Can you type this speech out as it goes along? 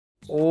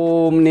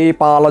ओम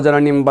नेपाल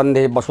जननीं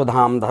वन्दे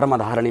वसुधां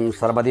धर्मधारिणीं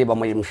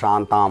सर्वदेवमयीं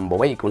शान्तां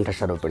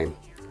वैकुण्ठस्वरूपिणीं।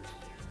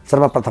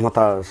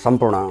 सर्वप्रथमतः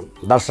सम्पूर्ण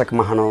दर्शक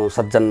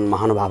सज्जन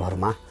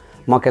महानुभावहरूमा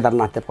म केदार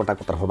नाथ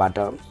देवकोटाको तर्फबाट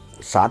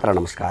सादर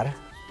नमस्कार।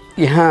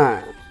 यहाँ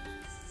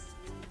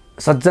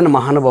सज्जन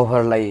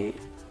महानुभावहरूलाई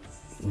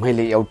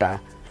मैले एउटा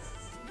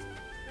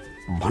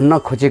भन्न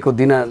खोजेको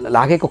दिन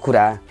लागेको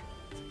कुरा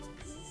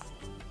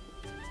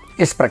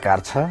यस प्रकार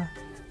छ।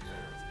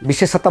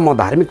 विशेषतः म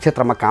धार्मिक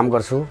क्षेत्रमा काम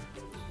गर्छु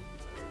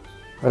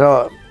र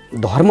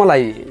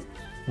धर्मलाई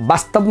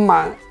वास्तवमा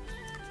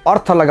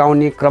अर्थ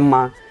लगाउने क्रममा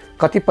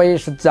कतिपय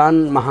सज्जन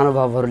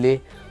महानुभावहरूले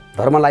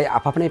धर्मलाई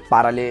आफ्नै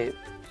पाराले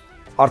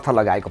अर्थ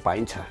लगाएको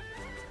पाइन्छ।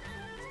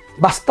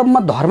 वास्तवमा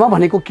धर्म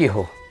भनेको के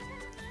हो,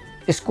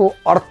 यसको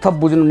अर्थ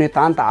बुझ्नु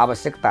नितान्त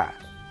आवश्यकता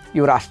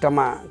यो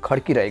राष्ट्रमा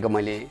खड्किरहेको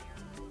मैले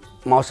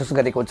महसुस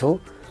गरेको छु।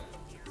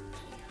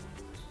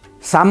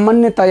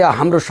 सामान्यतया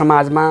हाम्रो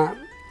समाजमा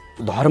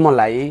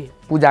धर्मलाई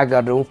पूजा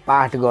गर्नु,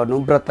 पाठ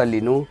गर्नु, व्रत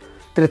लिनु,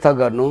 तीर्थ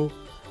गर्नु,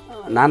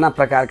 नाना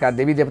प्रकारका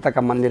देवी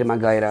देवताका मन्दिरमा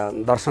गएर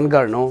दर्शन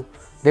गर्नु,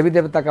 देवी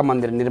देवताका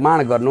मन्दिर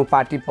निर्माण गर्नु,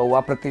 पाटी पौवा,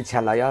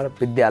 प्रतीक्षालय,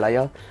 विद्यालय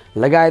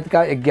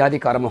लगायतका यज्ञादि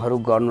कर्महरू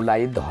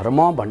गर्नुलाई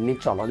धर्म भन्ने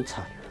चलन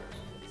छ।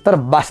 तर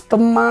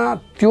वास्तवमा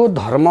त्यो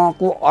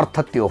धर्मको अर्थ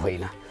त्यो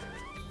होइन।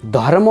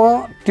 धर्म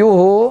त्यो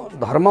हो,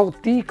 धर्म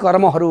ती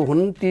कर्महरू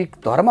हुन्, ती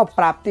धर्म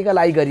प्राप्तिका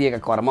लागि गरिएका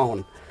कर्म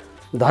हुन्।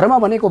 धर्म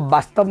भनेको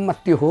वास्तवमा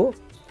त्यो हो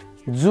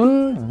जुन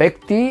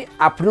व्यक्ति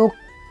आफ्नो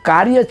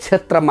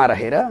कार्यक्षेत्रमा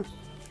रहेर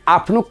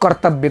आफ्नो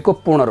कर्तव्यको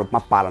पूर्ण रूपमा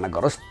पालना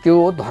गरोस्,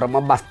 त्यो धर्म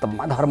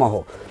वास्तवमा धर्म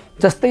हो।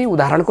 जस्तै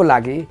उदाहरणको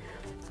लागि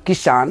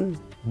किसान,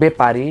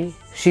 व्यापारी,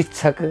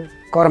 शिक्षक,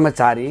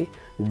 कर्मचारी,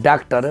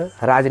 डाक्टर,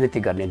 राजनीति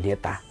गर्ने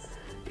नेता,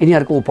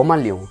 यिनीहरूको उपमा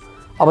लिउँ।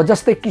 अब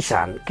जस्तै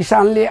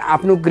किसानले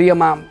आफ्नो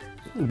गृहमा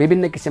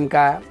विभिन्न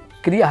किसिमका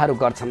क्रियाहरू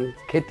गर्छन्,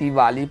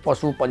 खेतीबाली,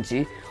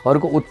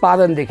 पशुपन्छीहरूको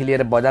उत्पादनदेखि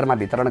लिएर बजारमा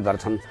वितरण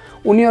गर्छन्।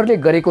 उनीहरूले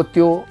गरेको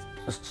त्यो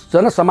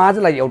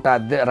जनसमाजलाई एउटा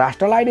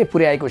राष्ट्रलाई नै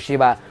पुर्याएको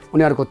सेवा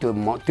उनीहरूको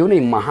त्यो नै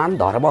महान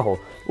धर्म हो।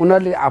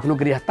 उनीहरूले आफ्नो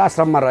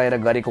गृहस्थाश्रममा रहेर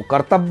गरेको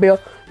कर्तव्य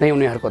नै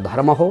उनीहरूको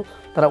धर्म हो।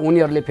 तर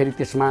उनीहरूले फेरि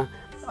त्यसमा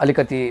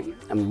अलिकति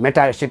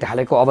मेटासिट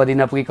हालेको अवधि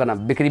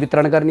नपुगिकन बिक्री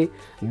वितरण गर्ने,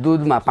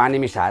 दुधमा पानी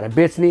मिसाएर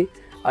बेच्ने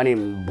अनि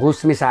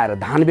भुस मिसाएर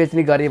धान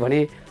बेच्ने गरे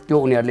भने त्यो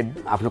उनीहरूले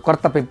आफ्नो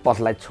कर्तव्य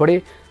पथलाई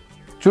छोडे।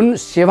 जुन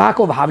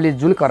सेवाको भावले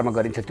जुन कर्म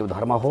गरिन्छ त्यो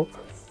धर्म हो।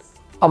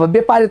 अब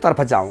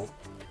व्यापारीतर्फ जाउँ।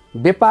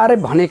 व्यापार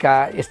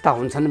भनेका यस्ता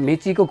हुन्छन्,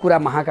 मेचीको कुरा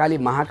महाकाली,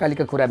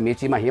 महाकालीका कुरा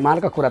मेचीमा,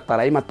 हिमालका कुरा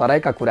तराईमा,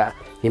 तराईका कुरा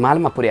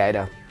हिमालमा पुर्याएर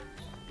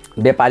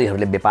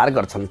व्यापारीहरूले व्यापार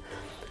गर्छन्।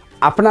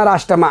 आफ्ना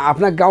राष्ट्रमा,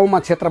 आफ्ना गाउँमा,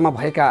 क्षेत्रमा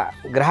भएका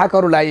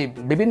ग्राहकहरूलाई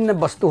विभिन्न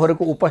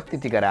वस्तुहरूको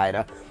उपस्थिति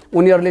गराएर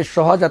उनीहरूले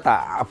सहजता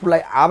आफूलाई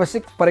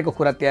आवश्यक परेको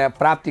कुरा त्यहाँ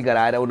प्राप्ति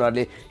गराएर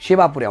उनीहरूले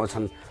सेवा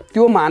पुर्याउँछन्।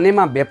 त्यो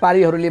मानेमा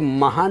व्यापारीहरूले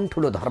महान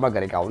ठुलो धर्म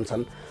गरेका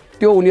हुन्छन्।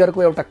 त्यो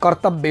उनीहरूको एउटा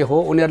कर्तव्य हो।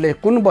 उनीहरूले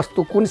कुन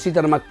वस्तु कुन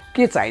सिजनमा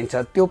के चाहिन्छ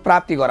त्यो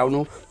प्राप्ति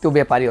गराउनु त्यो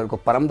व्यापारीहरूको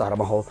परम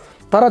धर्म हो।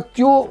 तर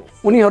त्यो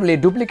उनीहरूले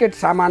डुप्लिकेट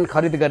सामान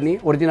खरिद गर्ने,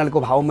 ओरिजिनलको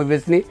भावमा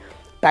बेच्ने,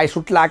 टाई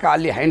सुट लाका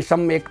अलि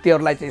ह्यान्डसम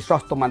व्यक्तिहरूलाई चाहिँ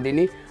सस्तोमा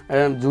दिने,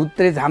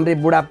 झुत्रे झाम्रे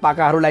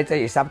बुढापाकाहरूलाई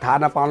चाहिँ हिसाब थाहा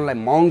नपाउनलाई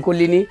महँगो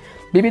लिने,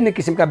 विभिन्न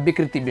किसिमका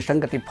विकृति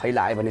विसङ्गति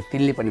फैलायो भने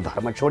तिनले पनि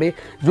धर्म छोडे।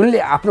 जुनले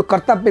आफ्नो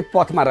कर्तव्य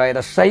पथमा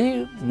रहेर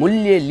सही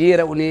मूल्य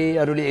लिएर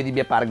उनीहरूले यदि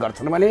व्यापार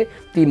गर्छन् भने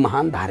ती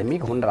महान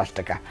धार्मिक हुन्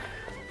राष्ट्रका।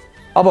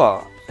 अब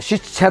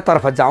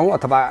शिक्षातर्फ जाउँ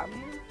अथवा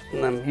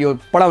यो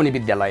पढाउने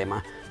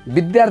विद्यालयमा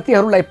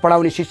विद्यार्थीहरूलाई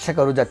पढाउने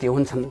शिक्षकहरू जति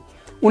हुन्छन्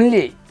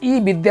उनले यी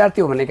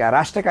विद्यार्थी भनेका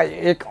राष्ट्रका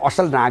एक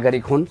असल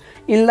नागरिक हुन्,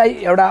 यिनलाई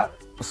एउटा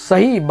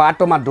सही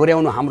बाटोमा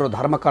डोर्याउनु हाम्रो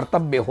धर्म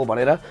कर्तव्य हो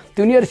भनेर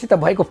तिनीहरूसित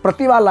भएको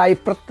प्रतिभालाई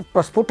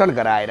प्रस्फुटन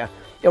गराएर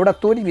एउटा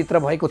तोरीभित्र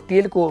भएको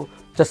तेलको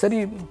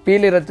जसरी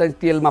पेलेर चाहिँ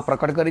तेलमा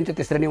प्रकट गरिन्छ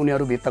त्यसरी नै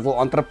उनीहरूभित्रको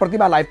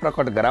अन्तर्प्रतिभालाई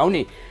प्रकट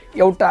गराउने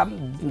एउटा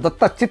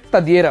दत्तचित्त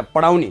दिएर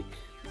पढाउने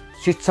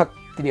शिक्षक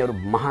तिनीहरू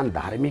महान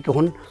धार्मिक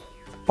हुन्।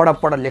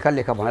 पढ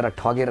लेख भनेर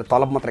ठगेर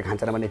तलब मात्रै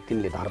खान्छन् भने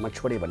तिनले धर्म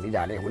छोडे भन्ने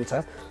जाने हुन्छ।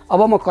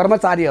 अब म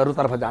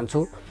कर्मचारीहरूतर्फ जान्छु।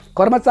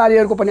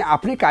 कर्मचारीहरूको पनि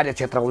आफ्नै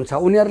कार्यक्षेत्र हुन्छ।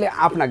 उनीहरूले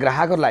आफ्ना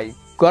ग्राहकहरूलाई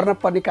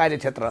गर्नुपर्ने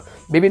कार्यक्षेत्र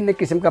विभिन्न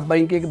किसिमका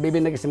बैङ्किङ,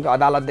 विभिन्न किसिमका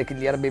अदालतदेखि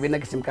लिएर विभिन्न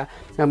किसिमका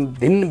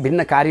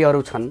भिन्न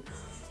कार्यहरू छन्।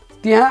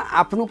 त्यहाँ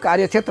आफ्नो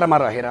कार्यक्षेत्रमा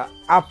रहेर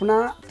आफ्ना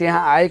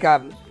त्यहाँ आएका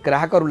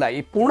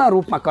ग्राहकहरूलाई पूर्ण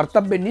रूपमा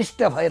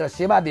कर्तव्यनिष्ठ भएर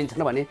सेवा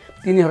दिन्छन् भने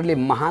तिनीहरूले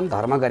महान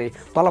धर्म गरे।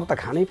 तलब त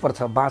खानै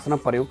पर्छ, बाँच्न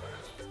पर्यो।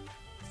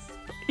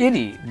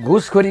 यदि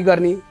घुसखोरी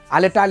गर्ने,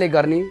 आलेटाले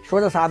गर्ने,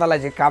 सोझा सादालाई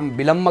चाहिँ काम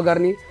विलम्ब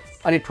गर्ने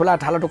अनि ठुला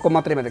ठालोटोको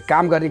मात्रै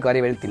काम गर्ने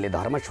गरे भने तिनले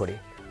धर्म छोडे।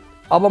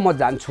 अब म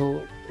जान्छु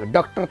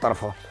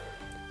डाक्टरतर्फ।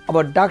 अब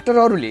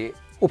डाक्टरहरूले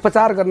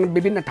उपचार गर्ने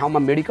विभिन्न ठाउँमा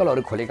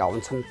मेडिकलहरू खोलेका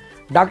हुन्छन्।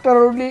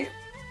 डाक्टरहरूले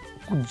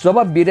जब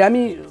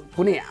बिरामी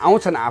कुनै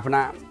आउँछन् आफ्ना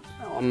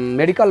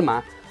मेडिकलमा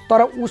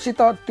तर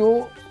उसित त्यो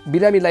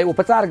बिरामीलाई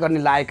उपचार गर्ने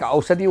लायकका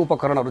औषधि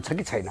उपकरणहरू छ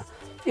कि छैन,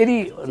 यदि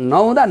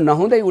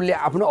नहुँदै उसले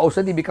आफ्नो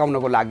औषधि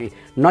बिकाउनको लागि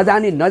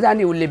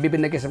नजानी उसले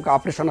विभिन्न किसिमका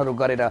अपरेसनहरू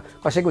गरेर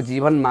कसैको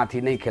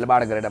जीवनमाथि नै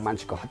खेलबाड गरेर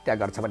मान्छेको हत्या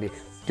गर्छ भने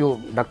त्यो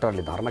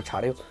डाक्टरले धर्म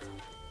छाड्यो।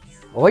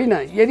 होइन।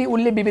 यदि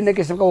उसले विभिन्न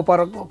किसिमका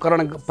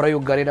उपकरण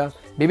प्रयोग गरेर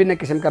विभिन्न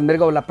किसिमका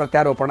मृगौला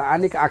प्रत्यारोपण,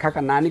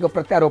 आँखाका नानीको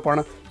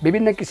प्रत्यारोपण,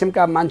 विभिन्न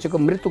किसिमका मान्छेको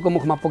मृत्युको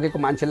मुखमा पुगेको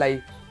मान्छेलाई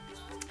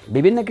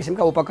विभिन्न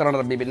किसिमका उपकरण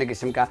र विभिन्न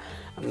किसिमका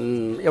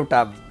एउटा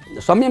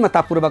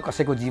संयमतापूर्वक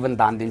कसैको जीवन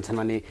दान दिन्छन्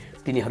भने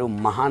तिनीहरू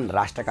महान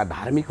राष्ट्रका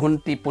धार्मिक हुन्,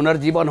 ती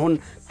पुनर्जीवन हुन्,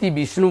 ती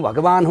विष्णु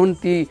भगवान हुन्,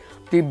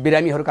 ती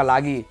बिरामीहरूका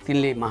लागि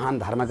तिनले महान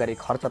धर्म गरे।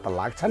 खर्च त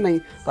लाग्छ नै,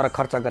 तर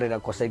खर्च गरेर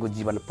कसैको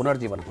जीवन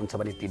पुनर्जीवन हुन्छ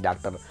भने ती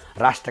डाक्टर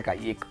राष्ट्रका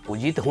एक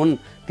पूजित हुन्।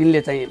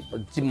 तिनले चाहिँ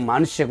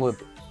मनुष्यको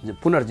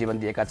पुनर्जीवन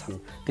दिएका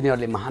छन्,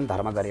 तिनीहरूले महान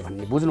धर्म गरे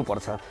भन्ने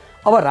बुझ्नुपर्छ।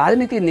 अब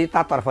राजनीति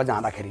नेतातर्फ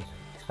जाँदाखेरि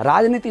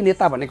राजनीति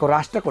नेता भनेको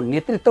राष्ट्रको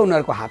नेतृत्व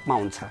उनीहरूको हातमा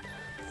हुन्छ।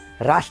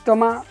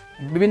 राष्ट्रमा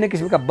विभिन्न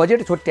किसिमका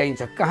बजेट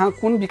छुट्याइन्छ, कहाँ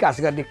कुन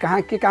विकास गर्ने,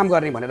 कहाँ के काम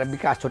गर्ने भनेर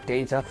विकास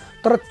छुट्याइन्छ।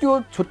 तर त्यो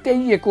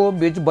छुट्याइएको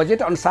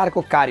बजेट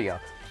अनुसारको कार्य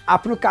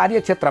आफ्नो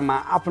कार्यक्षेत्रमा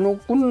आफ्नो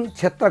कुन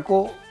क्षेत्रको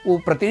ऊ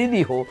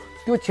प्रतिनिधि हो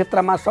त्यो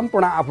क्षेत्रमा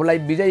सम्पूर्ण आफूलाई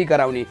विजयी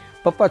गराउने,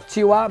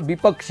 विपक्षी वा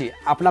विपक्षी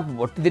आफ्ना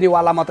भोट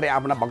दिनेवाला मात्रै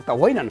आफ्ना भक्त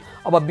होइनन्।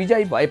 अब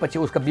विजयी भएपछि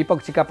उसका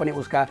विपक्षीका पनि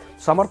उसका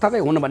समर्थकै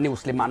हुन् भन्ने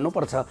उसले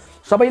मान्नुपर्छ।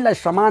 सबैलाई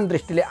समान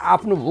दृष्टिले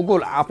आफ्नो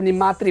भूगोल, आफ्नी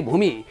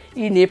मातृभूमि,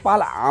 यी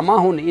नेपाल आमा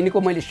हुन्,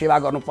 यिनको मैले सेवा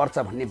गर्नुपर्छ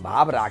भन्ने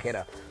भाव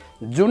राखेर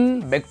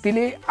जुन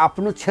व्यक्तिले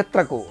आफ्नो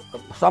क्षेत्रको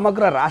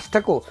समग्र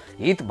राष्ट्रको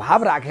हित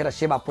भाव राखेर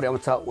सेवा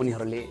पुर्याउँछ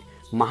उनीहरूले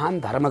महान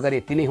धर्म गरे,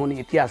 तिनै हुन्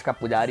इतिहासका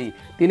पुजारी,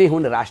 तिनै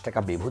हुन्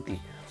राष्ट्रका विभूति।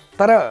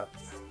 तर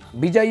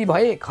विजयी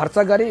भए, खर्च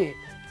गरे,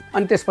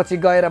 अनि त्यसपछि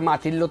गएर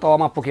माथिल्लो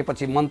तहमा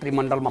पुगेपछि,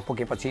 मन्त्रीमण्डलमा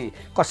पुगेपछि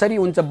कसरी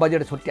हुन्छ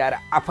बजेट छुट्याएर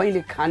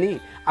आफैले खाने,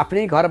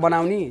 आफ्नै घर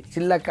बनाउने,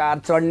 चिल्ला कार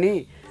चढ्ने,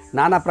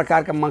 नाना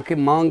प्रकारका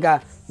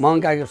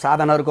महँगा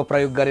साधनहरूको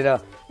प्रयोग गरेर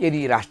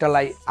यदि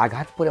राष्ट्रलाई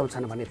आघात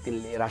पुर्याउँछन् भने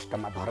तिनले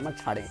राष्ट्रमा धर्म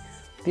छाडे।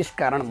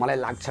 त्यसकारण मलाई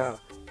लाग्छ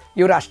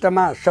यो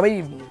राष्ट्रमा सबै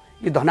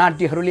यी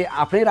धनाढ्यहरूले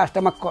आफ्नै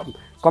राष्ट्रमा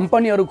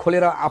कम्पनीहरू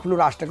खोलेर आफ्नो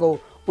राष्ट्रको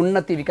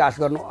उन्नति विकास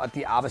गर्नु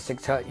अति आवश्यक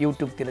छ।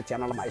 युट्युबतिर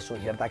च्यानलमा यसो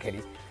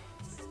हेर्दाखेरि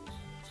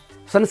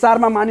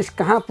संसारमा मानिस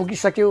कहाँ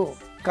पुगिसक्यो,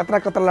 कत्रा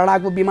कत्रा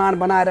लडाकु विमान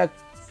बनाएर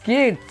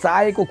के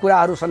चाहेको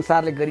कुराहरू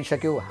संसारले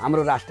गरिसक्यो।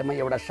 हाम्रो राष्ट्रमा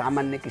एउटा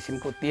सामान्य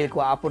किसिमको तेलको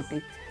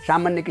आपूर्ति,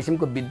 सामान्य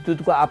किसिमको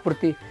विद्युतको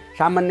आपूर्ति,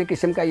 सामान्य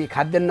किसिमका यी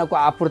खाद्यान्नको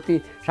आपूर्ति,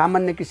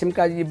 सामान्य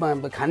किसिमका यी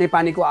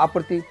खानेपानीको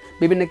आपूर्ति,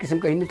 विभिन्न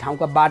किसिमका हिँड्ने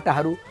ठाउँका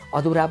बाटाहरू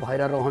अधुरा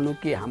भएर रहनु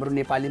के हाम्रो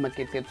नेपालीमा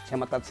के त्यो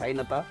क्षमता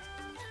छैन त?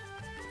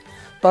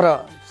 तर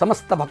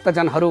समस्त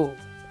भक्तजनहरू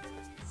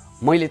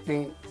मैले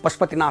चाहिँ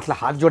पशुपतिनाथलाई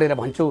हात जोडेर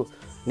भन्छु,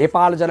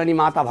 नेपाल जननी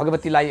माता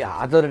भगवतीलाई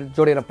हात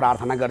जोडेर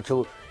प्रार्थना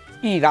गर्छु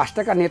यी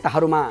राष्ट्रका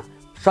नेताहरूमा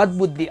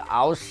सद्बुद्धि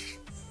आओस्,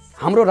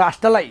 हाम्रो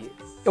राष्ट्रलाई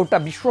एउटा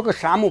विश्वको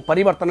सामु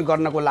परिवर्तन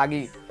गर्नको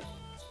लागि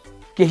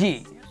केही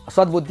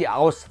सद्बुद्धि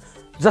आओस्।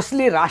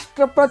 जसले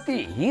राष्ट्रप्रति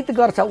हित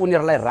गर्छ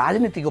उनीहरूलाई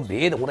राजनीतिको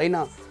भेद हुँदैन,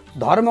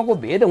 धर्मको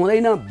भेद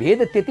हुँदैन।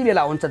 भेद त्यति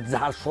बेला हुन्छ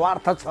जहाँ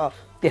स्वार्थ छ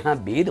त्यहाँ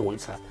भेद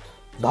हुन्छ।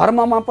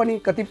 धर्ममा पनि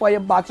कतिपय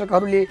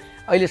वाचकहरूले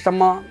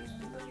अहिलेसम्म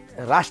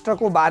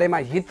राष्ट्रको बारेमा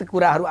हित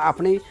कुराहरू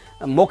आफ्नै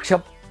मोक्ष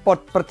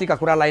प्रतिका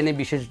कुरालाई नै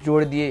विशेष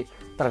जोड दिए,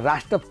 तर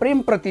राष्ट्र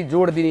प्रेमप्रति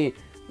जोड दिने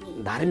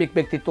धार्मिक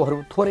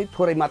व्यक्तित्वहरू थोरै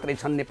थोरै मात्रै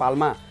छन्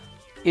नेपालमा।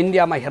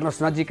 इन्डियामा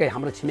हेर्नुहोस्, नजिकै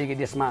हाम्रो छिमेकी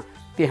देशमा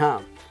त्यहाँ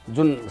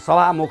जुन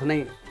सभामुख नै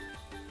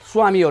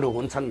स्वामीहरू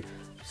हुन्छन्,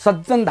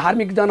 सज्जन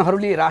धार्मिक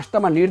जनहरूले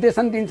राष्ट्रमा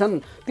निर्देशन दिन्छन्,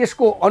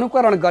 त्यसको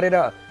अनुकरण गरेर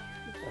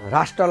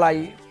राष्ट्रलाई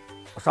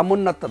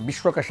समुन्नत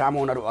विश्वका सामु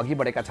उनीहरू अघि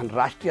बढेका छन्।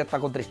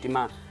 राष्ट्रियताको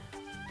दृष्टिमा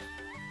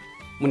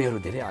उनीहरू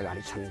धेरै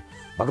अगाडि छन्।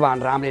 भगवान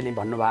रामले नै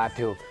भन्नुभएको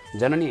थियो,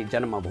 जननी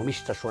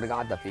जन्मभूमिश्च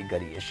स्वर्गादपि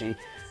गरिएसी।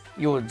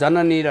 यो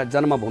जननी र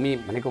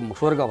जन्मभूमि भनेको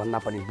स्वर्गभन्दा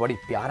पनि बढी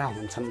प्यारा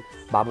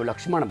हुन्छन् बाबु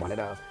लक्ष्मण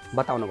भनेर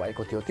बताउनु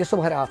भएको थियो। त्यसो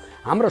भएर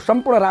हाम्रो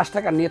सम्पूर्ण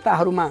राष्ट्रका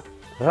नेताहरूमा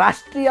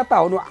राष्ट्रियता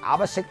हुनु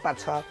आवश्यकता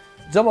छ।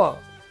 जब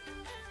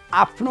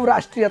आफ्नो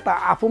राष्ट्रियता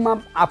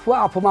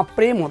आफूमा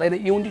प्रेम हुँदैन,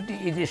 युनिटी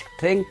इज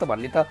स्ट्रेङ्थ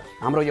भन्ने त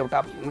हाम्रो एउटा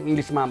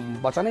इङ्ग्लिसमा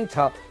वचनै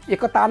छ,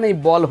 एकता नै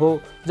बल हो।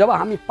 जब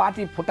हामी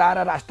पार्टी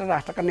फुटाएर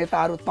राष्ट्रका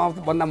नेताहरू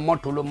तँभन्दा म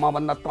ठुलो,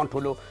 मभन्दा तँ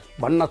ठुलो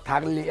भन्न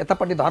थाल्ने,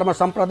 यतापट्टि धर्म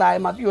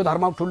सम्प्रदायमा यो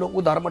धर्म ठुलो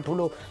ऊ धर्म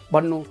ठुलो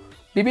भन्नु,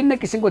 विभिन्न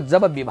किसिमको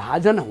जब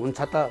विभाजन हुन्छ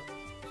त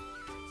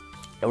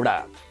एउटा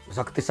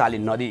शक्तिशाली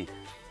नदी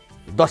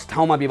 10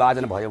 ठाउँमा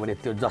विभाजन भयो भने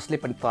त्यो जसले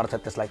पनि तर्छ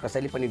त्यसलाई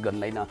कसैले पनि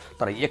गन्दैन,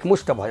 तर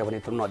एकमुष्ट भयो भने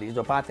त्यो नदी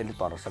जो पातेले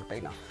तर्न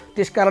सक्दैन।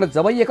 त्यसकारण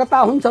जब एकता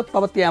हुन्छ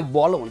तब त्यहाँ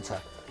बल हुन्छ।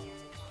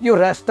 यो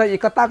राष्ट्र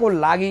एकताको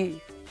लागि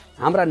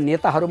हाम्रा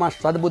नेताहरूमा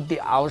सद्बुद्धि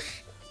आओस्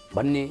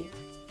भन्ने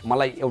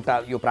मलाई एउटा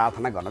यो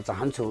प्रार्थना गर्न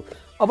चाहन्छु।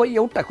 अब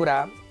एउटा कुरा,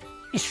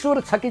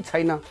 ईश्वर छ कि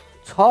छैन?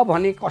 छ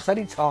भने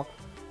कसरी छ,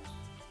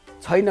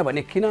 छैन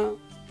भने किन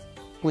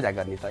पूजा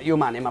गर्ने त? यो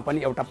मानेमा पनि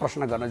एउटा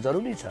प्रश्न गर्न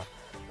जरुरी छ।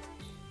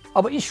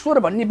 अब ईश्वर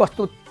भन्ने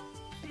वस्तु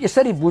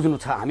यसरी बुझ्नु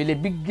छ, हामीले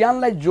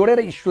विज्ञानलाई जोडेर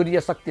ईश्वरीय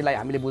शक्तिलाई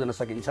हामीले बुझ्न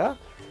सकिन्छ।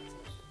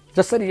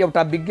 जसरी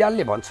एउटा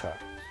विज्ञानले भन्छ,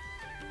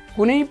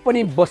 कुनै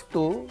पनि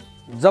वस्तु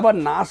जब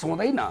नाश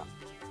हुँदैन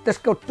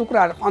त्यसको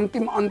टुक्रा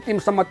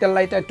अन्तिमसम्म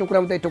त्यसलाई चाहिँ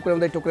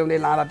टुक्राउँदै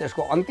लाँदा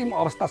त्यसको अन्तिम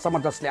अवस्थासम्म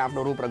जसले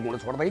आफ्नो रूप र गुण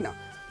छोड्दैन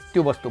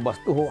त्यो वस्तु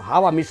वस्तु हो,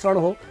 हावा मिश्रण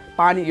हो,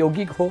 पानी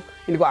यौगिक हो,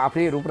 यिनको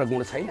आफ्नै रूप र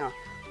गुण छैन।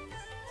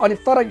 अनि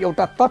तर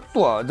एउटा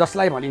तत्त्व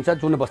जसलाई भनिन्छ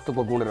जुन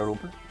वस्तुको गुण र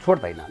रूप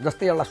छोड्दैन,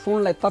 जस्तै एउटा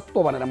सुनलाई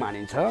तत्त्व भनेर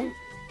मानिन्छ,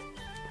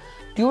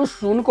 त्यो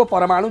सुनको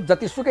परमाणु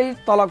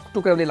जतिसुकै तल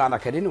टुक्राउँदै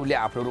लाँदाखेरि नि उसले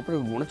आफ्नो रूप र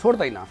गुण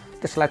छोड्दैन,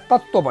 त्यसलाई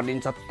तत्त्व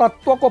भनिन्छ।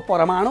 तत्त्वको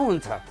परमाणु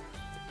हुन्छ।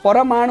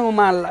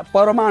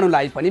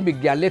 परमाणुलाई पनि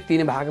विज्ञानले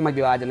 3 भागमा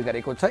विभाजन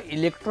गरेको छ,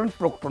 इलेक्ट्रोन,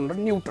 प्रोटोन र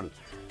न्युट्रोन।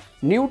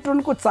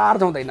 न्युट्रोनको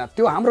चार्ज हुँदैन,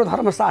 त्यो हाम्रो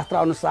धर्मशास्त्र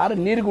अनुसार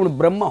निर्गुण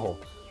ब्रह्म हो।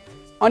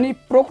 अनि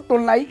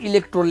प्रोटोनलाई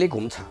इलेक्ट्रोनले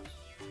घुम्छ।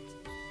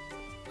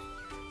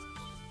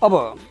 अब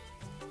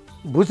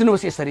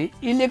बुझ्नुहोस् यसरी,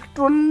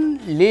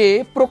 इलेक्ट्रोनले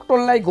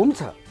प्रोटोनलाई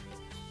घुम्छ।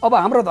 अब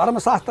हाम्रो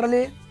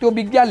धर्मशास्त्रले, त्यो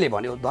विज्ञानले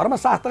भन्यो,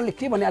 धर्मशास्त्रले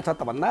के भनेको छ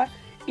त भन्दा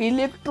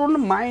इलेक्ट्रोन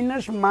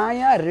माइनस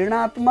माया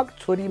ऋणात्मक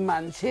छोरी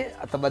मान्छे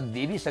अथवा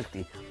देवी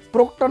शक्ति,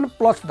 प्रोटोन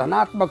प्लस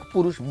धनात्मक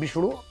पुरुष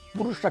विष्णु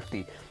पुरुष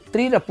शक्ति,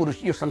 स्त्री र पुरुष,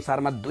 यो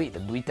संसारमा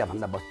दुईटा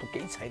भन्दा वस्तु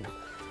केही छैन।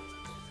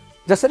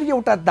 जसरी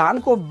एउटा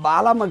दानको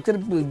बालामा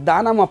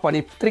दानामा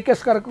पनि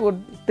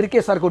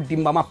त्रिकेशरको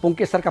डिम्बामा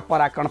पुङ्केशरका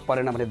परागकण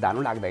परेन भने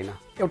दानु लाग्दैन।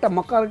 एउटा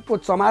मकरको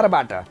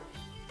चमारबाट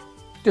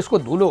त्यसको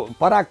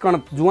धुलो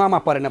परागकण जुवामा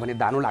परेन भने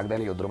दानु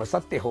लाग्दैन। यो ध्रुव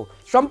सत्य हो।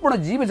 सम्पूर्ण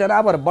जीव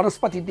जनावर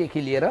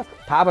वनस्पतिदेखि लिएर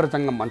थावर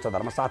जङ्गम भन्छ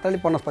धर्मशास्त्रले,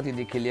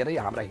 वनस्पतिदेखि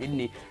लिएर हाम्रा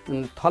हिँड्ने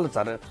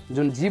थलचर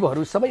जुन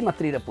जीवहरू सबैमा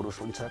स्त्री र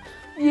पुरुष हुन्छ।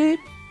 यी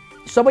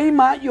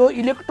सबैमा यो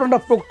इलेक्ट्रोन र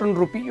प्रोटोन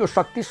रूपी यो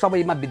शक्ति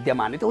सबैमा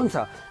विद्यमानित हुन्छ।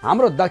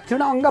 हाम्रो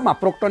दक्षिण अङ्गमा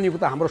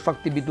प्रोटोनयुक्त हाम्रो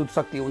शक्ति विद्युत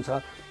शक्ति हुन्छ,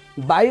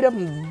 बाहिर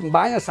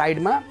बायाँ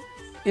साइडमा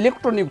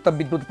इलेक्ट्रोनयुक्त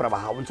विद्युत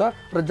प्रवाह हुन्छ।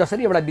 र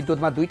जसरी एउटा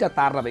विद्युतमा दुईटा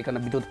तार नभइकन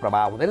विद्युत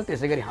प्रवाह हुँदैन,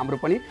 त्यसै गरी हाम्रो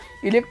पनि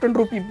इलेक्ट्रोन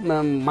रूपी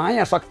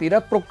माया शक्ति र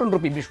प्रोटोन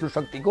रूपी विष्णु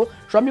शक्तिको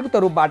संयुक्त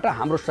रूपबाट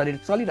हाम्रो शरीर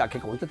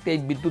चलिराखेको हुन्छ। त्यही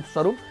विद्युत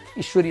स्वरूप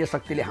ईश्वरीय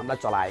शक्तिले हामीलाई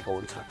चलाएको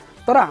हुन्छ।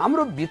 तर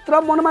हाम्रो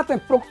भित्र मनमा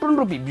चाहिँ प्रोटोन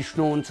रूपी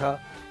विष्णु हुन्छ,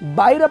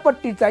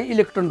 बाहिरपट्टि चाहिँ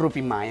इलेक्ट्रोन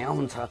रूपी माया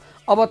हुन्छ।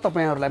 अब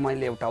तपाईँहरूलाई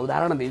मैले एउटा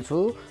उदाहरण दिन्छु।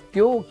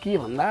 त्यो के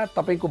भन्दा,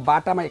 तपाईँको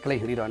बाटामा एक्लै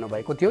हिँडिरहनु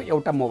भएको थियो,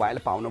 एउटा मोबाइल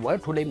पाउनुभयो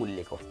ठुलै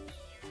मूल्यको।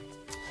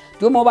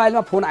 त्यो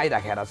मोबाइलमा फोन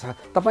आइराखेको छ,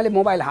 तपाईँले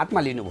मोबाइल हातमा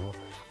लिनुभयो।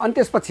 अनि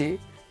त्यसपछि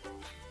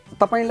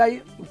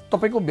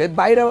तपाईँको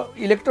बाहिर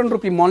इलेक्ट्रोन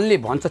रूपी मनले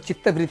भन्छ,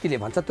 चित्तवृत्तिले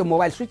भन्छ त्यो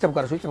मोबाइल स्विच अफ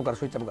गर, स्विच अफ गर,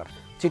 स्विच अफ गर,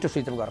 छिटो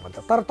स्विच अफ गर भन्छ।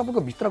 तर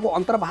तपाईँको भित्रको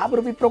अन्तर्भाव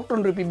रूपी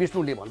प्रोटोन रूपी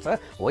विष्णुले भन्छ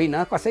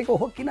होइन, कसैको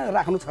हो, किन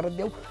राख्नु छ र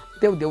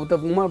देऊ त,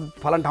 म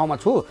फलान ठाउँमा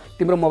छु,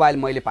 तिम्रो मोबाइल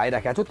मैले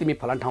पाइराखेको छु, तिमी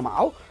फलान ठाउँमा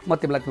आऊ, म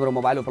तिमीलाई तिम्रो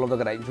मोबाइल उपलब्ध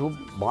गराइदिन्छु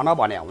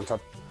भने हुन्छ।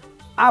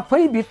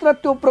 आफै भित्र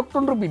त्यो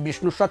प्रोटोन रूपी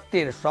विष्णु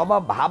सत्य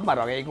स्वभावमा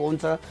रहेको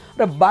हुन्छ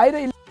र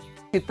बाहिर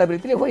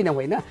चित्तवृत्तिले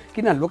होइन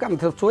किन लुकाम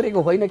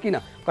चोरेको होइन, किन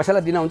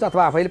कसैलाई दिन हुन्छ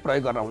अथवा आफैले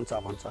प्रयोग गर्न हुन्छ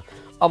भन्छ।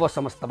 अब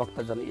समस्त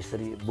भक्तजन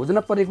यसरी बुझ्न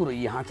पर्ने कुरो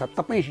यहाँ छ,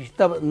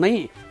 तपाईँसित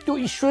नै त्यो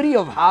ईश्वरीय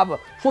भाव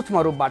सूक्ष्म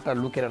रूपबाट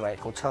लुकेर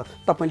रहेको छ।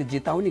 तपाईँले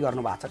जिताउने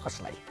गर्नुभएको छ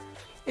कसलाई।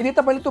 यदि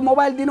तपाईँले त्यो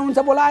मोबाइल दिनुहुन्छ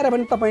बोलाएर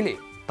भने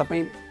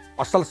तपाईँ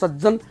असल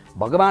सज्जन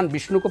भगवान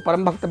विष्णुको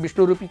परमभक्त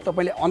विष्णु रूपी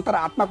तपाईँले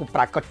अन्तरात्माको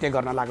प्राकट्य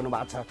गर्न लाग्नु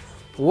भएको छ।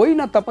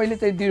 होइन, तपाईँले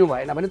चाहिँ दिनु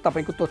भएन भने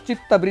तपाईँको त्यो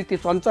चित्तवृत्ति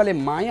चञ्चले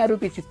माया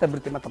रूपी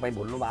चित्तवृत्तिमा तपाईँ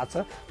भुल्नु भएको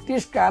छ।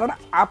 त्यसकारण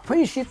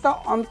आफैसित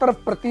अन्तर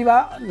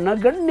प्रतिभा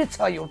नगण्य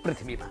छ यो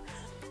पृथ्वीमा।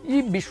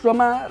 यी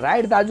विश्वमा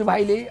राइट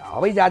दाजुभाइले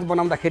हवाईजहाज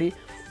बनाउँदाखेरि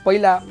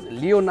पहिला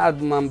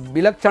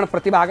विलक्षण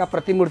प्रतिभाका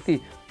प्रतिमूर्ति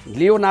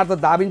लियोनार्दो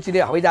दा विन्चीले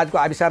हवाईजहाजको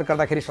आविष्कार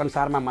गर्दाखेरि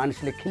संसारमा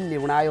मानिसले खिल्ली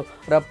उडायो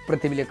र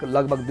पृथ्वीले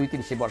लगभग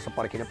 200-300 वर्ष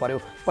पर्खिन पर्यो।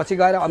 पछि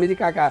गएर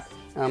अमेरिकाका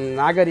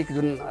नागरिक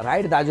जुन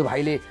राइट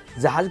दाजुभाइले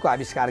जहाजको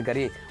आविष्कार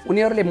गरे,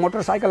 उनीहरूले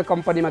मोटरसाइकल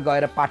कम्पनीमा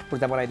गएर पाठ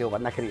पूजा बनाइदियो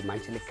भन्दाखेरि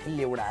मान्छेले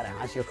खिल्ली उडाएर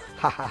हाँस्यो,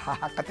 हा हा हा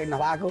हा, कतै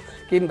नभएको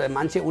कि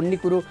मान्छे उड्ने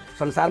कुरो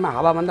संसारमा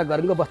हावाभन्दा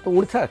गर्मको वस्तु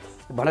उड्छ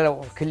भनेर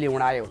खिल्ली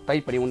उडायो।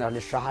 तैपनि उनीहरूले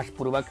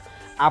साहसपूर्वक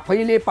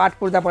आफैले पाठ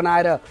पूजा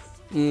बनाएर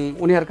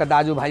उनीहरूका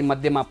दाजुभाइ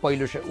मध्येमा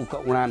पहिलो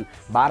उडान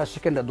 12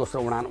 सेकेन्ड र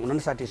दोस्रो उडान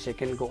 59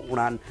 सेकेन्डको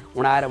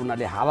उडाएर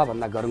उनीहरूले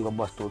हावाभन्दा गरमको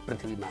वस्तु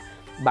पृथ्वीमा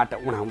बाट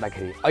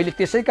उडाउँदाखेरि अहिले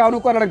त्यसैका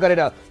अनुकरण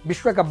गरेर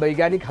विश्वका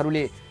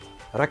वैज्ञानिकहरूले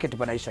रकेट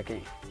बनाइसके।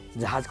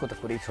 जहाजको त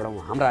कुरै छोडौँ,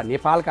 हाम्रा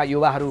नेपालका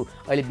युवाहरू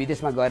अहिले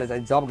विदेशमा गएर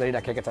चाहिँ जब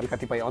गरिराखेका छन्।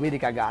 कतिपय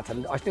अमेरिका गएका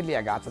छन्,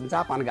 अस्ट्रेलिया गएका छन्,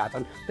 जापान गएका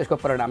छन्। त्यसको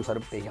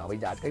परिणामस्वरूप त्यही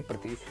हवाईजहाजकै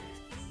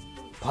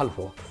प्रतिफल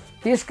हो।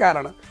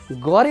 त्यसकारण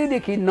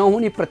गरेदेखि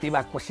नहुने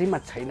प्रतिभा कसैमा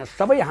छैन।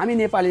 सबै हामी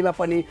नेपालीमा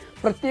पनि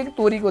प्रत्येक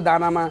तोरीको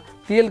दानामा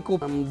तेलको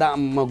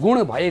गुण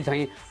भए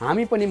झैँ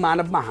हामी पनि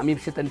मानवमा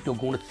हामीसित त्यो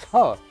गुण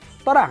छ।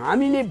 तर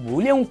हामीले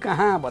भुल्यौँ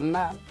कहाँ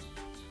भन्दा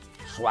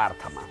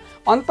स्वार्थमा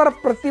अन्तर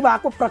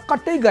प्रतिभाको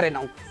प्रकटै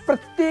गरेनौँ।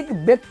 प्रत्येक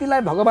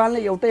व्यक्तिलाई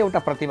भगवानले एउटा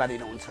प्रतिभा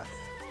दिनुहुन्छ।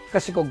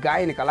 कसैको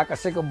गायन कला,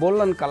 कसैको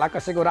बोल्न कला,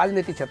 कसैको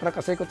राजनीतिक क्षेत्र,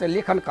 कसैको चाहिँ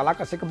लेखन कला,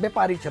 कसैको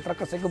व्यापारिक क्षेत्र,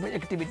 कसैको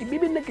एक्टिभिटी,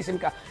 विभिन्न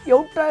किसिमका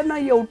एउटा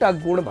न एउटा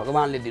गुण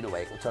भगवानले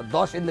दिनुभएको छ।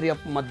 10 इन्द्रिय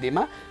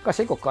मध्येमा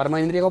कसैको कर्म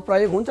इन्द्रियको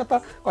प्रयोग हुन्छ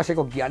त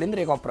कसैको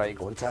ज्ञानेन्द्रियको प्रयोग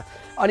हुन्छ।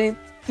 अनि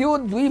त्यो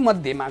दुई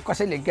मध्येमा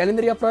कसैले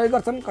ज्ञानेन्द्रिय प्रयोग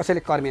गर्छन्, कसैले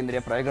कर्मेन्द्रिय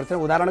प्रयोग गर्छन्।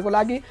 उदाहरणको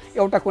लागि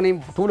एउटा कुनै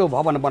ठुलो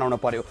भवन बनाउन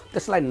पर्यो,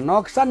 त्यसलाई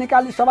नक्सा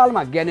निकाल्ने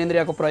सवालमा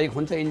ज्ञानेन्द्रियको प्रयोग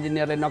हुन्छ,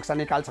 इन्जिनियरले नक्सा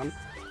निकाल्छन्।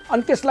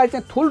 अनि त्यसलाई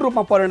चाहिँ थुल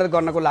रूपमा परिणत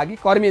गर्नको लागि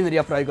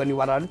कर्मेन्द्रिय प्रयोग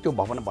गर्नेवालाहरूले त्यो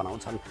भवन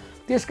बनाउँछन्।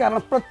 त्यसकारण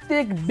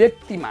प्रत्येक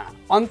व्यक्तिमा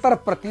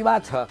अन्तर्प्रतिभा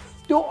छ।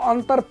 त्यो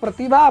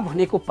अन्तर्प्रतिभा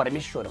भनेको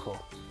परमेश्वर हो।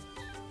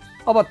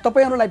 अब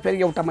तपाईहरुलाई फेरि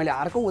एउटा मैले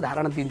अर्को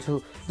उदाहरण दिन्छु।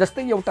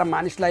 जस्तै एउटा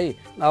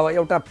मानिसलाई अब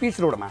एउटा पिच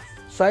रोडमा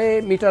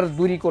 100 मिटर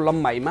दूरीको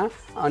लम्बाइमा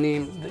अनि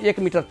 1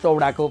 मिटर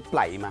चौडाको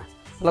प्लाईमा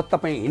ल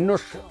तपाईँ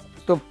हिँड्नुहोस्,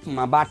 त्यो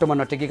बाटोमा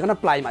नटेकिकन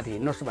प्लाईमाथि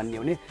हिँड्नुहोस् भन्ने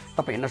हो भने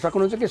तपाईँ हिँड्न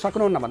सक्नुहुन्छ कि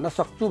सक्नुहुन्न भन्दा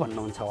सक्छु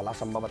भन्नुहुन्छ होला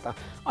सम्भवतः।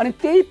 अनि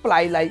त्यही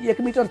प्लाईलाई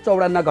 1 मिटर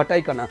चौडा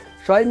नघटाइकन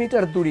 100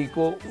 मिटर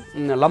दूरीको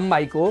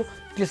लम्बाइको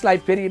त्यसलाई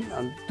फेरि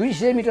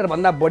 200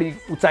 मिटरभन्दा बढी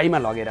उचाइमा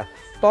लगेर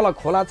तल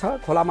खोला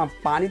छ, खोलामा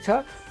पानी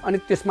छ, अनि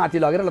त्यसमाथि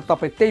लगेर ल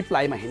तपाईँ त्यही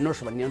प्लाईमा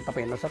हिँड्नुहोस् भन्ने हो भने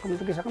तपाईँ हिँड्न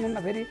सक्नुहुन्छ कि सक्नुहुन्न?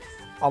 फेरि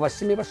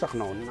अवश्यमै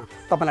सक्नुहुन्न।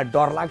 तपाईँलाई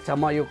डर लाग्छ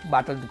म यो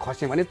बाटो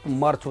खसेँ भने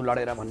मर्छु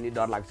लडेर भन्ने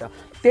डर लाग्छ।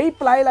 त्यही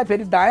प्लाईलाई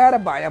फेरि दायाँ र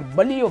बायाँ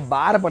बलियो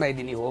बार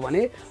बनाइदिने हो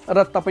भने र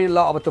तपाईँ ल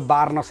अब त्यो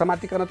बार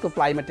नसमातिकन त्यो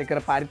प्लाईमा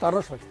टेकेर पारी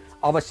तर्नुहोस्,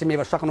 अवश्यमै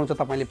सक्नुहुन्छ।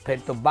 तपाईँले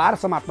फेरि त्यो बार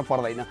समात्नु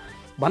पर्दैन।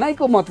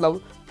 भनाइको मतलब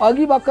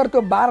अघि भर्खर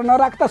त्यो बार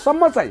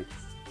नराख्दासम्म चाहिँ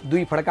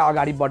 2 फड्का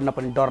अगाडि बढ्न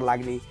पनि डर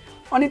लाग्ने,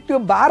 अनि त्यो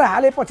बार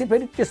हालेपछि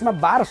फेरि त्यसमा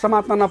बार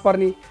समात्न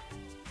नपर्ने।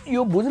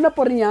 यो बुझ्न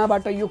पर्ने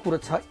यहाँबाट यो कुरो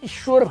छ,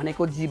 ईश्वर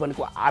भनेको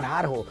जीवनको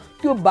आधार हो।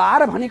 त्यो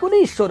बार भनेको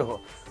नै ईश्वर हो।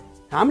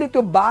 हामीले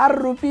त्यो बार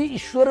रूपी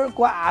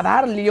ईश्वरको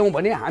आधार लियौँ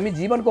भने हामी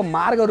जीवनको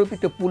मार्ग रूपी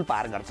त्यो पुल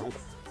पार गर्छौँ।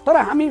 तर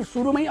हामी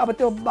सुरुमै अब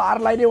त्यो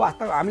बारलाई नै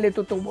वास्तव हामीले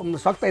त्यो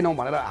सक्दैनौँ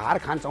भनेर हार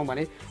खान्छौँ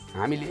भने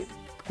हामीले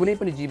कुनै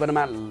पनि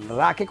जीवनमा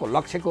राखेको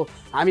लक्ष्यको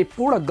हामी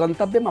पूर्ण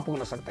गन्तव्यमा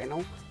पुग्न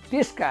सक्दैनौँ।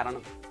 त्यसकारण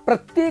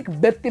प्रत्येक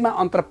व्यक्तिमा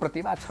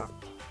अन्तर्प्रतिभा छ।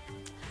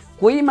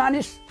 कोही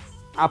मानिस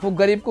आफू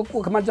गरिबको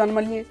कुखमा जन्म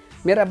लिए,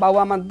 मेरा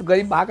बाबुआमा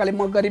गरिब भएकाले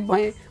म गरिब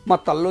भएँ, म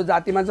तल्लो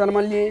जातिमा जन्म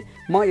लिएँ,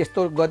 म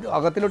यस्तो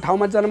अगतिलो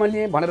ठाउँमा जन्म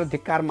लिएँ भनेर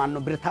धिक्कार मान्नु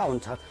वृथा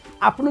हुन्छ।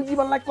 आफ्नो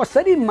जीवनलाई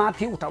कसरी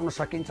माथि उठाउन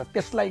सकिन्छ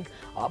त्यसलाई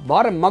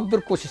भर मकदुर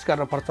कोसिस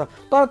गर्नुपर्छ।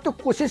 तर त्यो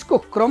कोसिसको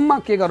क्रममा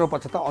के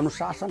गर्नुपर्छ त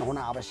अनुशासन हुन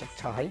आवश्यक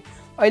छ है।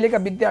 अहिलेका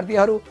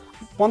विद्यार्थीहरू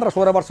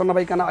 15-16 वर्ष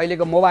नभइकन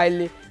अहिलेको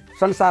मोबाइलले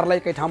संसारलाई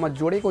एकै ठाउँमा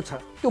जोडेको छ।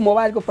 त्यो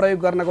मोबाइलको प्रयोग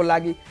गर्नको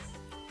लागि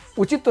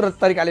उचित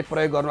तरिकाले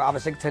प्रयोग गर्नु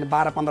आवश्यक छैन।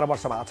 12-15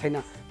 वर्ष भएको छैन,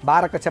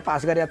 12 कक्षा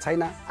पास गरेका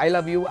छैन, आई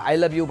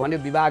लभ यू भन्यो,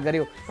 विवाह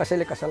गर्यो,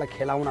 कसैले कसैलाई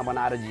खेलाउन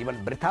बनाएर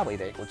जीवन वृथा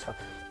भइरहेको छ।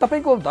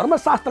 तपाईको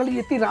धर्मशास्त्रले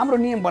यति राम्रो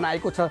नियम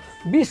बनाएको छ,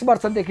 20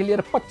 वर्षदेखि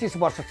लिएर 25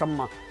 वर्षसम्म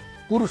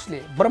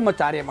पुरुषले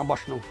ब्रह्मचार्यमा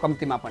बस्नु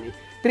कम्तीमा पनि,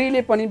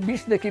 स्त्रीले पनि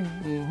 20 देखि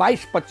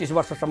 22-25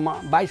 वर्षसम्म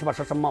 22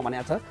 वर्षसम्म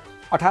भनेको छ।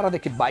 18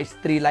 देखि 22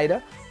 स्त्रीलाई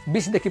र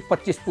 20 देखि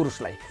 25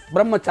 पुरुषलाई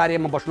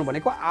ब्रह्मचार्यमा बस्नु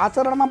भनेको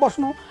आचरणमा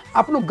बस्नु,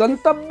 आफ्नो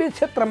गन्तव्य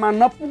क्षेत्रमा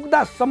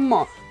नपुग्दासम्म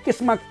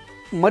त्यसमा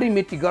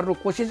मरिमेटी गर्नु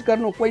कोसिस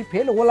गर्नु। कोही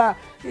फेल होला,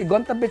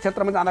 गन्तव्य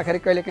क्षेत्रमा जाँदाखेरि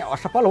कहिलेकाहीँ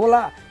असफल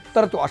होला,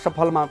 तर त्यो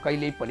असफलमा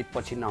कहिल्यै पनि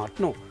पछि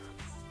नहट्नु।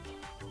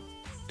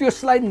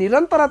 त्यसलाई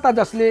निरन्तरता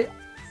जसले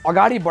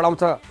अगाडि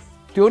बढाउँछ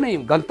त्यो नै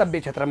गन्तव्य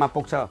क्षेत्रमा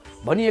पुग्छ।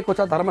 भनिएको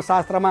छ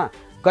धर्मशास्त्रमा,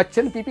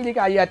 गच्छन्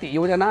पिपीलिका याति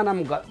योजनानां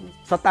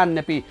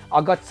शतान्यपि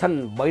अगच्छन्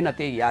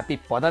वैनते यापि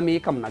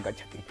पदमेकं न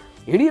गच्छति।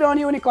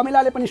 हिँडिरहने हो भने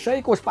कमिलाले पनि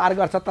 100 कोस पार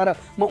गर्छ, तर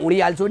म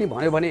उडिहाल्छु नि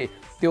भन्यो भने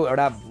त्यो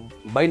एउटा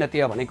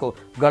वैनतीय भनेको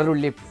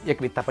गरुडले एक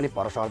भित्ता पनि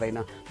पर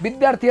सर्दैन।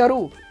 विद्यार्थीहरू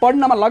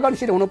पढ्नमा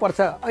लगनशील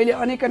हुनुपर्छ। अहिले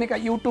अनेक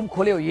युट्युब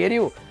खोल्यो,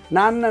 हेऱ्यो,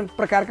 नाना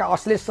प्रकारका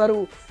अश्लीलहरू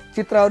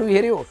चित्रहरू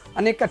हेऱ्यो,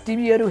 अनेकका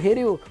टिभीहरू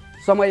हेऱ्यो,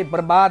 समय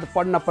बर्बाद,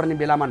 पढ्न पर्ने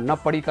बेलामा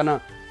नपढिकन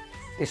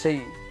त्यसै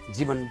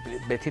जीवन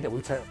व्यथित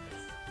हुन्छ।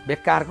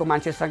 बेकारको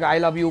मान्छेसँग आई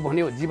लभ यू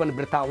भन्यो, जीवन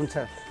वृथा हुन्छ।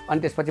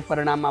 अनि त्यसपछि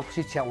परिणाममा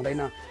शिक्षा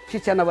हुँदैन।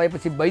 शिक्षा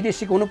नभएपछि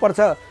वैदेशिक हुनुपर्छ।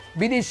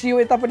 विदेशी हो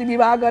यता पनि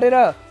विवाह गरेर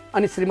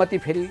अनि श्रीमती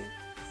फेरि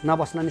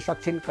नबस्न नि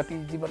सक्छिन्। कति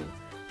जीवन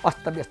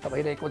अस्तव्यस्त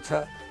भइरहेको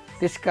छ।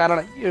 त्यसकारण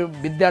यो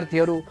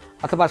विद्यार्थीहरू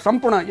अथवा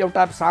सम्पूर्ण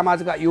एउटा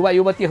समाजका युवा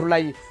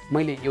युवतीहरूलाई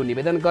मैले यो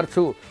निवेदन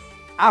गर्छु,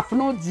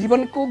 आफ्नो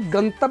जीवनको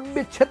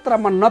गन्तव्य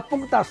क्षेत्रमा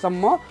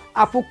नपुग्दासम्म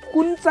आफू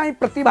कुन चाहिँ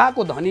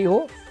प्रतिभाको धनी हो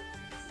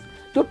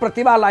त्यो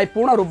प्रतिभालाई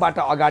पूर्ण रूपबाट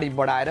अगाडि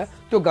बढाएर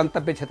त्यो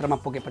गन्तव्य क्षेत्रमा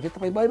पुगेपछि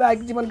तपाईँ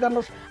वैवाहिक जीवन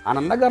गर्नुहोस्,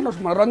 आनन्द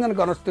गर्नुहोस्, मनोरञ्जन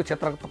गर्नुहोस्। त्यो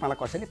क्षेत्र तपाईँलाई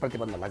कसैले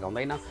प्रतिबन्ध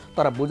लगाउँदैन।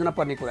 तर बुझ्न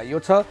पर्ने कुरा यो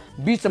छ,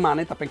 बिचमा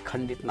नै तपाईँ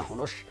खण्डित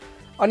नहुनुहोस्।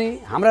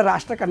 अनि हाम्रा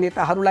राष्ट्रका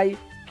नेताहरूलाई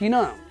किन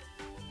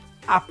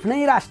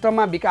आफ्नै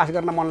राष्ट्रमा विकास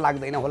गर्न मन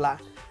लाग्दैन होला?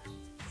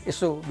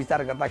 यसो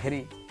विचार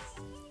गर्दाखेरि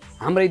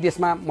हाम्रै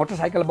देशमा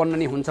मोटरसाइकल बन्न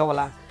नि हुन्छ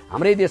होला,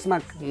 हाम्रै देशमा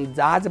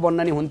जहाज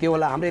बन्न नि हुन्थ्यो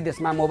होला, हाम्रै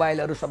देशमा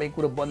मोबाइलहरू सबै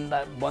कुरो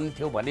बन्द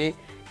थियो भने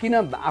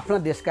किन आफ्ना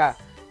देशका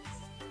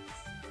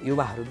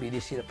युवाहरू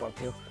विदेशी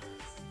पर्थ्यो?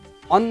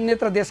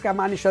 अन्यत्र देशका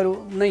मानिसहरू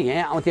नै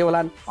यहाँ आउँथे होला।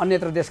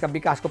 अन्यत्र देशका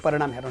विकासको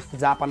परिणाम हेर्नुहोस्,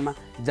 जापानमा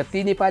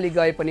जति नेपाली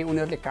गए पनि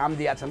उनीहरूले काम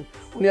दिएका छन्।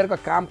 उनीहरूको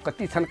काम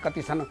कति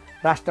छन्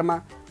राष्ट्रमा,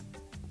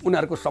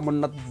 उनीहरूको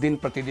समुन्नत दिन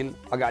प्रतिदिन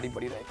अगाडि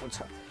बढिरहेको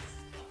छ।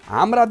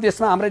 हाम्रा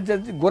देशमा हाम्रै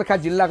गोर्खा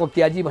जिल्लाको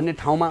क्याजी भन्ने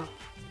ठाउँमा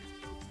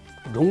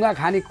ढुङ्गा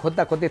खानी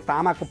खोज्दै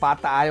तामाको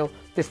पाता आयो।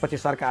 त्यसपछि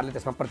सरकारले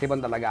त्यसमा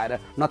प्रतिबन्ध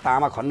लगाएर न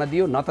तामा खन्न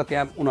दियो, न त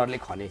त्यहाँ उनीहरूले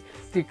खने।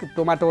 ती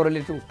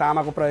टोमाटोहरूले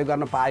तामाको प्रयोग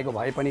गर्न पाएको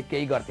भए पनि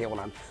केही गर्थे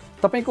होलान्।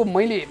 तपाईँको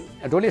मैले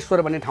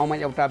डोलेश्वर भन्ने ठाउँमा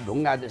एउटा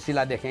ढुङ्गा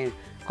शिला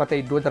देखेँ।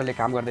 कतै डोजरले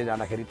काम गर्दै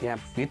जाँदाखेरि त्यहाँ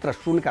भित्र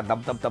सुनका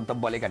दबदब दबदब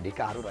बलेका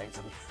ढिकाहरू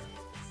रहेछन्।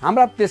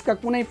 हाम्रा देशका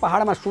कुनै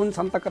पहाडमा सुन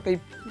छन् त कतै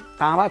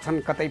ताँबा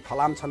छन्, कतै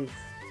फलाम छन्।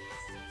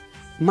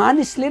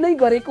 मानिसले नै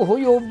गरेको हो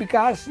यो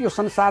विकास। यो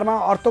संसारमा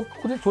अर्थ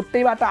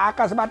छुट्टैबाट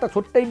आकाशबाट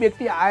छुट्टै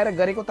व्यक्ति आएर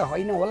गरेको त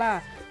होइन होला।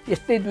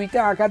 यस्तै दुईटा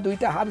आँखा,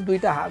 दुईटा हात,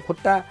 दुईटा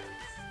खुट्टा,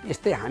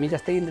 यस्तै हामी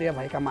जस्तै इन्द्रिय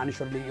भएका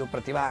मानिसहरूले यो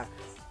प्रतिभा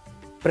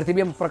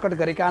पृथ्वीमा प्रकट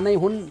गरेका नै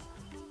हुन्।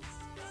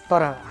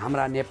 तर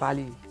हाम्रा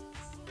नेपाली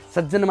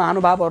सज्जन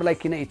महानुभावहरूलाई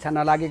किन इच्छा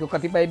नलागेको?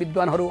 कतिपय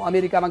विद्वानहरू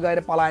अमेरिकामा गएर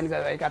पलायन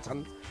गरेका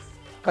छन्,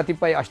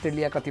 कतिपय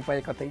अस्ट्रेलिया,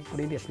 कतिपय कतै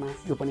कुनै देशमा।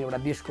 यो पनि एउटा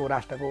देशको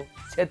राष्ट्रको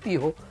क्षति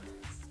हो।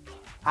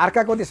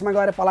 अर्काको देशमा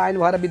गएर पलायन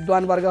भएर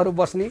विद्वान वर्गहरू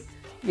बस्ने,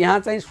 यहाँ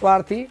चाहिँ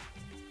स्वार्थी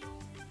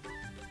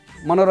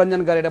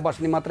मनोरञ्जन गरेर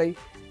बस्ने मात्रै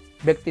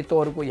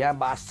व्यक्तित्वहरूको यहाँ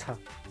बास छ।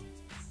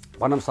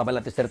 भनौँ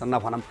सबैलाई त्यसरी त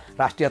नभनौँ,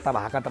 राष्ट्रियता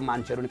भएका त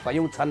मान्छेहरू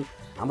कयौँ छन्।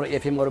 हाम्रो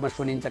एफएमहरूमा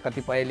सुनिन्छ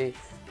कतिपयले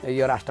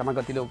यो राष्ट्रमा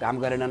गतिलो काम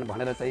गरेनन्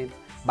भनेर चाहिँ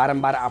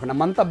बारम्बार आफ्ना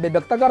मन्तव्य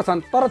व्यक्त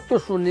गर्छन्। तर त्यो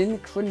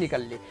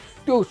सुन्निकलले,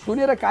 त्यो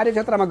सुनेर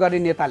कार्यक्षेत्रमा गर्ने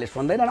नेताले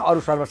सुन्दैनन्, अरू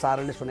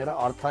सर्वसाधारणले सुनेर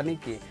अर्थ नै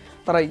के?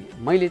 तर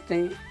मैले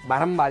चाहिँ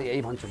बारम्बार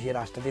यही भन्छु, हे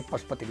राष्ट्रदेव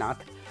पशुपतिनाथ,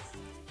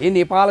 हे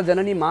नेपाल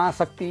जननी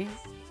महाशक्ति,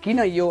 किन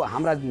यो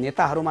हाम्रा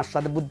नेताहरूमा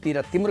सद्बुद्धि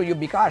र तिम्रो यो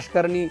विकास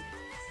गर्ने,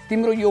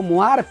 तिम्रो यो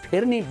मुहार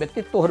फेर्ने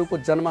व्यक्तित्वहरूको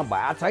जन्म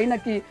भए छैन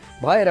कि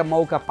भएर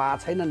मौका पाए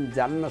छैनन्,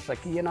 जान्न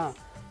सकिएन।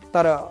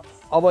 तर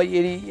अब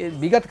यदि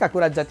विगतका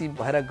कुरा जति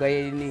भएर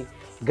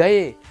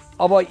गए,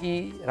 अब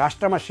यी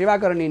राष्ट्रमा सेवा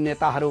गर्ने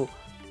नेताहरू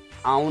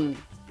आउन्,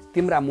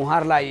 तिम्रा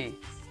मुहारलाई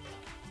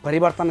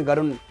परिवर्तन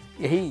गरून्,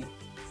 यही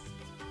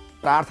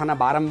प्रार्थना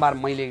बारम्बार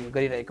मैले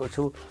गरिरहेको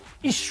छु।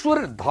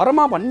 ईश्वर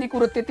धर्म भन्ने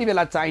कुरो त्यति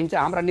बेला चाहिन्छ।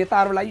 हाम्रा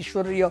नेताहरूलाई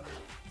ईश्वरीय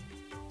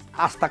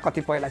आस्था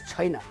कतिपयलाई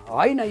छैन।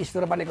 होइन,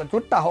 ईश्वर भनेको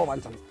झुट्टा हो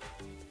भन्छन्।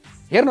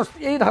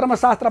 हेर्नुहोस्, यही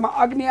धर्मशास्त्रमा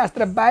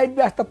अग्नियास्त्र,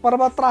 वायुव्यास्त्र,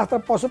 पर्वतास्त्र,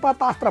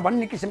 पशुपतास्त्र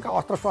भन्ने किसिमका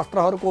अस्त्र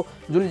शस्त्रहरूको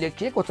जुन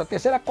लेखिएको छ,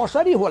 त्यसैलाई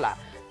कसरी होला,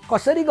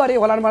 कसरी गरे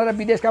होला भनेर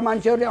विदेशका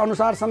मान्छेहरूले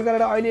अनुसारसन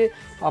गरेर अहिले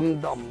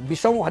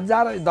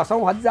 20,000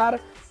 10,000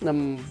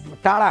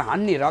 टाढा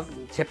हान्ने र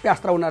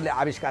क्षेप्यास्त्र उनीहरूले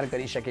आविष्कार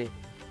गरिसके।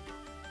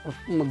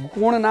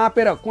 कोण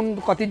नापेर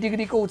कति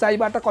डिग्रीको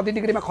उचाइबाट कति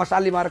डिग्रीमा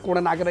खसाली मारेर कोण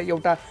नाकेर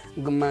एउटा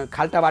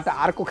खाल्टाबाट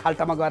अर्को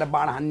खाल्टामा गएर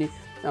बाण हान्ने,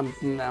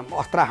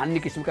 अस्त्र हान्ने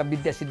किसिमका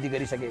विद्या सिद्धि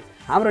गरिसके।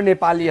 हाम्रो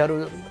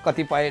नेपालीहरू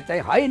कतिपय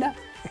चाहिँ होइन,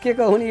 के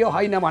हुने यो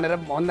होइन भनेर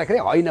भन्दाखेरि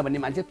होइन भन्ने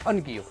मान्छे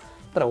थन्कियो।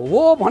 तर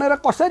हो भनेर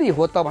कसरी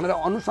हो त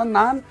भनेर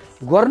अनुसन्धान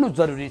गर्नु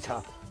जरुरी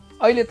छ।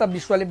 अहिले त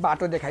विश्वले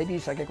बाटो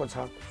देखाइदिइसकेको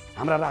छ।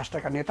 हाम्रा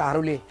राष्ट्रका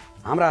नेताहरूले,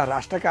 हाम्रा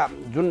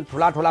राष्ट्रका जुन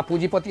ठुला ठुला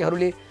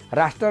पुँजीपतिहरूले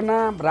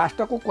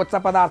राष्ट्रको कच्चा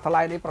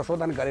पदार्थलाई नै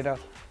प्रशोधन गरेर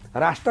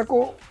राष्ट्रको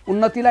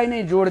उन्नतिलाई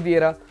नै जोड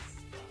दिएर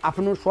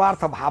आफ्नो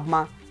स्वार्थ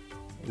भावमा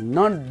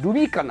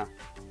नडुबिकन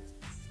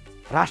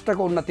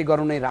राष्ट्रको उन्नति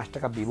गर्नु नै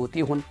राष्ट्रका विभूति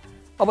हुन्।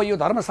 अब यो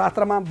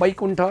धर्मशास्त्रमा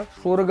वैकुण्ठ,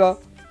 स्वर्ग,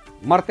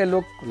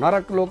 मर्त्यलोक,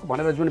 नरकलोक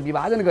भनेर जुन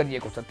विभाजन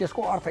गरिएको छ,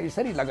 त्यसको अर्थ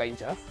यसरी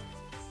लगाइन्छ।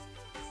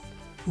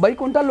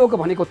 वैकुण्ठ लोक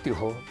भनेको त्यो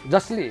हो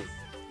जसले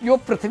यो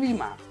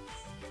पृथ्वीमा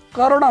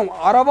करोडौं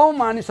अरबौं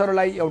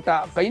मानिसहरूलाई एउटा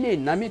कहिल्यै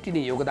नमेटिने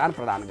योगदान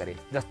प्रदान गरे।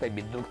 जस्तै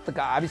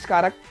विद्युतका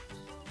आविष्कारक,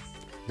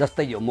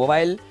 जस्तै यो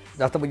मोबाइल,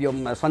 जस्तै यो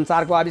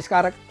सञ्चारको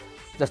आविष्कारक,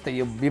 जस्तै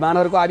यो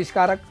विमानहरूको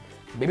आविष्कारक,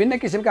 विभिन्न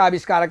किसिमका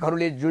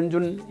आविष्कारकहरूले जुन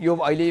जुन यो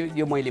अहिले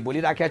यो मैले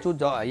बोलिराखेको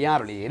छु,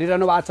 यहाँहरूले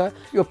हेरिरहनु भएको छ,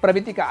 यो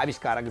प्रविधिका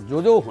आविष्कारक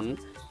जो हुन्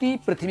ती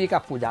पृथ्वीका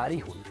पुजारी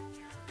हुन्।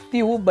 ती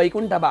हुन्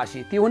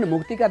वैकुण्ठवासी, ती हुन्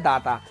मुक्तिका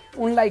दाता।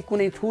 उनलाई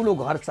कुनै ठुलो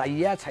घर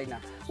चाहिए छैन,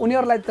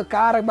 उनीहरूलाई त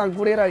कारमा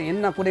गुडेर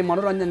हिँड्न कुनै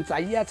मनोरञ्जन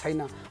चाहिए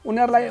छैन।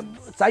 उनीहरूलाई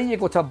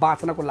चाहिएको छ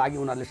बाँच्नको लागि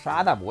उनीहरूले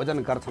सादा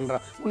भोजन गर्छन् र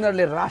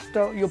उनीहरूले राष्ट्र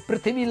यो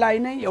पृथ्वीलाई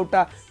नै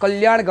एउटा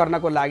कल्याण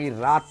गर्नको लागि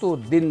रातो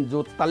दिन जो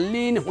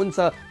तल्लीन हुन्छ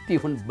ती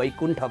हुन्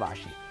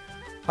वैकुण्ठवासी,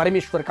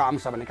 परमेश्वरका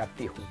अंश भनेका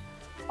ती हुन्।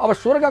 अब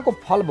स्वर्गको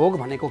फल भोग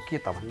भनेको के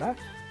त भन्दा,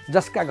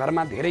 जसका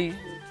घरमा धेरै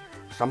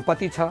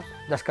सम्पत्ति छ,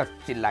 जसका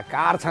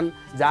चिल्लाकार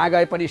छन्, जहाँ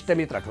गए पनि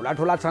इष्टमित्र ठुला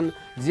ठुला छन्,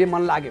 जे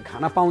मन लाग्यो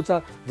खान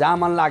पाउँछ, जहाँ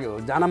मन लाग्यो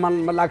जान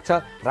मन लाग्छ,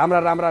 राम्रा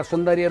राम्रा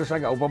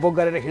सुन्दरीहरूसँग उपभोग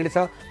गरेर हिँड्छ,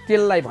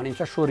 त्यसलाई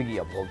भनिन्छ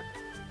स्वर्गीय भोग।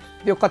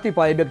 त्यो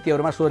कतिपय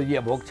व्यक्तिहरूमा स्वर्गीय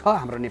भोग छ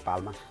हाम्रो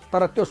नेपालमा,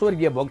 तर त्यो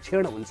स्वर्गीय भोग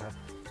क्षीण हुन्छ।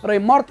 र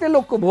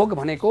मर्त्यलोकको भोग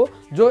भनेको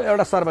जो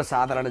एउटा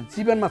सर्वसाधारण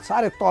जीवनमा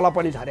साह्रै तल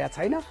पनि झरेका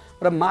छैन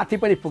र माथि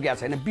पनि पुगेका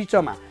छैन,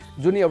 बिचमा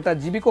जुन एउटा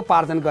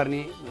जीविकोपार्जन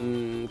गर्ने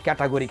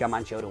क्याटेगोरीका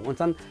मान्छेहरू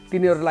हुन्छन्,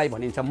 तिनीहरूलाई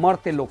भनिन्छ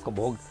मर्त्यलोकको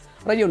भोग।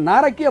 र यो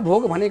नारकीय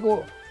भोग भनेको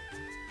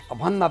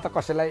भन्दा त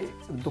कसैलाई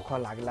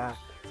दुःख लाग्ला,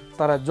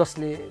 तर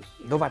जसले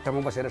दोबाटोमा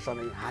बसेर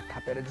सधैँ हात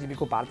थापेर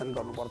जीविकोपार्जन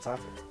गर्नुपर्छ,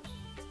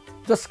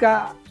 जसका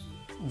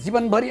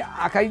जीवनभरि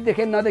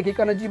आँखाइदेखि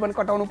नदेखिकन जीवन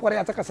कटाउनु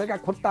परेको छ, कसैका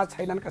खुट्टा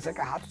छैनन्,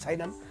 कसैका हात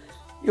छैनन्,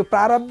 यो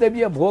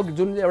प्रारब्धीय भोग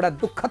जुन एउटा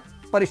दुःखद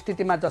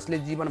परिस्थितिमा जसले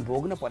जीवन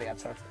भोग्न परेको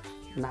छ,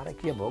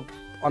 नारकीय भोग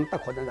अन्त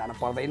खोज्न जान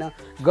पर्दैन।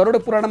 गरुड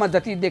पुराणमा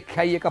जति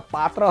देखाइएका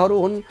पात्रहरू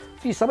हुन्,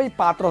 ती सबै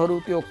पात्रहरू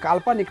त्यो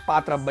काल्पनिक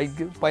पात्र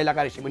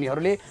पहिलाका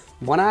ऋषिमुनिहरूले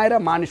बनाएर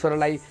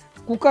मानिसहरूलाई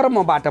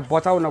कुकर्मबाट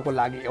बचाउनको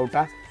लागि,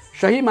 एउटा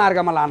सही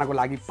मार्गमा लानको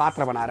लागि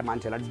पात्र बनाएर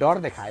मान्छेलाई डर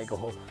देखाएको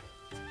हो।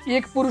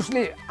 एक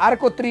पुरुषले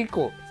अर्को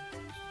स्त्रीको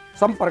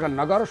सम्पर्क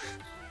नगरोस्,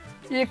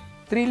 एक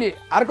स्त्रीले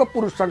अर्को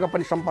पुरुषसँग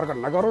पनि सम्पर्क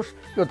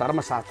नगरोस्, यो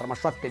धर्मशास्त्रमा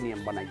सत्य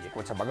नियम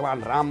बनाइएको छ।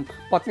 भगवान राम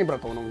पत्नी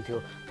व्रत हुनुहुन्थ्यो,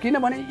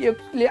 किनभने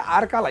एकले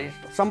अर्कालाई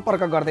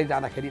सम्पर्क गर्दै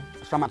जाँदाखेरि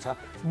समाज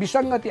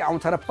विसङ्गति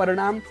आउँछ र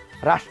परिणाम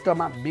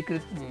राष्ट्रमा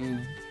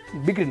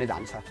बिग्रिन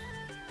जान्छ।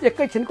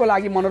 एकैछिनको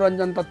लागि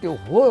मनोरञ्जन त त्यो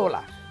हो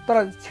होला,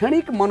 तर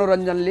क्षणिक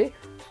मनोरञ्जनले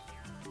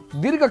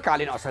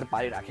दीर्घकालीन असर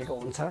पारिराखेको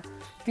हुन्छ।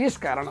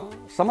 त्यसकारण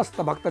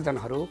समस्त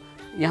भक्तजनहरू,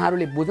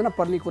 यहाँहरूले बुझ्न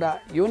पर्ने कुरा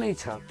यो नै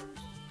छ,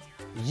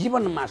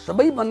 जीवनमा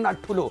सबैभन्दा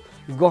ठुलो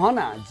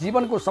गहना,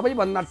 जीवनको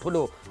सबैभन्दा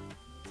ठुलो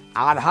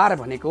आधार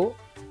भनेको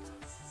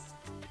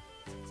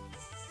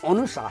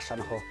अनुशासन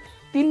हो।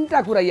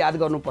 तीनटा कुरा याद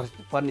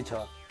गर्नुपर्ने छ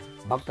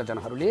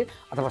भक्तजनहरूले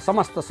अथवा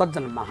समस्त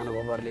सज्जन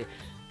महानुभावहरूले।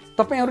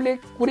 तपाईहरूले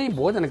कुनै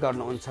भोजन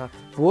गर्नुहुन्छ,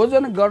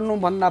 भोजन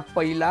गर्नुभन्दा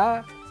पहिला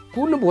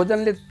कुन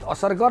भोजनले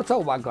असर गर्छ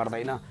वा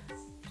गर्दैन,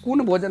 कुन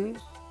भोजन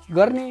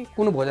गर्ने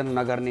कुन भोजन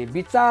नगर्ने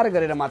विचार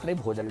गरेर मात्रै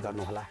भोजन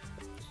गर्नुहोला।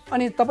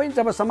 अनि तपाईँ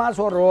जब समाज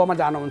रोहमा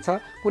जानुहुन्छ,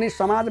 कुनै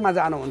समाजमा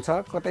जानुहुन्छ,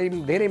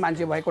 कतै धेरै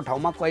मान्छे भएको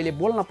ठाउँमा कहिले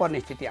बोल्न पर्ने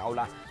स्थिति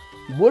आउला,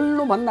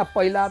 बोल्नुभन्दा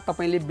पहिला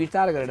तपाईँले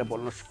विचार गरेर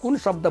बोल्नुहोस्, कुन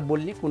शब्द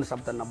बोल्ने कुन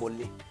शब्द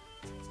नबोल्ने।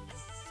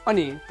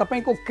 अनि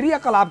तपाईँको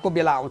क्रियाकलापको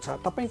बेला आउँछ,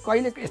 तपाईँ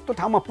कहिले यस्तो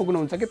ठाउँमा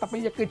पुग्नुहुन्छ कि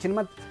तपाईँ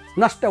एकैछिनमा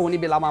नष्ट हुने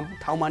बेलामा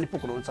ठाउँमा नि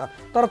पुग्नुहुन्छ,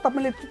 तर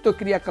तपाईँले त्यो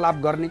क्रियाकलाप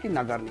गर्ने कि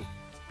नगर्ने।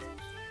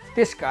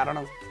 त्यसकारण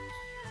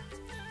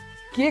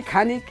के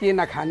खाने के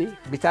नखाने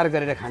विचार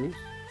गरेर खाने,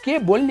 के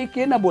बोल्ने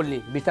के नबोल्ने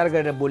विचार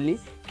गरेर बोल्ने,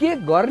 के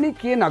गर्ने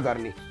के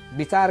नगर्ने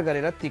विचार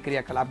गरेर ती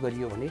क्रियाकलाप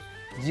गरियो भने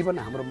जीवन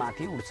हाम्रो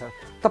माथि उड्छ।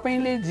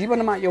 तपाईँले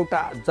जीवनमा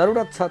एउटा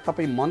जरुरत छ,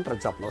 तपाईँ मन्त्र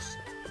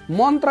जप्नुहोस्।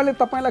 मन्त्रले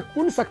तपाईँलाई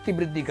कुन शक्ति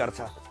वृद्धि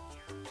गर्छ,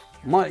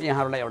 म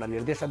यहाँहरूलाई एउटा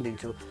निर्देशन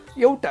दिन्छु।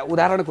 एउटा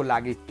उदाहरणको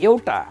लागि,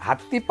 एउटा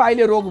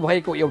हात्तीपाइले रोग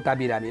भएको एउटा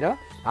बिरामी र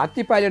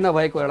हात्तीपाइले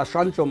नभएको एउटा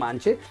सन्चो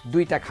मान्छे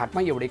दुईटा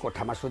खाटमा एउटै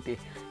कोठामा सुते।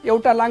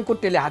 एउटा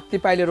लाङखुट्टेले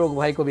हात्तीपाइले रोग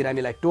भएको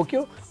बिरामीलाई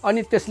टोक्यो,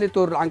 अनि त्यसले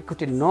त्यो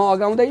लाङखुट्टे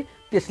नअगाउँदै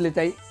त्यसले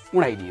चाहिँ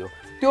उडाइदियो।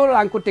 त्यो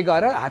लाङखुट्टे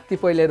गएर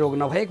हात्तीपाइले रोग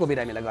नभएको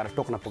बिरामीलाई गएर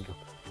टोक्न पुग्यो।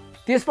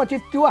 त्यसपछि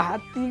त्यो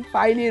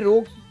हात्तीपाइले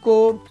रोगको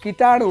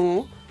कीटाणु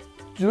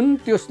जुन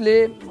त्यसले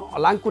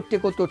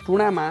लाङखुट्टेको त्यो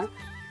टुँडामा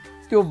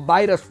त्यो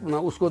भाइरस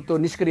उसको त्यो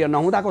निष्क्रिय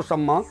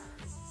नहुँदाकोसम्म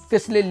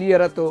त्यसले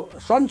लिएर त्यो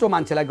सन्चो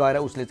मान्छेलाई गएर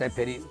उसले चाहिँ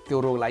फेरि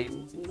त्यो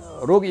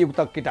रोगयुक्त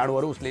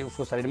कीटाणुहरू उसले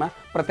उसको शरीरमा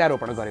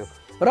प्रत्यारोपण गर्यो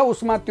र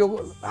उसमा त्यो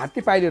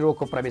हात्तीपाइले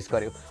रोगको प्रवेश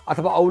गर्यो,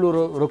 अथवा औलो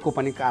रोगको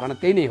पनि कारण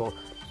त्यही नै हो।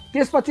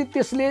 त्यसपछि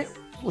त्यसले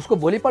उसको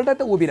भोलिपल्ट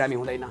त ऊ बिरामी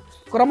हुँदैन,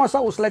 क्रमशः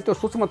उसलाई त्यो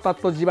सूक्ष्म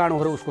तत्त्व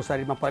जीवाणुहरू उसको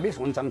शरीरमा प्रवेश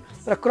हुन्छन्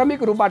र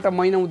क्रमिक रूपबाट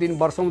महिनौँ दिन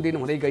वर्षौँ दिन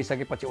हुँदै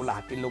गइसकेपछि उसलाई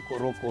हात्ती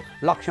रोगको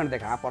लक्षण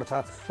देखा पर्छ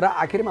र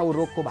आखिरमा ऊ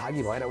रोगको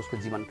भागी भएर उसको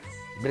जीवन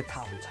वृथा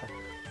हुन्छ।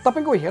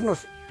 तपाईँको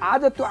हेर्नुहोस्,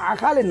 आज त्यो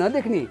आँखाले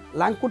नदेख्ने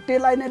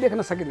लाङखुट्टेलाई नै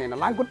देख्न सकिँदैन,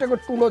 लाङखुट्टेको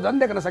टुँडो झन्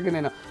देख्न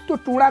सकिँदैन। त्यो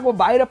टुँडाको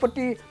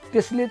बाहिरपट्टि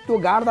त्यसले त्यो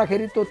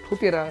गाड्दाखेरि त्यो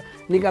थुतेर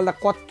निकाल्दा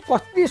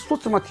कति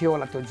सूक्ष्म थियो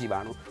होला त्यो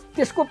जीवाणु,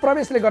 त्यसको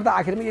प्रवेशले गर्दा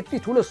आखिरमा यति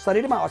ठुलो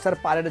शरीरमा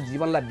असर पारेर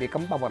जीवनलाई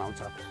बेकम्पा बनाउँछ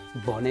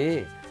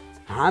भने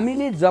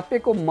हामीले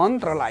जपेको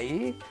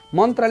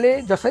मन्त्रले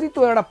जसरी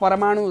त्यो एउटा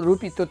परमाणु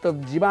रूपी त्यो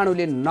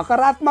जीवाणुले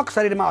नकारात्मक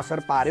शरीरमा असर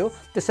पार्यो,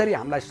 त्यसरी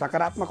हामीलाई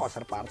सकारात्मक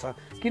असर पार्छ।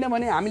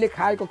 किनभने हामीले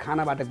खाएको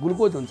खानाबाट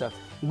ग्लुकोज हुन्छ,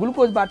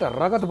 ग्लुकोजबाट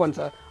रगत बन्छ,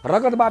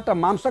 रगतबाट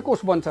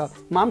मांसकोष बन्छ,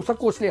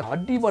 मांसकोषले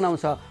हड्डी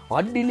बनाउँछ,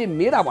 हड्डीले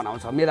मेदा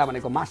बनाउँछ, मेदा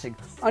भनेको मासिक,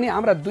 अनि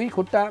हाम्रा दुई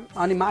खुट्टा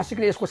अनि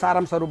मासिकले यसको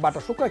सारांश रूपबाट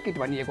शुक्रकीट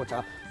भनिएको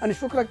छ। अनि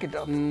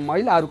शुक्रकीट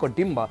महिलाहरूको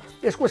डिम्ब,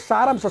 यसको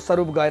सारांश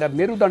स्वरूप गएर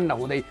मेरुदण्ड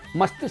हुँदै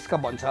मस्तिष्क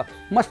बन्छ,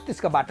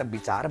 मस्तिष्कबाट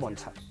विचार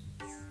बन्छ।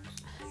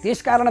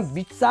 त्यसकारण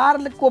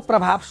विचारको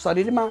प्रभाव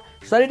शरीरमा,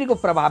 शरीरको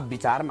प्रभाव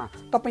विचारमा।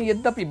 तपाईँ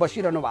यद्यपि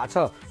बसिरहनु भएको छ,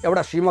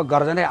 एउटा सिंह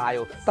गर्जनै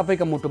आयो,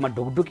 तपाईँको मुटुमा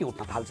ढुकढुकी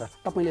उठ्न थाल्छ,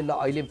 तपाईँले ल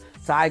अहिले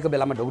चाहेको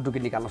बेलामा ढुकढुकी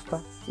निकाल्नुहोस् त,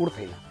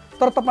 उठ्दैन।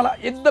 तर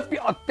तपाईँलाई यद्यपि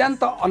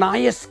अत्यन्त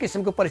अनायस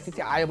किसिमको परिस्थिति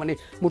आयो भने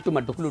मुटुमा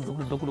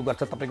ढुक्लु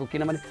गर्छ तपाईँको,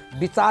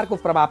 किनभने विचारको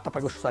प्रभाव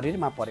तपाईँको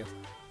शरीरमा पर्यो।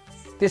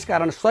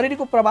 त्यसकारण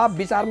शरीरको प्रभाव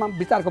विचारमा,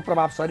 विचारको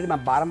प्रभाव शरीरमा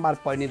बारम्बार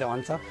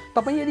परिरहन्छ।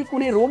 तपाईँ यदि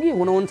कुनै रोगी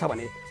हुनुहुन्छ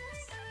भने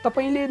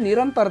तपाईँले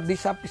निरन्तर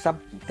दिशा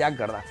पिसाब त्याग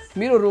गर्दा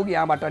मेरो रोग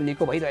यहाँबाट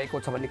निको भइरहेको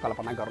छ भन्ने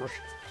कल्पना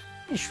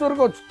गर्नुहोस्।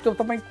 ईश्वरको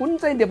तपाईँ कुन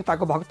चाहिँ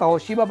देवताको भक्त हो,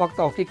 शिव भक्त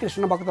हो कि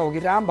कृष्ण भक्त हो कि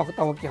राम भक्त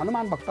हो कि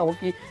हनुमान भक्त हो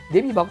कि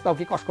देवी भक्त हो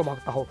कि कसको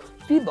भक्त हो,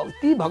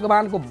 ती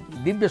भगवानको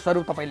दिव्य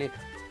स्वरूप तपाईँले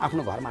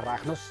आफ्नो घरमा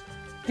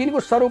राख्नुहोस्। तिनको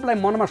स्वरूपलाई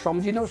मनमा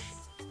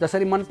सम्झिनुहोस्।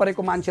 जसरी मन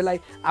परेको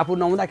मान्छेलाई आफू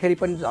नहुँदाखेरि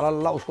पनि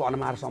झलल्ल उसको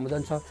अनुहार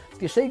सम्झन्छ,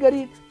 त्यसै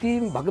गरी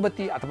ती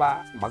भगवती अथवा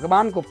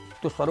भगवानको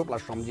त्यो स्वरूपलाई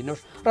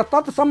सम्झिनुहोस् र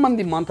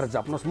तत्सम्बन्धी मन्त्र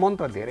जप्नुहोस्।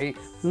 मन्त्र धेरै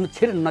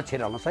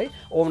नछिराउनुहोस् है।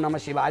 ओम नमः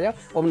शिवाय,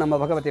 ओम नमः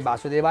भगवते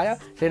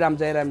वासुदेवाय, श्रीराम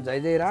जय राम जय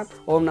जय राम,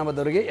 ओम नमः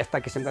दुर्गे, यस्ता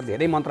किसिमका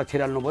धेरै मन्त्र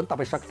छिराल्नुभयो भने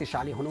तपाईँ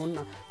शक्तिशाली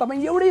हुनुहुन्न।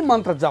 तपाईँ एउटै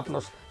मन्त्र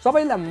जप्नुहोस्,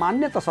 सबैलाई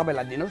मान्यता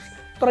सबैलाई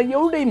दिनुहोस्। तर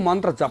एउटै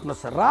मन्त्र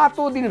जप्नुहोस्,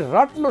 रातो दिन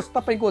रट्नुहोस्।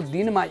 तपाईँको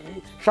दिनमा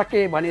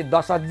सके भने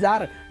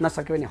 10,000,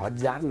 नसके भने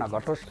 1000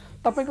 नघटोस्।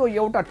 तपाईँको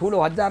एउटा ठुलो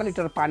 1000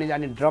 लिटर पानी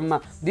जाने ड्रममा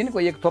दिनको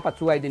एक थोपा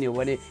चुहाइदिने हो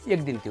भने एक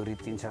दिन त्यो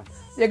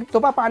रित्तिन्छ। एक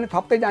थोपा पानी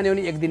थप्दै जाने हो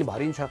भने एक दिन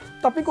भरिन्छ।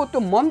 तपाईँको त्यो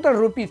मन्त्र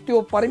रूपी,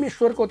 त्यो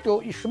परमेश्वरको त्यो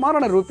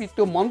स्मरण रूपी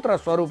त्यो मन्त्र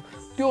स्वरूप,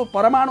 त्यो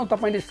परमाणु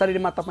तपाईँले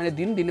शरीरमा तपाईँले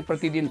दिन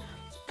प्रतिदिन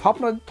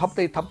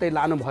थप्दै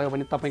लानुभयो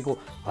भने तपाईँको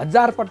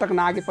 1000 पटक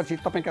नागेपछि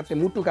तपाईँका त्यो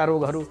मुटुका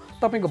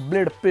रोगहरू, तपाईँको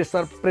ब्लड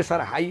प्रेसर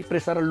हाई,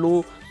 प्रेसर लो,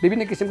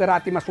 विभिन्न किसिमका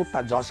रातिमा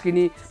सुत्ता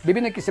झस्किने,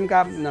 विभिन्न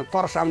किसिमका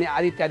तर्साउने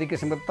आदि इत्यादि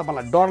किसिमको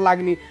तपाईँलाई डर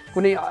लाग्ने,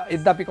 कुनै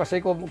यद्यपि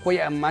कसैको कोही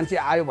मान्छे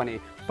आयो भने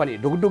पनि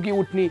ढुकढुकी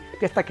उठ्ने,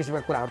 त्यस्ता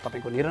किसिमका कुराहरू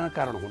तपाईँको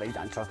निराकरण हुँदै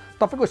जान्छ।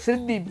 तपाईँको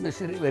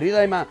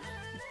हृदयमा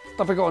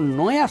तपाईँको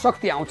नयाँ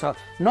शक्ति आउँछ,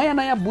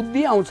 नयाँ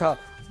बुद्धि आउँछ,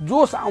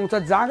 जोस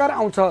आउँछ, जागर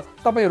आउँछ।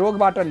 तपाईँ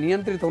रोगबाट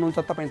नियन्त्रित हुनुहुन्छ,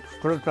 तपाईँ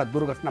ठुला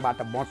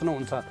दुर्घटनाबाट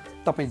बच्नुहुन्छ।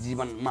 तपाईँ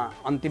जीवनमा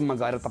अन्तिममा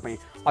गएर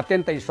तपाईँ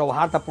अत्यन्तै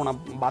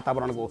सौहार्दपूर्ण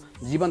वातावरणको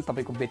जीवन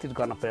तपाईँको व्यतीत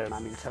गर्न प्रेरणा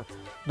मिल्छ।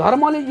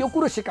 धर्मले यो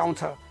कुरो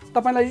सिकाउँछ,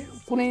 तपाईँलाई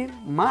कुनै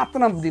मात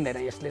दिँदैन।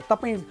 यसले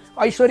तपाईँ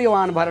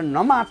ऐश्वर्यवान भएर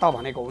नमात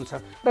भनेको हुन्छ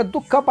र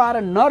दुःख पाएर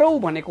नरौ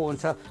भनेको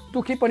हुन्छ।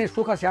 दुःखी पनि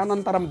सुख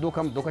स्यानन्तरम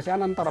दुःखम, दुःख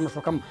स्यानन्तरम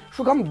सुखम,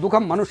 सुखम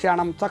दुःखम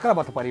मनुष्याणाम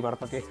चक्रवत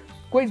परिवर्तते।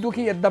 कोही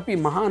दुःखी यद्यपि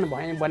महान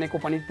बनेको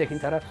पनि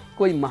देखिन्छ र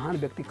कोही महान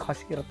व्यक्ति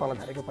खस्किएर तल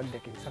झरेको पनि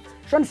देखिन्छ।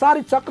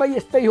 संसारी चक्र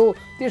यस्तै हो।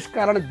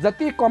 त्यसकारण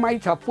जति कमाइ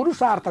छ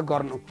पुरुषार्थ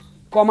गर्नु,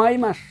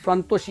 कमाइमा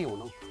सन्तोषी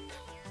हुनु,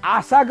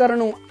 आशा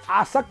गर्नु,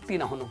 आसक्ति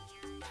नहुनु।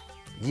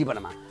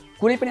 जीवनमा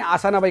कुनै पनि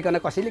आशा नभइकन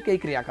कसैले केही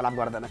क्रियाकलाप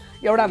गर्दैन।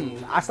 एउटा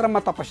आश्रममा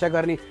तपस्या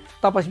गर्ने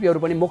तपस्वीहरू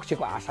पनि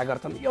मोक्षको आशा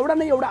गर्छन्। एउटा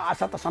न एउटा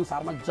आशा त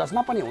संसारमा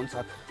जसमा पनि हुन्छ।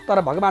 तर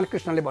भगवान्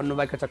कृष्णले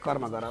भन्नुभएको छ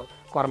कर्म गर,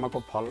 कर्मको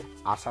फल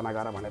आशा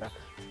नगर भनेर।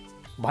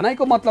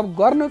 भनाइको मतलब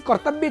गर्नु,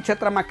 कर्तव्य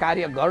क्षेत्रमा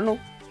कार्य गर्नु।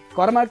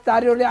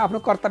 कर्मचारीहरूले आफ्नो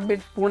कर्तव्य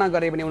पूर्ण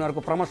गरे भने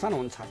उनीहरूको प्रमोसन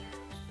हुन्छ।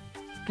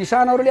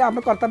 किसानहरूले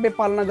आफ्नो कर्तव्य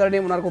पालना गर्ने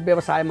उनीहरूको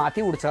व्यवसाय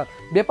माथि उठ्छ।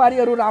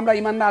 व्यापारीहरू राम्रा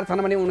इमान्दार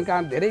छन् भने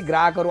उनका धेरै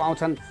ग्राहकहरू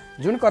आउँछन्।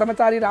 जुन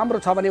कर्मचारी राम्रो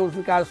छ भने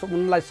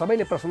उनलाई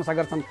सबैले प्रशंसा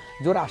गर्छन्।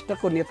 जो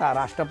राष्ट्रको नेता,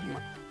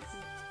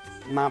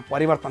 राष्ट्रमा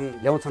परिवर्तन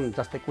ल्याउँछन्,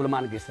 जस्तै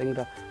कुलमान घिसिङ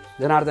र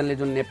जनार्दनले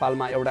जुन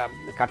नेपालमा एउटा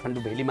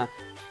काठमाडौँ भेलीमा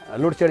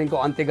लोड सेडिङको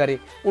अन्त्य गरे,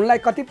 उनलाई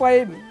कतिपय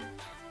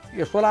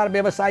यो सोलर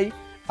व्यवसायी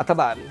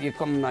अथवा यो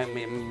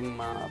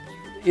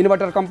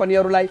इन्भर्टर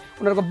कम्पनीहरूलाई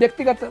उनीहरूको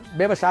व्यक्तिगत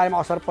व्यवसायमा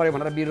असर पर्यो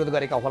भनेर विरोध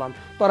गरेका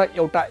होलान्। तर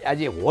एउटा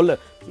एज ए होल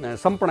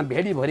सम्पूर्ण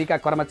भेडीभरिका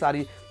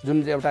कर्मचारी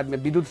जुन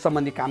एउटा विद्युत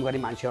सम्बन्धी काम गर्ने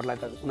मान्छेहरूलाई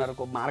त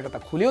उनीहरूको मार्ग त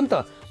खुल्यो नि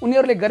त।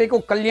 उनीहरूले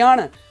गरेको कल्याण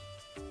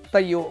त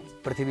यो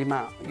पृथ्वीमा,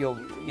 यो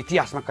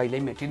इतिहासमा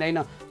कहिल्यै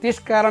मेटिँदैन।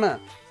 त्यसकारण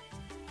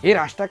हे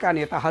राष्ट्रका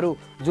नेताहरू,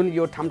 जुन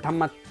यो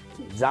ठाउँमा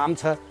जाम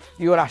छ,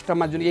 यो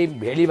राष्ट्रमा जुन यही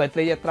भेडीभित्र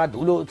यत्रा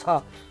धुलो छ,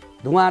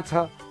 धुवाँ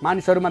छ,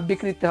 मानिसहरूमा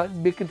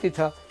विकृति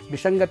छ,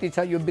 विसङ्गति छ,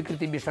 यो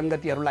विकृति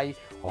विसङ्गतिहरूलाई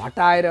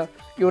हटाएर,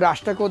 यो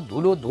राष्ट्रको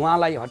धुलो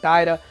धुवाँलाई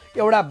हटाएर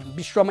एउटा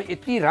विश्वमा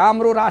यति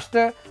राम्रो राष्ट्र,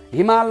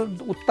 हिमाल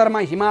उत्तरमा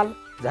हिमाल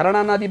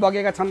झरना नदी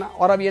बगेका छन्।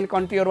 अरबियन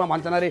कन्ट्रीहरूमा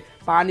भन्छन् अरे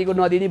पानीको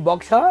नदी नै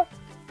बग्छ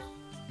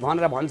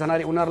भनेर भन्छन्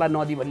अरे। उनीहरूलाई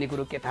नदी भन्ने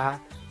कुरो के थाहा?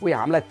 उही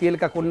हामीलाई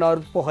तेलका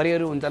कुण्डहरू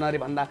पोखरीहरू हुन्छन् अरे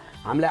भन्दा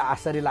हामीलाई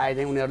आश्चर्य लागे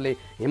चाहिँ उनीहरूले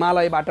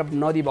हिमालयबाट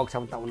नदी बग्छ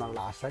भन्दा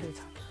उनीहरूलाई आश्चर्य छ।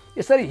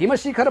 यसरी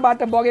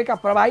हिमशिखरबाट बगेका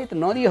प्रवाहित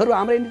नदीहरू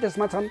हाम्रै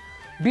देशमा छन्।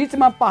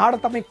 बीचमा पहाड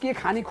तपाईँ के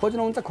खानी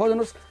खोज्नुहुन्छ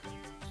खोज्नुहोस्।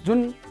 जुन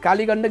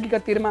काली गण्डकीका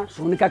तीरमा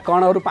सुनका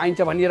कणहरू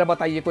पाइन्छ भनिएर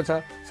बताइएको छ,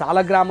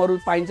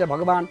 सालग्रामहरू पाइन्छ।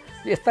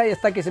 भगवान्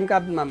यस्ता किसिमका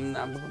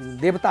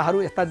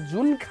देवताहरू, यस्ता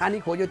जुन खानी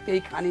खोज्यो त्यही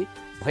खानी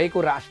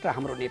भएको राष्ट्र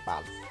हाम्रो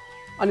नेपाल।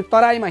 अनि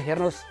तराईमा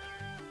हेर्नुहोस्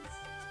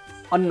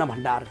अन्न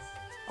भण्डार।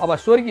 अब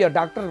स्वर्गीय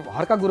डाक्टर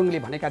हर्का गुरुङले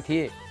भनेका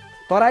थिए,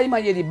 तराईमा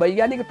यदि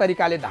वैज्ञानिक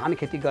तरिकाले धान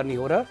खेती गर्ने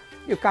हो र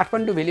यो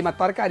काठमाडौँ भेलीमा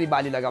तरकारी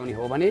बाली लगाउने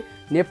हो भने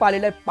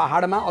नेपालीलाई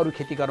पहाडमा अरू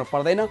खेती गर्नु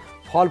पर्दैन।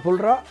 फलफुल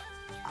र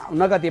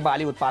नगदे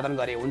बाली उत्पादन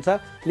गरे हुन्छ।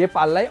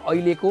 नेपाललाई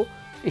अहिलेको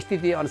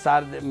स्थिति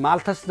अनुसार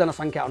माल्थस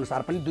जनसङ्ख्या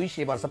अनुसार पनि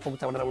 200 वर्ष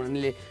पुग्छ भनेर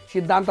उनले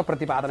सिद्धान्त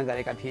प्रतिपादन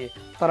गरेका थिए।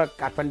 तर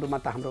काठमाडौँमा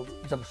त हाम्रो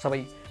जब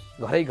सबै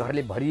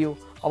घरले भरियो,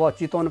 अब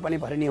चितवन पनि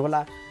भरिने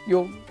होला। यो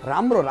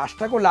राम्रो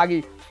राष्ट्रको लागि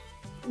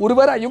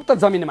उर्वरायुक्त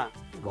जमिनमा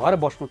घर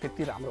बस्नु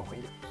त्यति राम्रो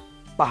होइन।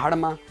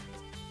 पहाडमा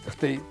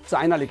जस्तै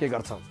चाइनाले के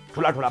गर्छ,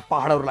 ठुला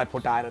पहाडहरूलाई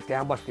फुटाएर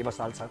त्यहाँ बस्ती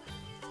बसाल्छ।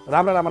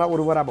 राम्रा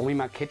उर्वरा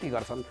भूमिमा खेती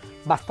गर्छन्।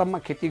 वास्तवमा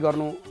खेती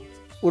गर्नु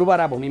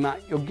उर्वरा भूमिमा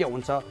योग्य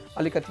हुन्छ।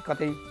 अलिकति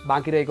कतै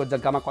बाँकी रहेको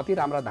जग्गामा कति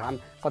राम्रो धान,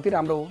 कति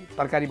राम्रो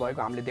तरकारी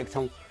भएको हामीले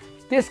देख्छौँ।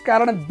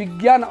 त्यसकारण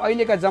विज्ञान,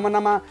 अहिलेका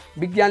जमानामा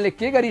विज्ञानले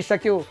के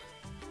गरिसक्यो,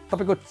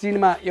 तपाईँको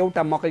चीनमा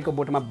एउटा मकैको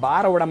बोटमा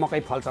 12 वटा मकै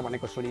फल्छ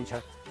भनेको सुनिन्छ।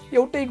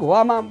 एउटै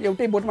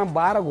बोटमा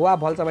 12 गुवा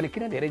फल्छ भने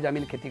किन धेरै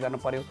जमिन खेती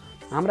गर्नु पर्यो?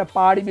 हाम्रा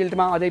पहाडी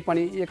बेल्टमा अझै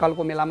पनि एक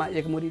हलको मेलामा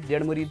 1 मुरी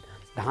 1.5 मुरी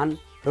धान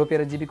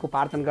रोपेर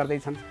जीविकोपार्जन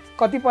गर्दैछन्।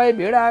 कतिपय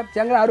भेडा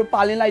च्याङ्ग्राहरू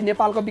पाल्नेलाई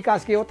नेपालको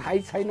विकास के हो थाहै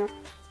छैन।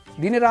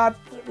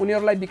 दिनरात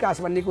उनीहरूलाई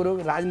विकास भन्ने कुरो,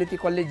 राजनीति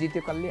कसले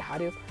जित्यो कसले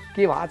हार्यो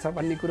के भएको छ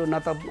भन्ने कुरो, न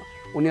त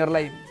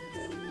उनीहरूलाई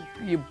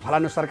यो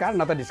फलानु सरकार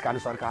न त ढिस्कानु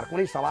सरकार,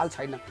 कुनै सवाल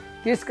छैन।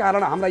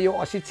 त्यसकारण हाम्रा यो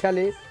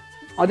अशिक्षाले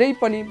अझै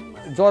पनि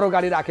ज्वरो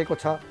गाडी राखेको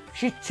छ।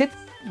 शिक्षित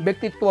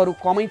व्यक्तित्वहरू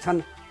कमै छन्,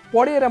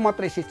 पढेर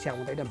मात्रै शिक्षा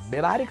हुँदैन,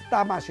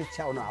 व्यवहारिकतामा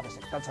शिक्षा हुनु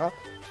आवश्यकता छ।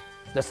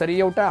 जसरी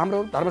एउटा हाम्रो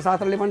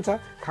धर्मशास्त्रले भन्छ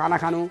खाना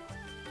खानु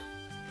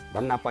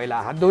भन्दा पहिला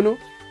हात धुनु,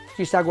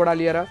 चिसा गोडा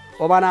लिएर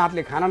ओबाना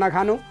हातले खाना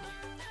नखानु,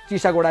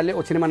 चिसा गोडाले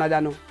ओछ्यानमा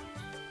नजानु।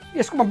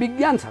 यसकोमा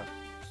विज्ञान छ।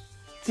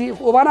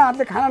 ओबाना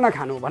हातले खाना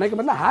नखानु भनेको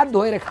मतलब हात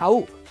धोएर खाऊ,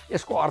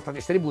 यसको अर्थ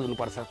त्यसरी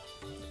बुझ्नुपर्छ।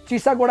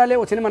 चिसा गोडाले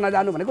ओछ्यानमा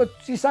नजानु भनेको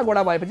चिसा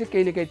गोडा भएपछि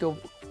केही न केही त्यो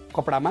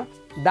कपडामा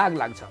दाग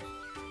लाग्छ,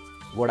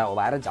 गोडा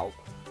ओभाएर जाऊ।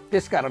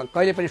 त्यसकारण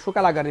कहिले पनि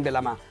सुकाला गर्ने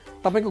बेलामा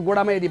तपाईँको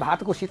गोडामा यदि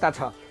भातको सिता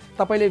छ,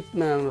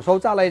 तपाईँले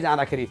शौचालय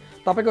जाँदाखेरि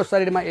तपाईँको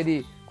शरीरमा यदि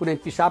कुनै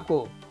पिसाबको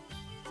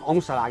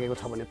अंश लागेको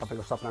छ भने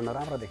तपाईँको सपना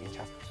नराम्रो देखिन्छ।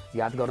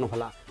 याद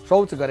गर्नुहोला,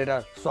 शौच गरेर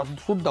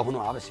शुद्ध हुनु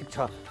आवश्यक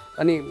छ।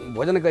 अनि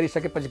भोजन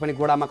गरिसकेपछि पनि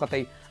गोडामा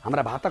कतै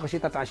हाम्रा भातको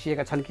सिता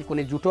टाँसिएका छन् कि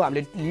कुनै जुठो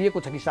हामीले लिएको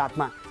छ कि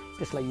साथमा,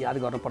 त्यसलाई याद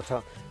गर्नुपर्छ।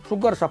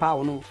 सुग्घर सफा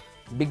हुनु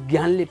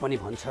विज्ञानले पनि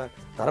भन्छ,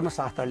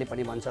 धर्मशास्त्रले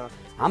पनि भन्छ।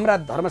 हाम्रा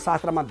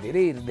धर्मशास्त्रमा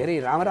धेरै धेरै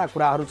राम्रा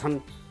कुराहरू छन्,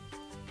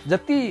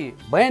 जति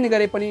बयान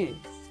गरे पनि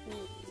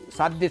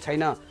साध्य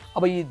छैन।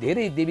 अब यी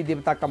धेरै देवी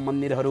देवताका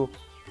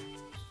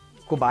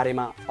मन्दिरहरूको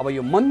बारेमा, अब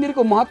यो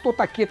मन्दिरको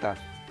महत्त्वता के त,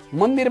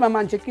 मन्दिरमा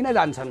मान्छे किन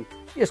जान्छन्,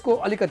 यसको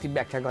अलिकति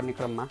व्याख्या गर्ने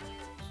क्रममा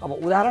अब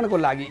उदाहरणको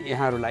लागि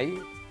यहाँहरूलाई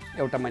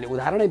एउटा मैले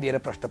उदाहरणै दिएर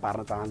प्रश्न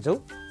पार्न चाहन्छु।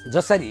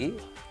 जसरी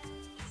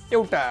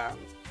एउटा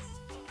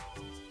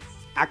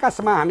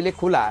आकाशमा हामीले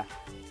खुला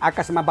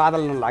आकाशमा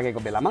बादल नलागेको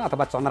बेलामा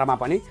अथवा चन्द्रमा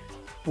पनि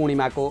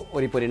पूर्णिमाको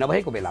वरिपरि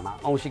नभएको बेलामा,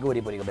 औँसीको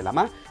वरिपरिको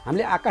बेलामा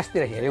हामीले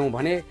आकाशतिर हेऱ्यौँ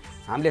भने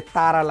हामीले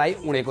तारालाई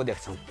उडेको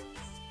देख्छौँ।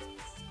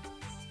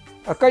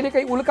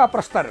 कहिलेकाहीँ उल्का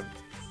प्रस्तर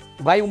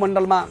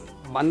वायुमण्डलमा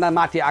भन्दा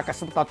माथि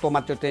आकाश तत्त्वमा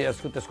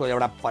त्यसको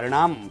एउटा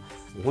परिणाम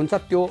हुन्छ।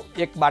 त्यो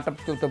एकबाट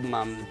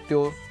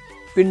त्यो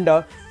पिण्ड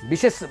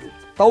विशेष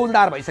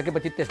तौलदार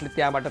भइसकेपछि त्यसले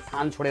त्यहाँबाट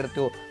थान छोडेर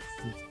त्यो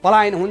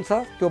पलायन हुन्छ,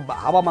 त्यो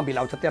हावामा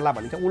बिलाउँछ, त्यसलाई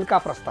भनिन्छ उल्का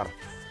प्रस्तर।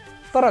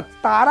 तर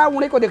तारा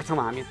उडेको देख्छौँ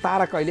हामी,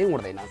 तारा कहिल्यै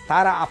उड्दैन।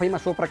 तारा आफैमा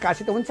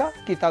स्वप्रकाशित हुन्छ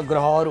कि त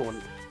ग्रहहरू हुन्।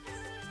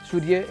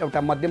 सूर्य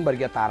एउटा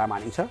मध्यमवर्गीय तारा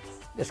मानिन्छ,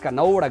 यसका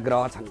 9वटा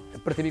ग्रह छन्,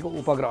 पृथ्वीको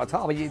उपग्रह छ।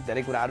 अब यी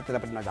धेरै कुराहरू त्यता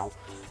पनि नजाउँ।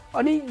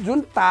 अनि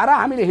जुन तारा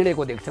हामीले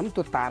हिँडेको देख्छौँ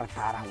त्यो तारा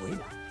तारा होइन,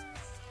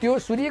 त्यो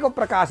सूर्यको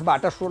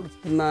प्रकाशबाट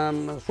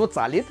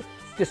स्वचालित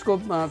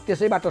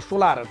त्यसैबाट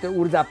सोलर त्यो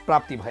ऊर्जा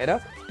प्राप्ति भएर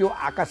त्यो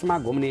आकाशमा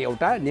घुम्ने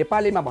एउटा,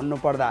 नेपालीमा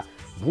भन्नुपर्दा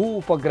भू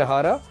उपग्रह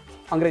र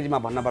अङ्ग्रेजीमा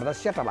भन्नुपर्दा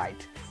सेटेलाइट,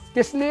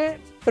 त्यसले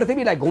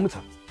पृथ्वीलाई घुम्छ,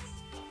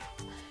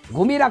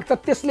 घुमिराख्छ।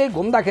 त्यसले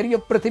घुम्दाखेरि यो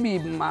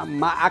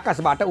पृथ्वीमा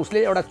आकाशबाट उसले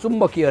एउटा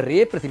चुम्बकीय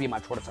रे पृथ्वीमा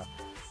छोड्छ।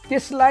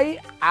 त्यसलाई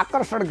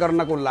आकर्षण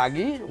गर्नको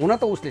लागि हुन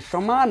त उसले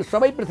समान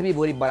सबै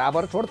पृथ्वीभरि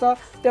बराबर छोड्छ,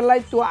 त्यसलाई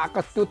त्यो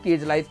आकाश त्यो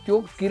तेजलाई त्यो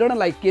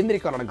किरणलाई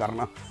केन्द्रीकरण गर्न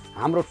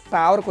हाम्रो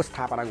टावरको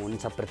स्थापना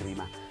हुन्छ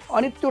पृथ्वीमा।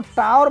 अनि त्यो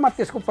टावरमा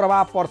त्यसको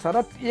प्रभाव पर्छ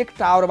र एक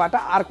टावरबाट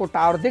अर्को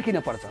टावर देखिन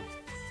पर्छ।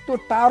 त्यो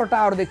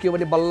टावर देखियो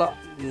भने बल्ल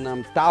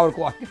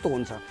टावरको अस्तित्व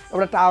हुन्छ।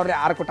 एउटा टावरले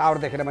अर्को टावर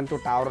देखेर भने त्यो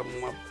टावर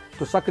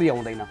त्यो सक्रिय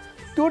हुँदैन।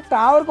 त्यो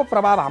टावरको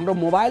प्रभाव हाम्रो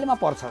मोबाइलमा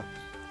पर्छ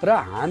र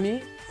हामी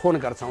फोन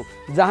गर्छौँ।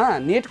 जहाँ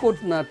नेटको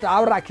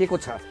टावर राखिएको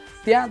छ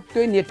त्यहाँ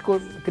त्यो नेटको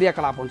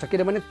क्रियाकलाप हुन्छ,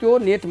 किनभने त्यो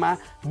नेटमा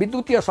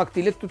विद्युतीय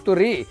शक्तिले त्यो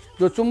रे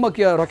जो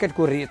चुम्बकीय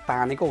रकेटको रे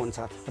तानेको हुन्छ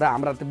र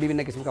हाम्रा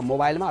विभिन्न किसिमका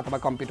मोबाइलमा अथवा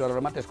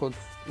कम्प्युटरहरूमा त्यसको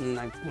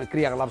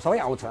क्रियाकलाप सबै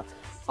आउँछ।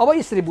 अब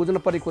यसरी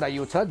बुझ्नुपर्ने कुरा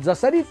यो छ,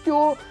 जसरी त्यो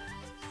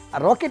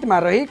रकेटमा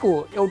रहेको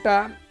एउटा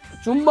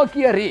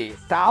चुम्बकीय रे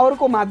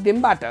टावरको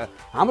माध्यमबाट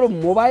हाम्रो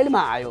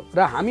मोबाइलमा आयो र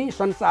हामी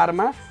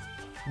संसारमा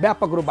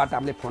व्यापक रूपबाट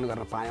हामीले फोन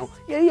गर्न पायौँ।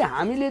 यदि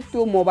हामीले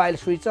त्यो मोबाइल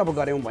स्विच अफ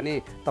गऱ्यौँ भने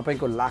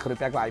तपाईँको लाख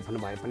रुपियाँको आइफोन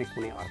भए पनि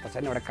कुनै अर्थ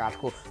छैन, एउटा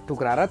काठको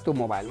टुक्रा र त्यो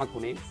मोबाइलमा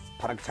कुनै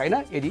फरक छैन।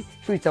 यदि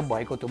स्विच अफ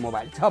भएको त्यो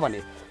मोबाइल छ भने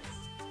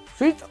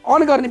स्विच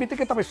अन गर्ने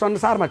बित्तिकै तपाईँ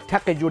संसारमा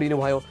ठ्याक्कै जोडिनु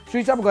भयो,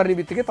 स्विच अफ गर्ने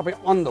बित्तिकै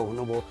तपाईँ अन्ध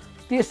हुनुभयो।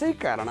 त्यसै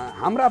कारण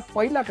हाम्रा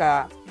पहिलाका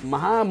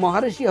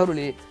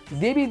महर्षिहरूले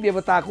देवी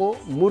देवताको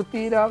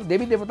मूर्ति र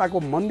देवी देवताको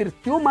मन्दिर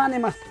त्यो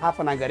मानेमा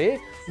स्थापना गरे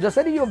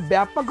जसरी यो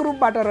व्यापक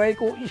रूपबाट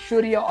रहेको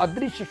ईश्वरीय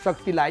अदृश्य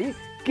शक्तिलाई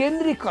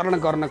केन्द्रीकरण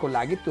गर्नको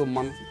लागि त्यो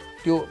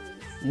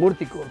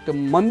मूर्तिको त्यो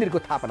मन्दिरको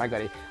स्थापना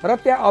गरे र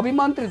त्यहाँ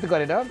अभिमन्त्रित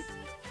गरेर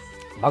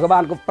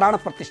भगवानको प्राण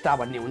प्रतिष्ठा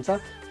भन्ने हुन्छ।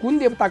 कुन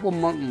देवताको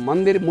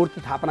मन्दिर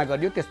मूर्ति स्थापना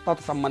गरियो त्यस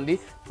तत्सम्बन्धी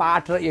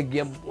पाठ र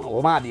यज्ञ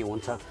होमादि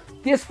हुन्छ।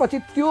 त्यसपछि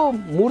त्यो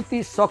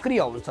मूर्ति सक्रिय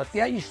हुन्छ,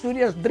 त्यहाँ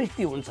ईश्वरीय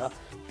दृष्टि हुन्छ।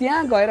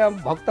 त्यहाँ गएर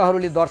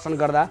भक्तहरूले दर्शन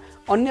गर्दा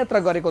अन्यत्र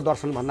गरेको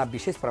दर्शनभन्दा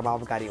विशेष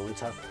प्रभावकारी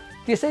हुन्छ।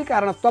 त्यसै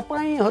कारण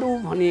तपाईँहरू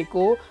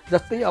भनेको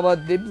जस्तै अब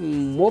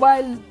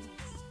मोबाइल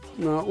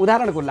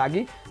उदाहरणको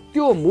लागि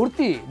त्यो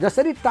मूर्ति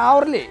जसरी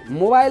टावरले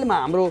मोबाइलमा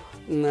हाम्रो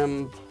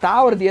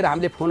टावर दिएर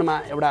हामीले फोनमा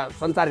एउटा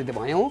सञ्चारित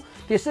भयौँ,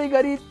 त्यसै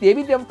गरी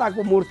देवी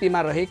देवताको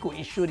मूर्तिमा रहेको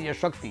ईश्वरीय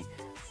शक्ति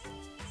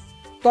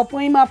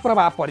तपाईँमा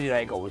प्रभाव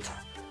परिरहेको हुन्छ।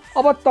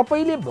 अब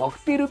तपाईँले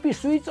भक्ति रूपी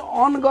स्विच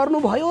अन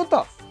गर्नुभयो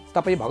त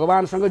तपाईँ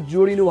भगवानसँग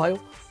जोडिनु भयो,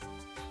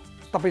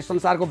 तपाईँ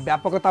संसारको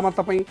व्यापकतामा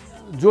तपाईँ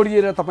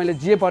जोडिएर तपाईँले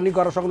जे पनि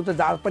गर्न सक्नुहुन्छ,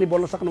 जहाँ पनि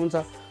बोल्न सक्नुहुन्छ।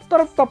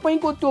 तर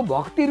तपाईको त्यो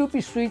भक्ति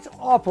रूपी स्विच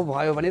अफ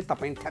भयो भने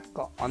तपाईँ ठ्याक्क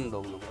अन्ध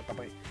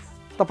हुनुभयो।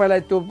 तपाईलाई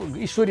त्यो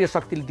ईश्वरीय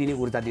शक्तिले दिने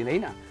ऊर्जा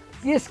दिँदैन।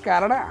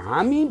 त्यसकारण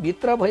हामी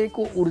भित्र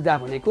भएको ऊर्जा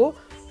भनेको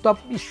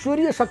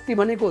ईश्वरीय शक्ति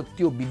भनेको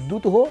त्यो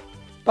विद्युत हो,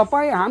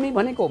 तपाईँ हामी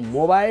भनेको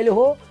मोबाइल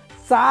हो,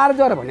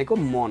 चार्जर भनेको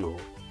मन हो।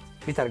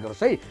 विचार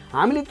गर्नुहोस् है,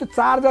 हामीले त्यो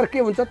चार्जर के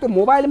हुन्छ, त्यो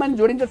मोबाइलमा नि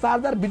जोडिन्छ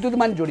चार्जर,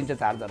 विद्युतमा नि जोडिन्छ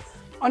चार्जर।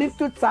 अनि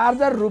त्यो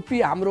चार्जर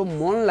रूपी हाम्रो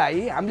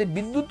मनलाई हामीले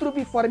विद्युत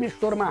रूपी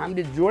परमेश्वरमा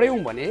हामीले जोड्यौँ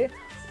भने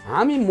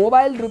हामी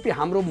मोबाइल रूपी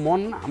हाम्रो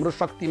मन हाम्रो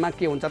शक्तिमा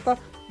के हुन्छ त,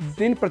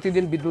 दिन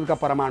प्रतिदिन विद्युतका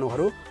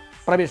परमाणुहरू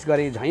प्रवेश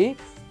गरे झैँ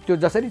त्यो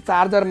जसरी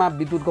चार्जरमा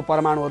विद्युतको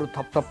परमाणुहरू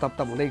थप थप थप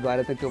थप हुँदै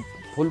गएर चाहिँ त्यो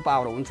फुल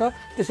पावर हुन्छ,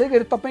 त्यसै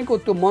गरी तपाईँको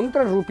त्यो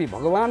मन्त्र रूपी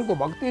भगवानको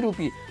भक्ति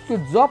रूपी त्यो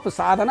जप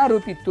साधना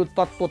रूपी त्यो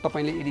तत्त्व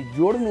तपाईँले यदि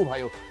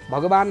जोड्नुभयो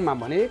भगवानमा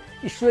भने,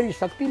 ईश्वरी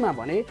शक्तिमा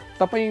भने,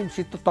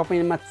 तपाईँसित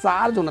तपाईँमा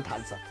चार्ज हुन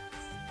थाल्छ।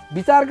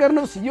 विचार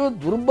गर्नुहोस्, यो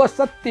ध्रुव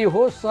सत्य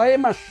हो,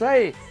 100मा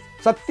 100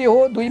 सत्य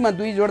हो, 2मा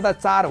 2 जोड्दा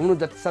 4 हुनु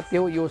जति सत्य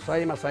हो, यो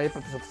 100मा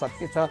 100%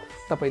 सत्य छ।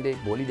 तपाईँले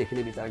भोलिदेखि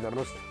नै विचार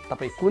गर्नुहोस्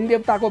तपाईँ कुन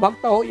देवताको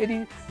भक्त हो। यदि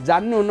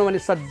जान्नुहुन्न भने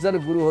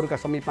सज्जन गुरुहरूका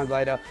समीपमा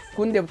गएर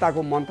कुन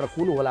देवताको मन्त्र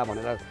कुन होला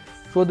भनेर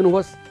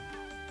सोध्नुहोस्।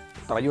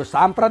 तर यो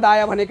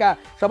साम्प्रदाय भनेका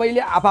सबैले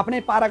आफ्नै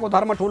पाराको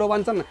धर्म ठुलो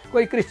भन्छन्।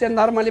 कोही क्रिस्चियन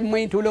धर्मले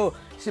मै ठुलो,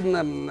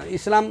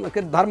 इस्लाम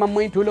धर्म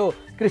मै ठुलो,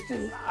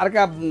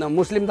 अर्का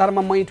मुस्लिम धर्म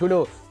मै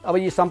ठुलो, अब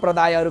यी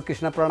सम्प्रदायहरू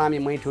कृष्ण प्रणामी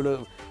मै ठुलो,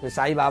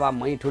 साई बाबा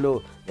मै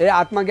ठुलो,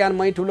 आत्मज्ञान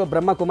मै ठुलो,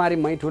 ब्रह्मकुमारी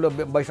मै ठुलो,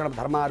 वैष्णव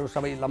धर्महरू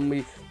सबै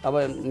लम्बी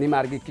अब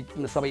निमार्गी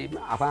सबै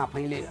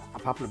आफैले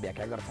आफ्नो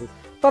व्याख्या गर्छन्।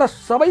 तर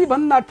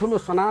सबैभन्दा ठुलो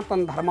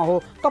सनातन धर्म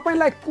हो।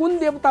 तपाईँलाई कुन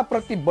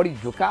देवताप्रति बढी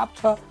झुकाव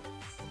छ,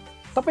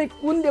 तपाईँ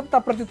कुन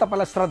देवताप्रति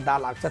तपाईँलाई श्रद्धा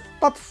लाग्छ,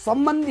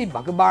 तत्सम्बन्धी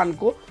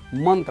भगवानको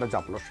मन्त्र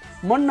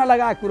जप्नुहोस्। मन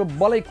नलगाएको कुरो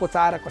बलै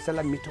कोचाएर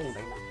कसैलाई मिठो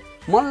हुँदैन।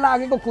 मन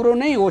लागेको कुरो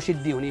नै हो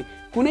सिद्धि हुने।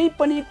 कुनै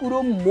पनि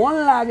कुरो मन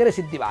लागेर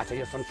सिद्धि भएको छ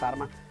यो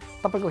संसारमा।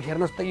 तपाईँको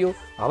हेर्नुहोस् त, यो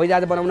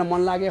हवाईजहाज बनाउन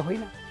मन लागे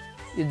होइन,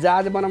 यो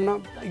जहाज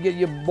बनाउन,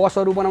 यो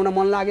बसहरू बनाउन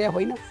मन लागे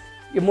होइन,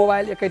 यो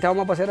मोबाइल एकै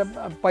ठाउँमा बसेर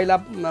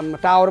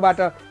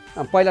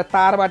पहिला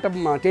तारबाट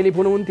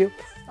टेलिफोन हुन्थ्यो,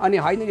 अनि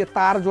होइन यो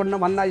तार जोड्न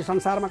भन्दा यो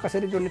संसारमा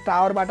कसरी जोड्ने,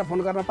 टावरबाट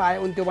फोन गर्न पाए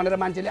हुन्थ्यो भनेर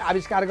मान्छेले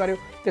आविष्कार गर्यो,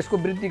 त्यसको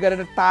वृद्धि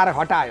गरेर तार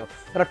हटायो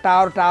र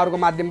टावरको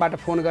माध्यमबाट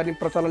फोन गर्ने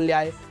प्रचलन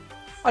ल्याए।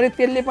 अनि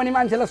त्यसले पनि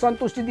मान्छेलाई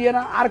सन्तुष्टि दिएन।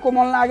 अर्को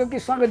मन लाग्यो कि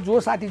सँग जो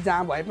साथी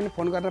जहाँ भए पनि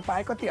फोन गर्न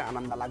पाए कति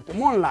आनन्द लाग्थ्यो,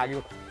 मन लाग्यो।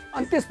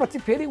 अनि त्यसपछि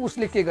फेरि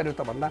उसले के गर्यो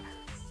त भन्दा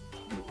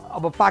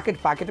अब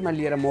पाकेटमा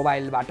लिएर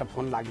मोबाइलबाट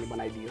फोन लाग्ने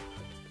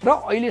बनाइदियो र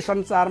अहिले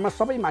संसारमा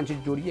सबै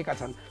मान्छे जोडिएका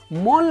छन्।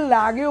 मन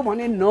लाग्यो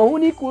भने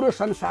नहुने कुरो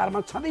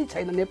संसारमा छँदै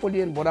छैन।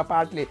 नेपोलियन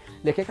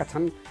बोनापार्टले लेखेका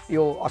छन्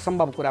यो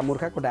असम्भव कुरा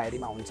मूर्खको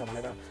डायरीमा हुन्छ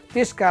भनेर।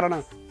 त्यसकारण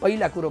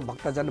पहिला कुरो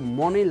भक्तजन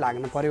मनै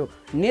लाग्न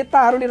पर्यो।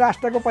 नेताहरूले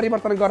राष्ट्रको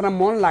परिवर्तन गर्न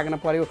मन लाग्न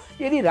पर्यो।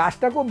 यदि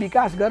राष्ट्रको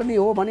विकास गर्ने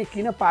हो भने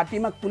किन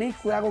पार्टीमा कुनै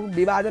कुराको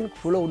विभाजन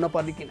ठुलो हुन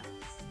पर्ने, किन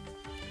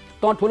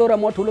त ठुलो र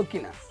म ठुलो,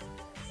 किन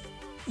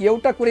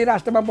एउटा कुनै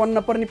राष्ट्रमा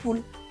बन्न पर्ने पुल,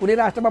 कुनै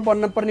राष्ट्रमा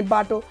बन्न पर्ने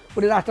बाटो,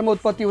 कुनै राष्ट्रमा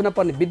उत्पत्ति हुन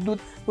पर्ने विद्युत,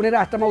 कुनै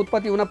राष्ट्रमा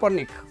उत्पत्ति हुन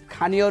पर्ने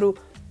खानीहरू,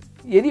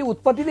 यदि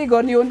उत्पत्ति नै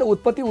गर्ने हो भने त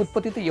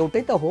उत्पत्ति त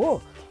एउटै त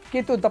हो।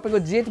 के त्यो तपाईँको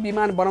जेट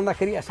विमान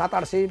बनाउँदाखेरि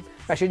 700-800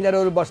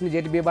 प्यासेन्जरहरू बस्ने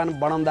जेट विमान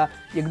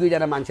बनाउँदा 1-2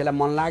 जना मान्छेलाई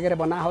मन लागेर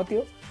बनाएको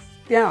थियो?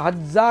 त्यहाँ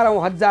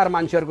हजार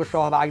मान्छेहरूको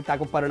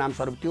सहभागिताको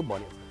परिणामस्वरूप त्यो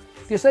बन्यो।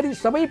 त्यसरी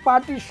सबै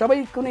पार्टी,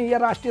 सबै कुनै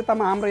यहाँ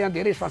राष्ट्रियतामा हाम्रो यहाँ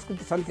धेरै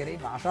संस्कृति छन्, धेरै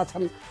भाषा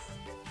छन्,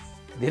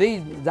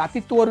 धेरै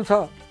जातित्वहरू छ,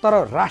 तर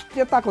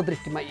राष्ट्रियताको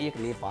दृष्टिमा एक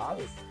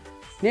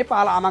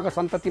नेपाल आमाको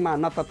सन्ततिमा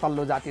न त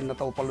तल्लो जाति न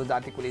त उपल्लो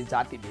जाति कुनै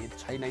जाति भेद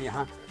छैन।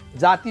 यहाँ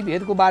जाति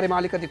भेदको बारेमा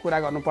अलिकति कुरा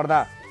गर्नुपर्दा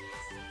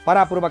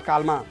परापूर्व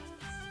कालमा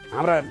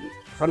हाम्रा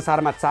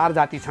संसारमा 4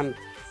 जाति छन्।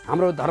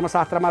 हाम्रो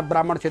धर्मशास्त्रमा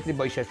ब्राह्मण, क्षेत्री,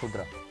 वैश्य,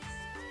 शूद्र,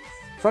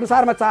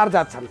 संसारमा 4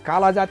 जात छन्।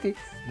 काला जाति,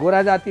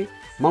 गोरा जाति,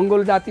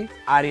 मङ्गोल जाति,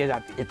 आर्य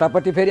जाति।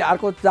 यतापट्टि फेरि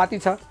अर्को जाति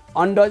छ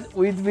अन्डज,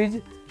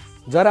 उइदबिज,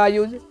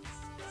 जरायुज,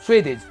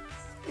 स्वेदेज।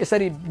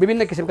 यसरी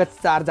विभिन्न किसिमका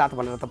 4 जात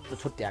भनेर त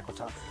छुट्याएको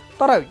छ।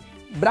 तर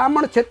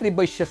ब्राह्मण, क्षेत्री,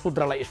 वैश्य,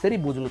 शूद्रलाई यसरी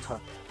बुझ्नु छ,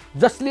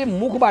 जसले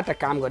मुखबाट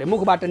काम गरे,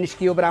 मुखबाट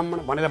निस्कियो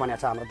ब्राह्मण भनेर भनेको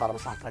छ हाम्रो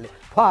धर्मशास्त्रले।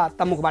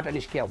 त मुखबाट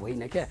निस्किया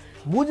होइन क्या।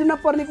 बुझ्न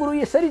पर्ने कुरो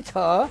यसरी छ,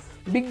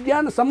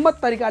 विज्ञान सम्मत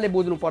तरिकाले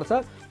बुझ्नुपर्छ।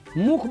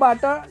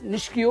 मुखबाट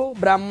निस्कियो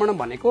ब्राह्मण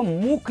भनेको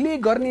मुखले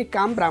गर्ने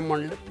काम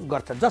ब्राह्मण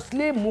गर्छ।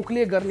 जसले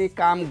मुखले गर्ने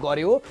काम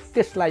गर्यो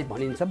त्यसलाई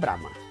भनिन्छ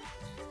ब्राह्मण।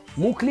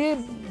 मुखले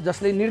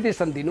जसले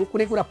निर्देशन दिनु,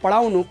 कुनै कुरा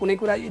पढाउनु, कुनै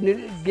कुरा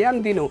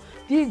ज्ञान दिनु,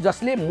 ती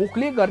जसले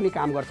मुखले गर्ने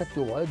काम गर्छ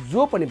त्यो भयो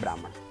जो पनि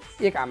ब्राह्मण।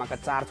 एक आमाका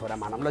 4 छोरा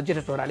मानौँ ल,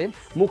 जेठो छोराले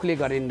मुखले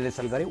गर्ने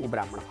निर्देशन गरे, ऊ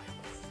ब्राह्मण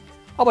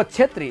भयो। अब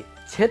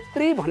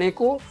क्षेत्री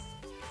भनेको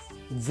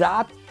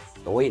जात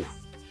होइन,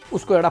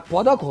 उसको एउटा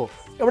पदक हो।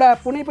 एउटा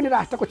कुनै पनि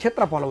राष्ट्रको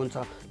क्षेत्रफल हुन्छ,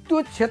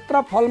 त्यो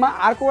क्षेत्रफलमा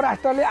अर्को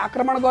राष्ट्रले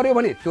आक्रमण गर्यो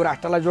भने त्यो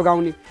राष्ट्रलाई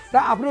जोगाउने र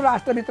आफ्नो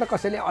राष्ट्रभित्र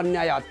कसैले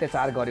अन्याय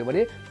अत्याचार गर्यो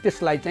भने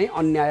त्यसलाई चाहिँ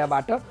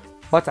अन्यायबाट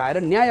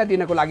बचाएर न्याय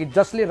दिनको लागि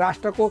जसले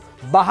राष्ट्रको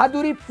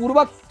बहादुरी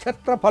पूर्वक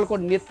क्षेत्रफलको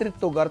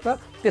नेतृत्व गर्छ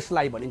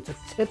त्यसलाई भनिन्छ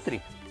क्षेत्री।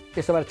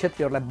 त्यसो भएर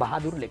क्षेत्रीहरूलाई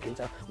बहादुर लेखिन्छ।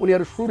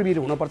 उनीहरू सुरवीर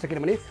हुनुपर्छ,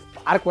 किनभने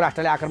अर्को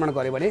राष्ट्रले आक्रमण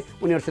गर्यो भने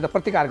उनीहरूसित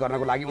प्रतिकार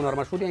गर्नको लागि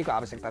उनीहरूमा सुर्याइको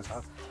आवश्यकता छ।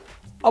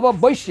 अब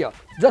वैश्य,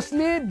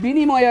 जसले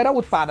विनिमय र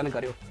उत्पादन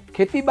गर्यो,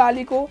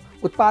 खेतीबालीको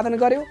उत्पादन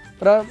गर्यो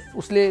र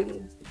उसले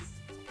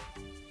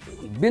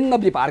भिन्न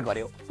व्यापार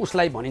गर्यो,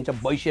 उसलाई भनिन्छ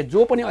वैश्य।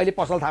 जो पनि अहिले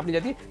पसल थाप्ने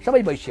जति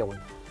सबै वैश्य हुन्।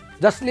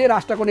 जसले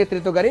राष्ट्रको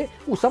नेतृत्व गरे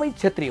ऊ सबै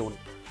क्षेत्रीय हुन्।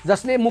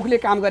 जसले मुखले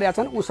काम गरेका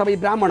छन् ऊ सबै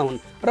ब्राह्मण हुन्।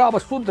 र अब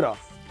शूद्र,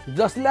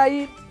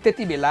 जसलाई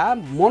त्यति बेला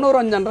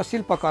मनोरञ्जन र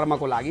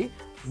शिल्पकर्मको लागि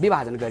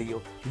विभाजन गरियो।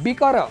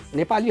 बिक र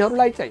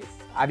नेपालीहरूलाई चाहिँ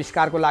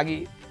आविष्कारको लागि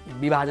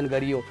विभाजन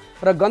गरियो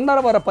र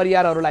गन्धर्व र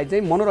परियारहरूलाई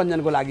चाहिँ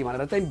मनोरञ्जनको लागि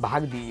भनेर चाहिँ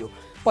भाग दिइयो।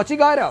 पछि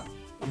गएर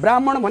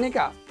ब्राह्मण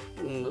भनेका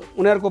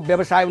उनीहरूको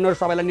व्यवसाय, उनीहरू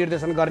सबैलाई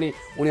निर्देशन गर्ने,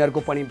 उनीहरूको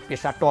पनि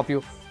पेसा टप्यो।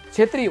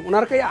 क्षेत्री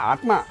उनीहरूकै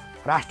हातमा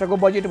राष्ट्रको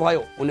बजेट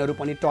भयो, उनीहरू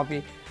पनि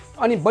टपे।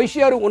 अनि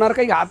वैश्यहरू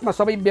उनीहरूकै हातमा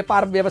सबै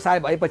व्यापार व्यवसाय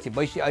भएपछि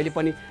वैश्य अहिले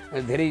पनि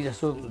धेरै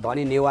जसो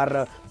धनी नेवार र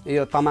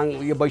यो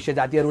तमाङ यो वैश्य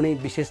जातिहरू नै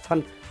विशेष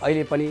छन्,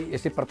 अहिले पनि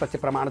यसै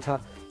प्रत्यक्ष प्रमाण छ।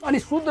 अनि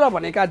शूद्र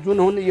भनेका जुन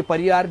हुन् यो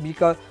परिवार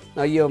बिक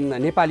यो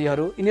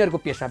नेपालीहरू, यिनीहरूको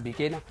पेसा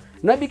बिकेन।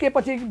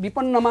 नबिकेपछि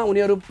विपन्नमा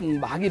उनीहरू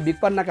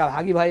विपन्नका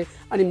भागी भए।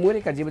 अनि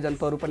मरेका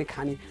जीवजन्तुहरू पनि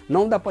खाने,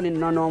 नुहाउँदा पनि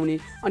ननुहाउने।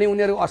 अनि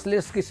उनीहरू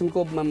अश्लील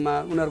किसिमको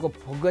उनीहरूको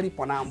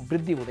फोगरीपना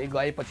वृद्धि हुँदै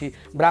गएपछि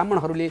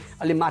ब्राह्मणहरूले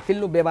अलि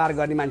माथिल्लो व्यवहार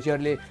गर्ने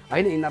मान्छेहरूले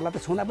होइन यिनीहरूलाई त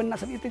छुँदा पनि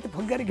नछन्, यति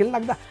फोगरी खेल्न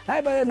लाग्दा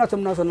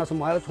नछुम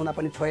भएर छुँदा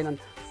पनि छोएनन्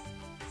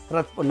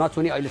र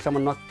नछुने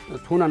अहिलेसम्म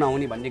छुन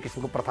नहुने भन्ने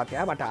किसिमको प्रथा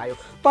त्यहाँबाट आयो।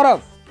 तर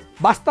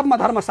वास्तवमा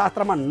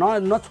धर्मशास्त्रमा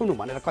नछुनु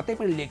भनेर कतै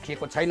पनि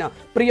लेखिएको छैन।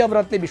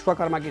 प्रियव्रतले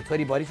विश्वकर्माकी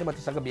छोरी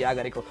भरिष्मतीसँग बिहा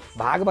गरेको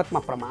भागवतमा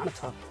प्रमाण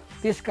छ।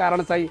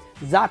 त्यसकारण चाहिँ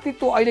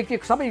जातित्व अहिले के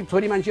सबै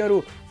छोरी मान्छेहरू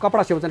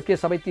कपडा सिउँछन्, के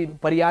सबै ती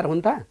परियार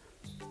हुन् त?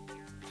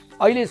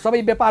 अहिले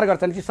सबै व्यापार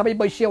गर्छन् कि सबै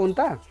वैश्य हुन्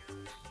त?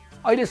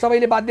 अहिले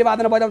सबैले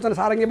वाद्यवादन बजाउँछन्,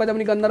 सारङ्गी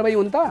बजाउने गन्धर्वै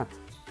हुन् त?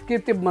 के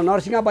त्यो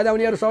नरसिंह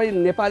बजाउनेहरू सबै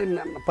नेपाली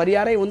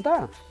परियारै हुन् त?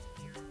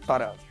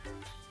 तर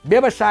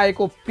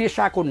व्यवसायको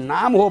पेसाको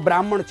नाम हो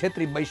ब्राह्मण,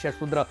 क्षेत्री, वैश्य,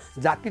 शूद्र,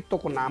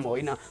 जातित्वको नाम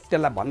होइन।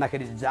 त्यसलाई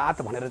भन्दाखेरि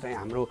जात भनेर चाहिँ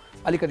हाम्रो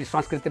अलिकति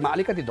संस्कृतिमा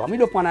अलिकति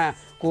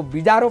धमिलोपनाको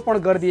बिजारोपण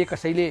गरिदिए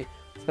कसैले।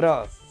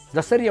 र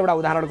जसरी एउटा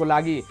उदाहरणको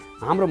लागि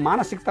हाम्रो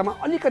मानसिकतामा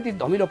अलिकति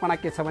धमिलोपना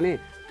के छ भने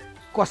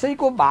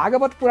कसैको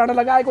भागवत पुराण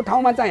लगाएको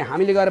ठाउँमा चाहिँ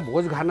हामीले गएर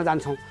भोज खान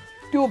जान्छौँ।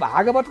 त्यो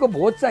भागवतको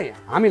भोज चाहिँ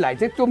हामीलाई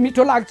चाहिँ त्यो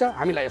मिठो लाग्छ,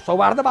 हामीलाई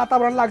सौहार्द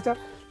वातावरण लाग्छ।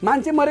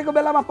 मान्छे मरेको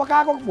बेलामा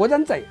पकाएको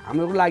भोजन चाहिँ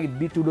हाम्रो लागि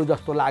बिटुलो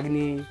जस्तो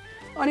लाग्ने।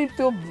 अनि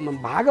त्यो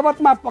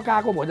भागवतमा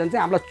पकाएको भोजन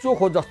चाहिँ हामीलाई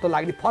चोखो जस्तो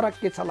लाग्ने। फरक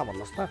के छ ल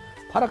भन्नुहोस् त?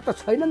 फरक त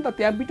छैन नि त।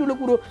 त्यहाँ बिटुलो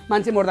कुरो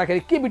मान्छे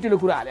मर्दाखेरि के बिटुलो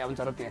कुरा हाले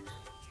हुन्छ र त्यहाँ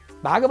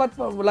भागवत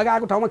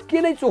लगाएको ठाउँमा के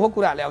नै चोखो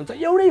कुरा हाले हुन्छ?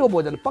 एउटै हो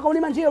भोजन, पकाउने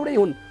मान्छे एउटै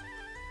हुन्,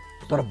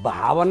 तर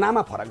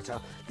भावनामा फरक छ।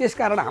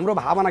 त्यसकारण हाम्रो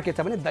भावना के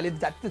छ भने दलित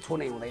जाति त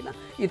छुनै हुँदैन,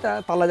 यी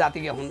त तल्लो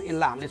जातिका हुन्,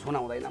 यिनलाई हामीले छुन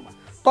हुँदैन।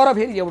 तर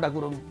फेरि एउटा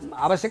कुरो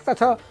आवश्यकता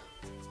छ,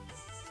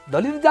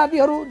 दलित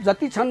जातिहरू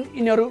जति छन्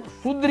यिनीहरू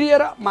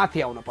सुध्रिएर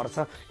माथि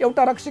आउनुपर्छ।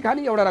 एउटा रक्सी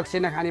खाने एउटा रक्सी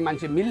नखाने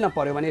मान्छे मिल्न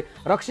पर्यो भने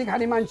रक्सी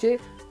खाने मान्छे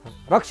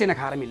रक्सी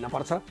नखाएर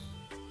मिल्नुपर्छ।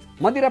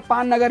 मदिरा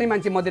पान नगर्ने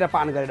मान्छे मदिरा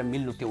पान गरेर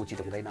मिल्नु त्यो उचित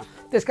हुँदैन।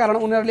 त्यसकारण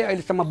उनीहरूले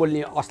अहिलेसम्म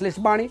बोल्ने अश्लील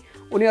बाणी,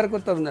 उनीहरूको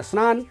त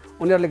स्नान,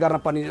 उनीहरूले गर्न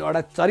पर्ने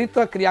एउटा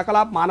चरित्र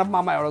क्रियाकलाप,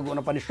 मानवमा एउटा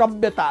गर्नुपर्ने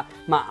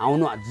सभ्यतामा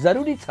आउनु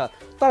जरुरी छ।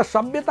 तर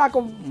सभ्यताको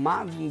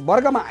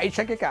वर्गमा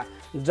आइसकेका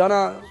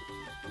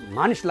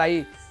मानिसलाई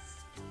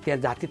त्यहाँ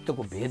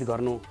जातित्वको भेद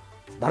गर्नु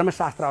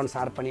धर्मशास्त्र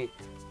अनुसार पनि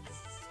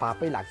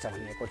पापै लाग्छ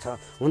भनिएको छ।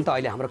 हुन त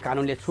अहिले हाम्रो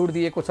कानुनले छुट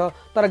दिएको छ,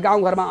 तर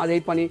गाउँघरमा अझै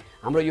पनि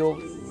हाम्रो यो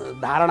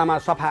धारणामा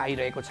सफा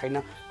आइरहेको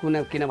छैन।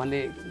 किनभने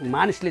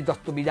मानिसले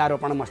जस्तो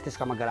बिजारोपण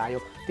मस्तिष्कमा गरायो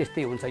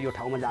त्यस्तै हुन्छ। यो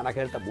ठाउँमा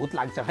जाँदाखेरि त भूत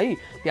लाग्छ है,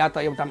 त्यहाँ त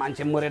एउटा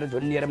मान्छे मरेर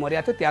झुन्डिएर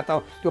मरेको थियो, त्यहाँ त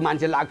त्यो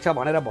मान्छे लाग्छ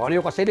भनेर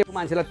भन्यो कसैले,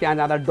 मान्छेलाई त्यहाँ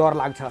जाँदा डर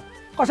लाग्छ।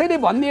 कसैले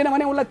भनिदिएन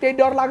भने उसलाई त्यही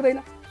डर लाग्दैन।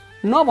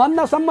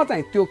 नभन्दासम्म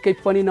चाहिँ त्यो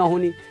केही पनि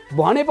नहुने,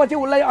 भनेपछि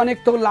उसलाई अनेक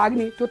थोक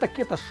लाग्ने, त्यो त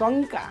के त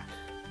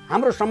शङ्का।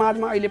 हाम्रो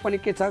समाजमा अहिले पनि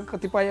के छ,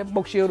 कतिपय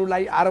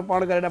बोक्सीहरूलाई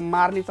आरोपण गरेर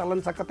मार्ने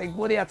चलन छ, कतै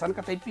गोरिया छन्,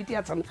 कतै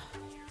पिटिया छन्।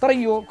 तर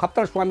यो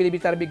खप्तर स्वामीले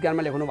विचार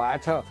विज्ञानमा लेख्नु भएको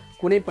छ,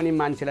 कुनै पनि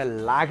मान्छेलाई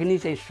लाग्ने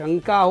चाहिँ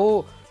शङ्का हो,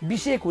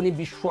 विषेक हुने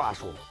विश्वास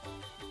हो।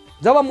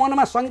 जब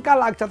मनमा शङ्का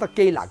लाग्छ त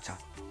केही लाग्छ,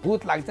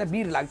 भूत लाग्छ,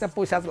 वीर लाग्छ,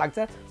 पैसाच लाग्छ,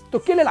 त्यो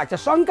केले लाग्छ?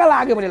 शङ्का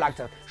लाग्यो भने लाग्छ।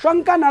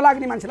 शङ्का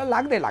नलाग्ने मान्छेलाई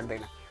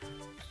लाग्दैन।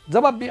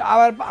 जब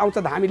आउँछ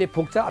धामीले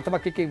फुक्छ अथवा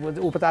के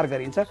उपचार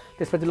गरिन्छ,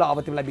 त्यसपछि ल अब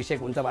तिमीलाई विषेक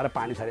हुन्छ भनेर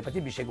पानी छरेपछि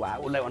विषेक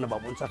भयो, उसलाई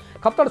अनुभव हुन्छ।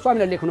 खप्तर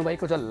स्वामीले लेख्नु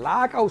भएको छ,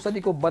 लाख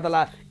औषधिको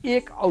बदला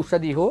एक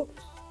औषधि हो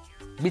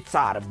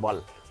विचार बल।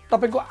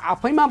 तपाईँको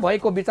आफैमा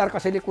भएको विचार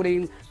कसैले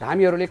कुनै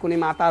धामीहरूले कुनै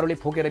माताहरूले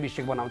फुकेर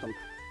विषेक बनाउँछन्,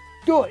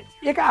 त्यो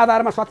एक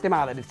आधारमा सत्यमा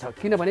आधारित छ।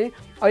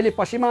 किनभने अहिले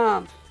पश्चिमा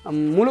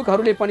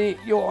मुलुकहरूले पनि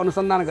यो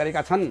अनुसन्धान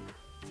गरेका छन्,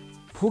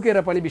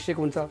 फुकेर पनि विषेक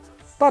हुन्छ।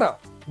 तर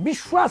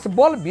विश्वास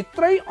बल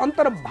भित्रै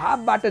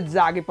अन्तर्भावबाट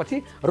जागेपछि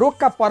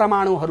रोगका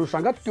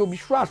परमाणुहरूसँग त्यो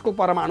विश्वासको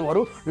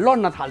परमाणुहरू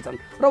लड्न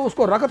थाल्छन् र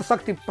उसको रगत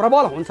शक्ति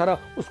प्रबल हुन्छ र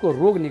उसको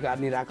रोग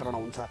निराकरण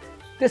हुन्छ।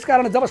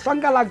 त्यसकारण जब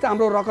शङ्का लाग्छ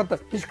हाम्रो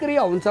रगत निष्क्रिय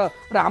हुन्छ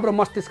र हाम्रो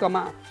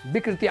मस्तिष्कमा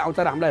विकृति आउँछ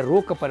र हामीलाई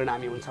रोगको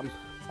परिणामी हुन्छ।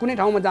 कुनै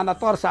ठाउँमा जाँदा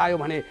तर्स आयो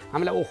भने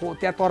हामीलाई ओहो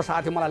त्यहाँ तर्स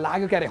आएको थियो मलाई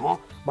लाग्यो क्यारे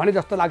भने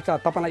जस्तो लाग्छ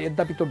तपाईँलाई।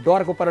 यद्यपि त्यो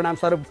डरको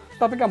परिणामस्वरूप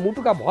तपाईँका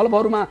मुटुका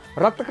भल्भहरूमा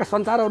रक्तका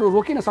सञ्चारहरू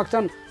रोकिन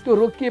सक्छन्। त्यो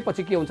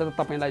रोकिएपछि के हुन्छ त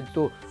तपाईँलाई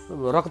त्यो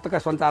रक्तका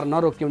सञ्चार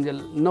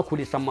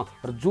नखुलेसम्म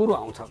ज्वरो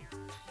आउँछ।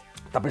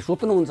 तपाईँ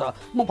सोच्नुहुन्छ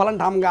म फलाना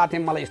ठाउँमा गएको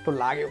थिएँ मलाई यस्तो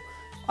लाग्यो,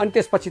 अनि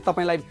त्यसपछि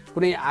तपाईँलाई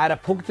कुनै आएर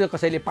फुक्छ,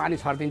 कसैले पानी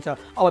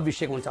छरिदिन्छ, अब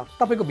बिर्सेको हुन्छ।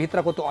 तपाईँको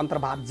भित्रको त्यो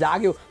अन्तर्भाव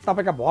जाग्यो,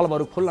 तपाईँका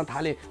भल्भहरू खुल्न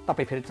थाले,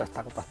 तपाईँ फेरि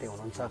जस्ताको तस्तै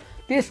हुनुहुन्छ।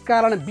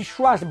 त्यसकारण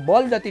विश्वास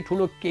बल जति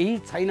ठुलो केही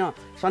छैन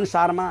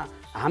संसारमा।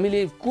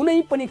 हामीले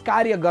कुनै पनि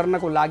कार्य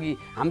गर्नको लागि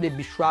हामीले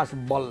विश्वास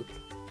बल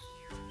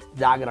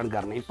जागरण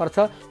गर्नै पर्छ।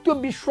 त्यो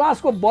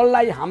विश्वासको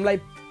बललाई हामीलाई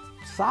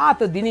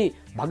साथ दिने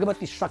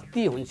भगवती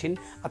शक्ति हुन्छन्,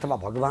 अथवा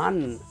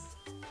भगवान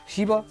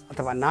शिव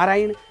अथवा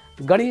नारायण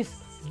गणेश,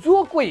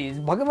 जो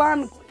कोही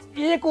भगवान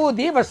एको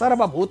देव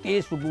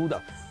सर्वभूतेषु बुध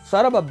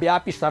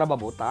सर्वव्यापी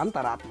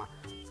सर्वभूतान्तरात्मा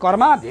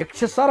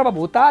कर्माध्यक्ष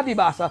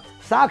सर्वभूतादिवास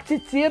साक्षी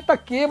चेत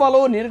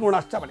केवलो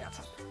निर्गुणश्च भनेको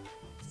छ।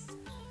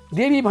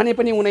 देवी भने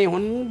पनि उनै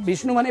हुन्,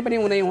 विष्णु भने पनि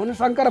उनै हुन्,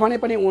 शङ्कर भने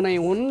पनि उनै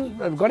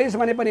हुन्, गणेश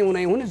भने पनि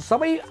उनै हुन्।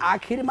 सबै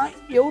आखिरमा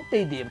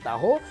एउटै देवता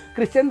हो।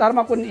 क्रिस्चियन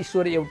धर्मको नि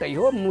ईश्वर एउटै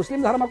हो,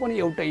 मुस्लिम धर्मको नि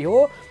एउटै हो,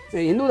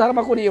 हिन्दू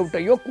धर्मको नि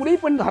एउटै हो। कुनै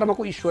पनि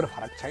धर्मको ईश्वर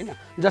फरक छैन।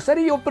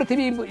 जसरी यो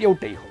पृथ्वी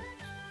एउटै हो,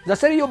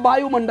 जसरी यो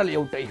वायुमण्डल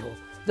एउटै हो,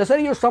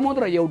 जसरी यो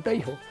समुद्र एउटै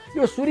हो,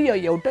 यो सूर्य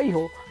एउटै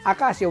हो,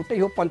 आकाश एउटै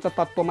हो,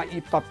 पञ्चतत्त्वमा यी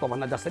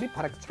तत्त्वभन्दा जसरी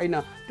फरक छैन,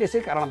 त्यसै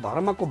कारण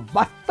धर्मको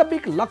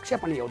वास्तविक लक्ष्य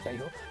पनि एउटै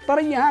हो। तर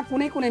यहाँ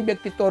कुनै कुनै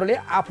व्यक्तित्वहरूले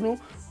आफ्नो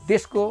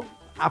देशको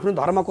आफ्नो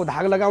धर्मको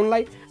धाग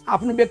लगाउनलाई,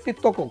 आफ्नो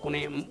व्यक्तित्वको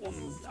कुनै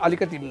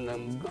अलिकति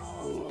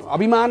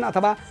अभिमान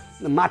अथवा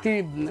माथि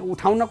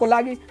उठाउनको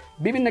लागि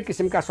विभिन्न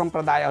किसिमका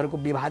सम्प्रदायहरूको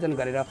विभाजन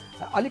गरेर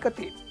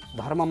अलिकति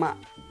धर्ममा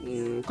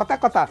कता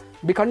कता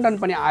विखण्डन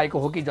पनि आएको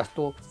हो कि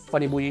जस्तो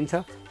पनि बुझिन्छ।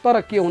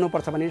 तर के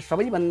हुनुपर्छ भने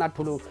सबैभन्दा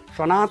ठुलो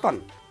सनातन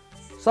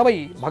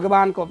सबै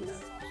भगवानको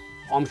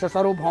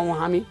अंशस्वरूप हौँ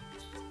हामी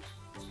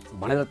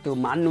भनेर त्यो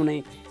मान्नु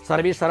नै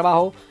सर्वे सर्वा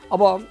हो।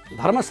 अब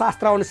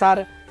धर्मशास्त्र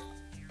अनुसार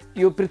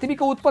यो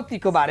पृथ्वीको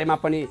उत्पत्तिको बारेमा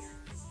पनि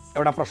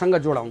एउटा प्रसङ्ग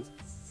जोडौँ।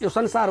 यो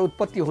संसार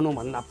उत्पत्ति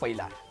हुनुभन्दा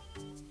पहिला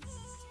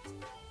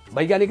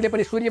वैज्ञानिकले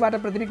पनि सूर्यबाट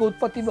पृथ्वीको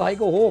उत्पत्ति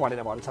भएको हो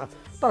भनेर भन्छ।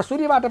 तर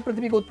सूर्यबाट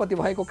पृथ्वीको उत्पत्ति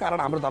भएको कारण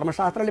हाम्रो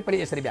धर्मशास्त्रले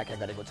पनि यसरी व्याख्या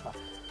गरेको छ।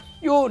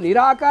 यो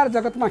निराकार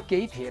जगतमा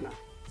केही थिएन,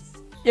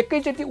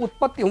 एकैचोटि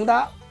उत्पत्ति हुँदा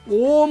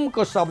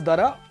ओमको शब्द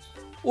र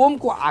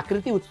ओमको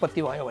आकृति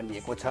उत्पत्ति भयो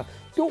भनिएको छ।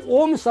 त्यो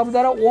ओम शब्द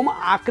र ओम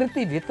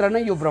आकृतिभित्र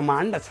नै यो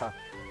ब्रह्माण्ड छ।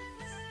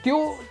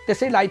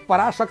 त्यसैलाई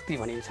पराशक्ति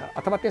भनिन्छ,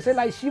 अथवा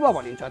त्यसैलाई शिव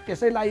भनिन्छ,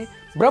 त्यसैलाई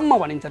ब्रह्म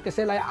भनिन्छ,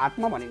 त्यसैलाई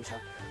आत्मा भनिन्छ।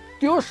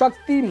 त्यो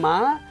शक्तिमा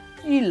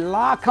यी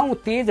लाखौँ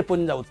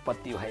तेजपुञ्ज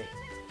उत्पत्ति भए।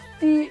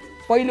 ती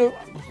पहिलो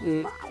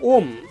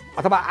ओम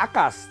अथवा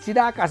आकाश,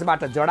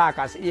 चिदाकाशबाट जड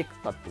आकाश एक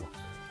तत्त्व,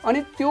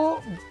 अनि त्यो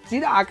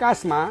चिद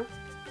आकाशमा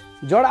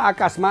जड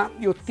आकाशमा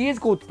यो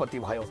तेजको उत्पत्ति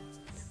भयो।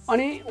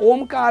 अनि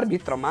ओमकार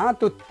भित्रमा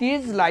त्यो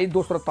तेजलाई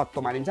दोस्रो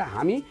तत्त्व मानिन्छ।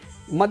 हामी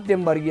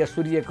मध्यमवर्गीय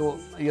सूर्यको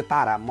यो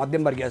तारा,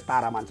 मध्यमवर्गीय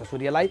तारा मान्छ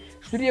सूर्यलाई।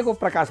 सूर्यको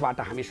प्रकाशबाट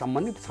हामी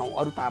सम्बन्धित छौँ,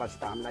 अरू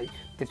तारासित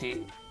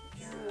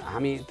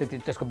हामी त्यति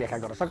त्यसको व्याख्या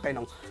गर्न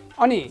सक्दैनौँ।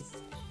 अनि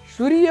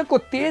सूर्यको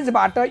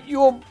तेजबाट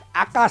यो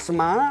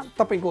आकाशमा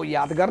तपाईको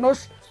याद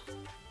गर्नुहोस्,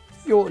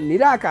 यो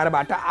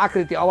निराकारबाट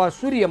आकृति, अब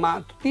सूर्यमा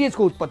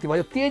तेजको उत्पत्ति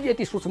भयो। तेज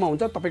यति सूक्ष्म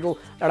हुन्छ, तपाईको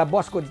एउटा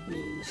बसको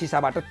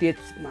सिसाबाट तेज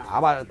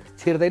हावा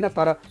छिर्दैन,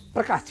 तर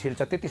प्रकाश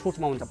छिर्छ, त्यति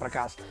सूक्ष्म हुन्छ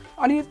प्रकाश।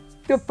 अनि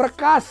त्यो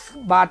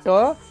प्रकाशबाट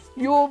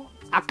यो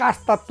आकाश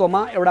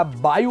तत्त्वमा एउटा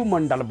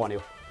वायुमण्डल बन्यो।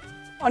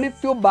 अनि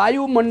त्यो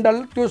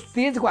वायुमण्डल त्यो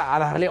तेजको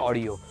आधारले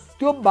अडियो।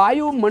 त्यो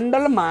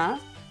वायुमण्डलमा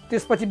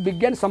त्यसपछि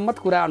विज्ञान सम्मत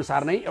कुरा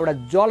अनुसार नै एउटा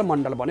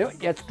जलमण्डल बन्यो।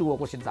 H2O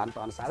को सिद्धान्त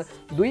अनुसार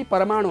 2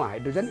 परमाणु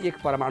हाइड्रोजन 1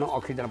 परमाणु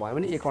अक्सिजन भयो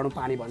भने 1 अणु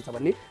पानी बन्छ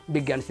भन्ने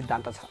विज्ञान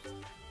सिद्धान्त छ।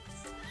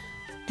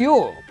 त्यो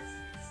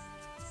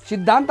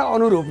सिद्धान्त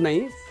अनुरूप नै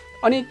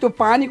अनि त्यो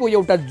पानीको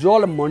एउटा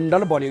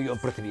जलमण्डल बन्यो यो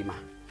पृथ्वीमा।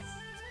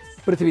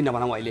 पृथ्वी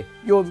नभनौँ, अहिले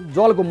यो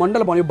जलको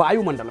मण्डल बन्यो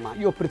वायुमण्डलमा।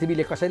 यो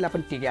पृथ्वीले कसैलाई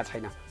पनि टिकेको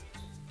छैन।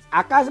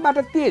 आकाशबाट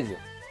तेज,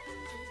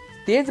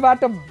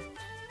 तेजबाट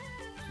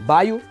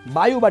वायु,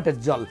 वायुबाट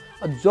जल,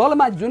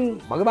 जलमा जुन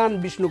भगवान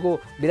विष्णुको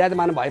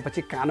विराजमान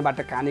भएपछि कानबाट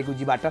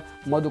कानेगुजीबाट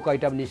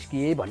मधुकैटभ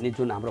निस्किए भन्ने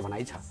जुन हाम्रो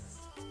भनाइ छ,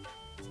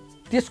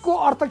 त्यसको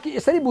अर्थ के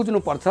यसरी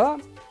बुझ्नुपर्छ।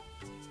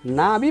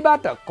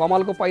 नाभिबाट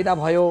कमलको पैदा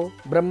भयो,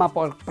 ब्रह्मा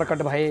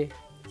प्रकट भए,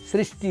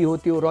 सृष्टि हो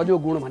त्यो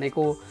रजोगुण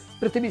भनेको।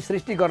 पृथ्वी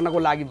सृष्टि गर्नको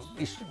लागि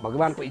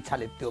भगवानको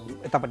इच्छाले त्यो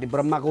यतापट्टि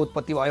ब्रह्माको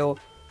उत्पत्ति भयो।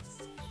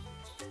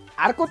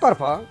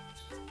 अर्कोतर्फ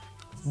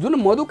जुन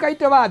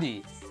मधुकैटभादि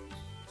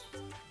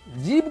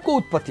जीवको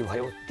उत्पत्ति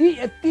भयो, ती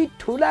यति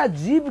ठुला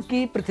जीव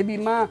कि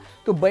पृथ्वीमा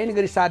त्यो बयान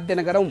गरी साध्य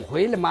नगरौँ।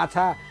 व्हेल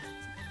माछा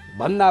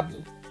भन्दा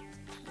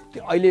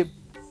अहिले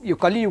यो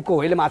कलियुगको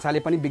व्हेल माछाले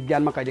पनि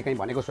विज्ञानमा कहिलेकाहीँ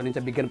भनेको सुनिन्छ,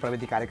 विज्ञान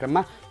प्रविधि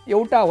कार्यक्रममा।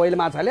 एउटा व्हेल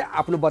माछाले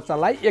आफ्नो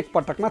बच्चालाई एक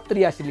पटकमा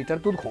 83 लिटर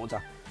दुध खुवाउँछ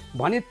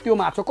भने त्यो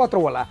माछा कत्रो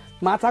होला?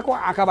 माछाको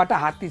आँखाबाट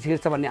हात्ती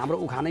छिर्छ भन्ने हाम्रो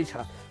उखानै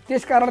छ।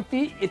 त्यसकारण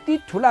ती यति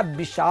ठुला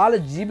विशाल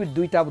जीव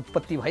दुईटा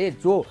उत्पत्ति भए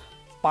जो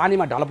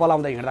पानीमा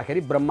ढलपलाउँदै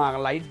हिँड्दाखेरि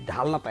ब्रह्मालाई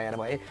ढाल्न तयार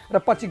भए र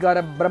पछि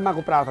गएर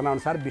ब्रह्माको प्रार्थना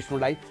अनुसार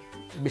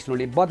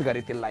विष्णुले वध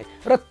गरे तिनलाई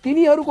र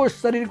तिनीहरूको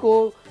शरीरको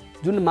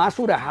जुन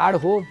मासु र हाड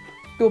हो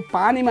त्यो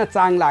पानीमा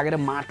चाङ लागेर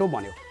माटो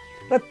बन्यो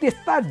र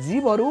त्यस्ता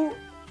जीवहरू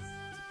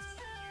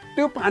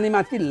त्यो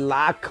पानीमाथि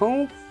लाखौँ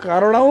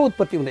करोडौँ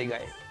उत्पत्ति हुँदै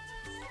गए।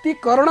 ती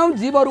करोडौँ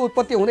जीवहरू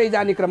उत्पत्ति हुँदै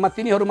जाने क्रममा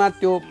तिनीहरूमा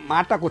त्यो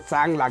माटाको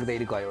चाङ लाग्दै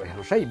गयो।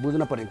 हेर्नुहोस् है,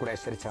 बुझ्नुपर्ने कुरा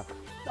यसरी छ।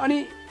 अनि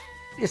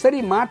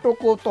यसरी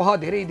माटोको तह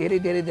धेरै धेरै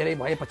धेरै धेरै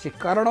भएपछि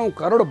करोडौँ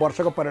करोड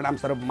वर्षको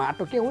परिणामस्वरूप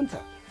माटो के हुन्छ?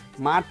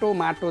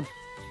 माटो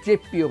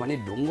चेपियो भने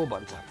ढुङ्गो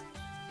बन्छ।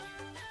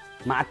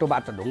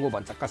 माटोबाट ढुङ्गो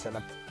बन्छ,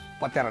 कसैलाई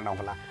पत्याएर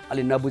नहोला,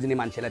 अलि नबुझ्ने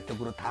मान्छेलाई त्यो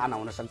कुरो थाहा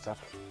नहुन सक्छ।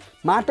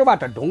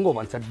 माटोबाट ढुङ्गो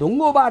बन्छ,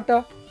 ढुङ्गोबाट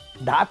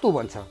धातु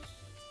बन्छ।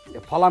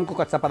 फलामको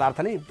कच्चा पदार्थ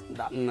नै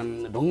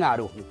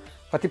ढुङ्गाहरू हुन्।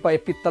 कतिपय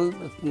पित्तल,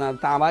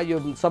 ताँबा, यो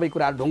सबै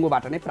कुराहरू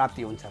ढुङ्गोबाट नै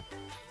प्राप्ति हुन्छ।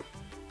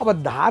 अब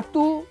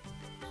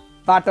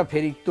धातुबाट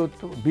फेरि त्यो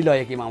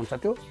विलय केमा हुन्छ?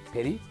 त्यो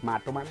फेरि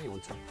माटोमा नै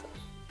हुन्छ।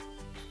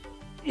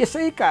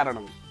 यसै कारण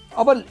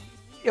अब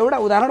एउटा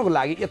उदाहरणको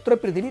लागि यत्रो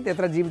पृथ्वी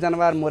त्यत्र जीव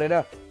जनावर मरेर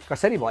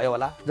कसरी भयो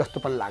होला जस्तो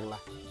पनि लाग्ला।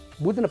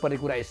 बुझ्न पर्ने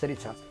कुरा यसरी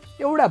छ,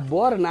 एउटा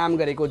बर नाम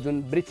गरेको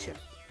जुन वृक्ष,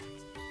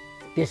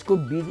 त्यसको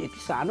बीज यति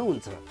सानो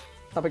हुन्छ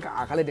तपाईँको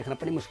आँखाले देख्न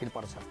पनि मुस्किल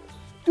पर्छ।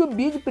 त्यो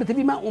बीज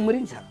पृथ्वीमा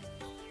उम्रिन्छ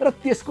र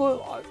त्यसको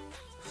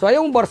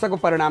सयौँ वर्षको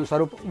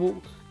परिणामस्वरूप ऊ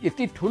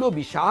यति ठुलो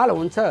विशाल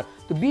हुन्छ।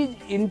 त्यो बीज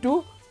इन्टु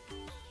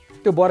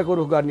त्यो बरको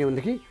रुख गर्ने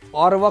भनेदेखि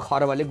अर्ब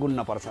खर्बले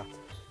गुन्न पर्छ।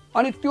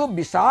 अनि त्यो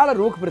विशाल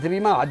रुख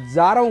पृथ्वीमा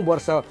हजारौँ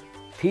वर्ष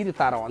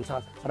फिर्ता रहन्छ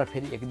र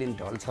फेरि एक दिन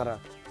ढल्छ र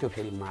त्यो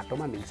फेरि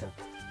माटोमा मिल्छ।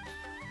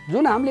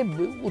 जुन हामीले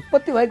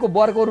उत्पत्ति भएको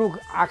बरको रुख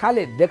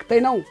आँखाले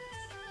देख्दैनौँ,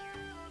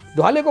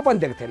 ढलेको पनि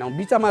देख्दैनौँ,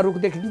 बिचमा रुख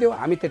देखिन्थ्यो,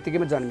 हामी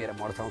त्यत्तिकैमा जन्मिएर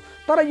मर्छौँ।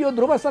 तर यो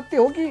ध्रुव सत्य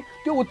हो कि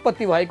त्यो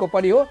उत्पत्ति भएको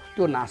पनि हो,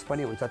 त्यो नाश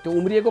पनि हुन्छ, त्यो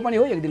उम्रिएको पनि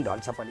हो, एक दिन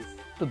ढल्छ पनि,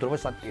 त्यो ध्रुव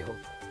सत्य हो।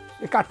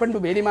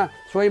 काठमाडौँ भेलीमा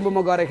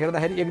स्वयम्भूमा गएर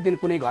हेर्दाखेरि एक दिन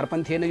कुनै घर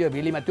पनि थिएन यो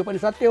भेलीमा, त्यो पनि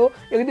सत्य हो।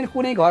 एक दिन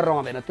कुनै घर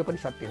रहँदैन, त्यो पनि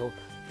सत्य हो।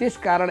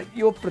 त्यसकारण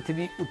यो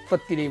पृथ्वी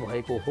उत्पत्ति नै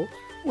भएको हो।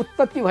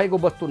 उत्पत्ति भएको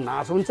वस्तु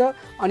नाश हुन्छ।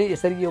 अनि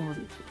यसरी यो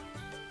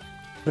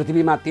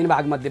पृथ्वीमा 3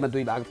 भाग मध्येमा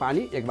 2 भाग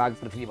पानी, 1 भाग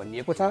पृथ्वी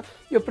भनिएको छ।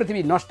 यो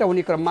पृथ्वी नष्ट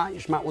हुने क्रममा,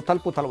 यसमा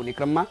उथलपुथल हुने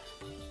क्रममा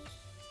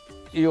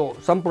यो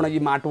सम्पूर्ण यी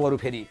माटोहरू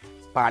फेरि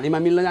पानीमा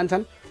मिल्न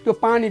जान्छन्। त्यो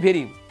पानी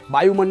फेरि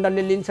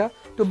वायुमण्डलले लिन्छ,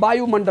 त्यो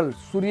वायुमण्डल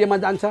सूर्यमा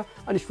जान्छ,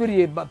 अनि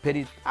सूर्य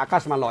फेरि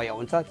आकाशमा लय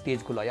हुन्छ,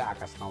 तेजको लय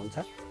आकाशमा हुन्छ।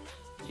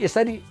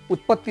 यसरी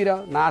उत्पत्ति र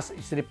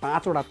नाश, यसरी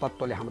 5वटा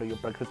तत्त्वले हाम्रो यो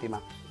प्रकृतिमा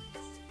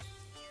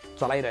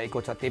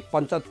चलाइरहेको छ। त्यही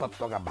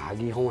पञ्चतत्त्वका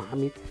भागी हौँ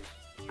हामी।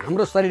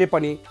 हाम्रो शरीर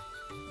पनि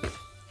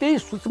त्यही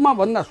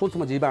सूक्ष्मभन्दा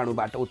सूक्ष्म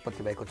जीवाणुबाट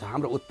उत्पत्ति भएको छ।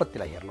 हाम्रो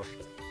उत्पत्तिलाई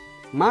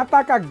हेर्नुहोस्,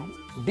 माताका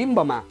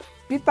डिम्बमा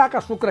पिताका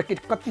शुक्रकीट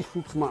कति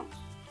सूक्ष्म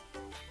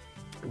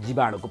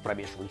जीवाणुको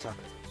प्रवेश हुन्छ।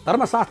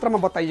 धर्मशास्त्रमा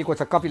बताइएको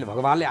छ, कपिल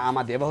भगवानले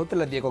आमा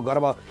देवहूतिलाई दिएको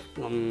गर्भ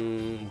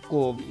को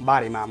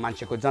बारेमा,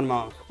 मान्छेको जन्म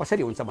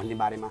कसरी हुन्छ भन्ने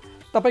बारेमा,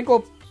 तपाईँको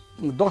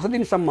 10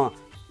 दिनसम्म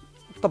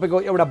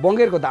तपाईँको एउटा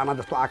बङ्गेरको दाना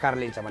जस्तो आकार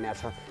लिन्छ भनेको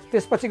छ।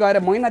 त्यसपछि गएर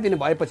महिना दिन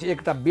भएपछि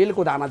एउटा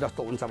बेलको दाना जस्तो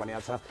हुन्छ भनेको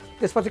छ।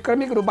 त्यसपछि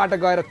क्रमिक रूपबाट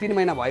गएर 3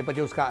 महिना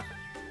भएपछि उसका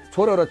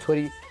छोरो र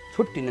छोरी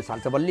छुट्टिन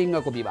थाल्छ, अब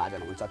लिङ्गको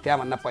विभाजन हुन्छ।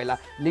 त्यहाँभन्दा पहिला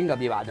लिङ्ग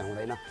विभाजन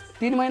हुँदैन।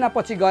 3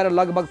 महिनापछि गएर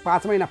लगभग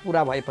 5 महिना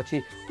पुरा भएपछि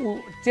ऊ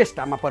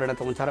चेष्टामा परिणत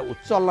हुन्छ र ऊ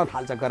चल्न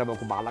थाल्छ,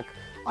 गर्भको बालक।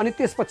 अनि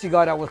त्यसपछि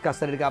गएर उसका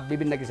शरीरका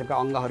विभिन्न किसिमका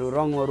अङ्गहरू,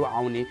 रङहरू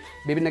आउने,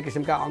 विभिन्न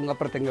किसिमका अङ्ग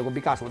प्रत्यङ्गको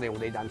विकास हुँदै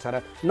हुँदै जान्छ र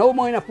 9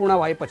 महिना पूर्ण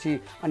भएपछि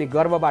अनि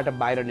गर्भबाट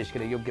बाहिर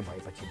निस्किन योग्य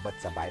भएपछि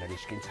बच्चा बाहिर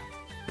निस्किन्छ।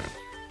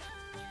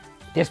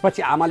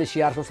 त्यसपछि आमाले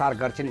स्याहार सुसार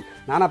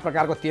गर्छिन्, नाना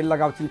प्रकारको तेल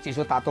लगाउँछिन्,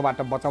 चिसो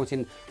तातोबाट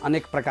बचाउँछिन्,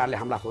 अनेक प्रकारले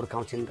हामीलाई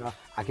हुर्काउँछिन् र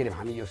आखिर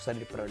हामी यो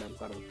शरीर परिणाम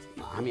गरौँ।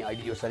 हामी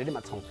अहिले यो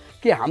शरीरमा छौँ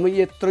के हाम्रो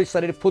यत्रो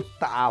शरीर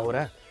फुत्त आहो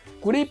र?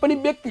 कुनै पनि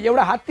व्यक्ति,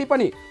 एउटा हात्ती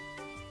पनि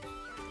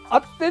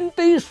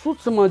अत्यन्तै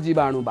सूक्ष्म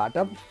जीवाणुबाट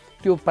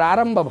त्यो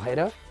प्रारम्भ भएर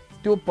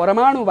त्यो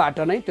परमाणुबाट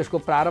नै त्यसको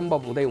प्रारम्भ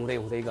हुँदै हुँदै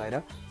हुँदै गएर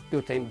त्यो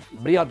चाहिँ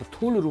बृहत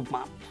ठुलो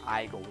रूपमा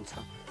आएको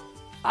हुन्छ।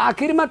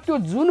 आखिरमा त्यो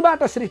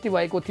जुनबाट सृष्टि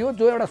भएको थियो,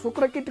 जो एउटा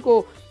शुक्रकीटको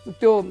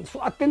त्यो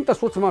अत्यन्त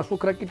सूक्ष्म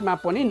शुक्रकीटमा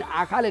पनि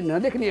आँखाले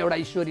नदेख्ने एउटा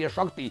ईश्वरीय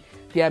शक्ति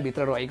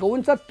त्यहाँभित्र रहेको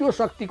हुन्छ। त्यो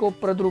शक्तिको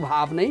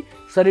प्रादुर्भाव नै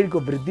शरीरको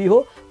वृद्धि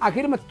हो।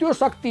 आखिरमा त्यो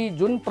शक्ति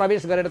जुन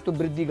प्रवेश गरेर त्यो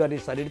वृद्धि गर्ने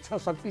शरीर छ,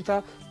 शक्ति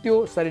छ, त्यो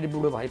शरीर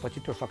बुढो भएपछि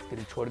त्यो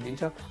शक्तिले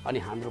छोडिदिन्छ अनि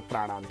हाम्रो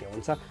प्राणान्त्य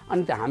हुन्छ।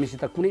 अनि त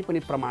हामीसित कुनै पनि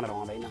प्रमाण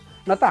रहँदैन,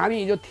 न त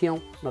हामी हिजो थियौँ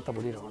न त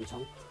भोलि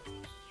रहन्छौँ।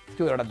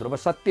 त्यो एउटा ध्रुव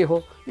सत्य हो।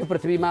 यो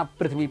पृथ्वीमा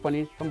पृथ्वी पनि,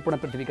 सम्पूर्ण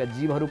पृथ्वीका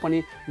जीवहरू पनि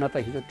न त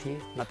हिजो थिए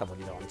न त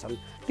भोलि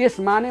रहन्छन्। त्यस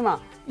मानेमा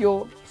यो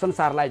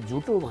संसारलाई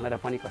झुटो भनेर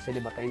पनि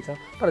कसैले बताइन्छ।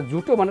 तर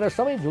झुटो भनेर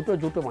सबै झुटो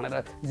झुटो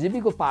भनेर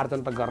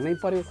जीविकोपार्जन त गर्नै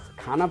पर्यो,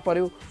 खान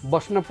पर्यो,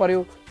 बस्न पर्यो,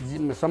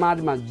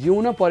 समाजमा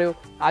जिउन पर्यो।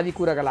 आदि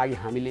कुराका लागि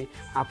हामीले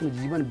आफ्नो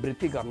जीवन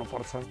वृत्ति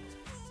गर्नुपर्छ।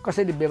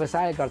 कसैले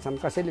व्यवसाय गर्छन्,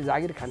 कसैले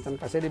जागिर खान्छन्,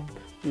 कसैले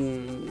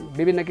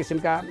विभिन्न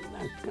किसिमका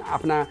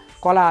आफ्ना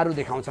कलाहरू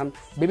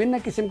देखाउँछन्, विभिन्न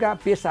किसिमका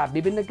पेसा,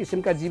 विभिन्न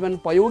किसिमका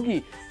जीवनोपयोगी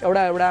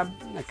एउटा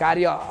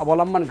कार्य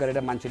अवलम्बन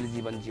गरेर मान्छेले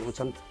जीवन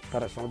जिउँछन्।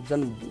 तर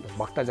सज्जन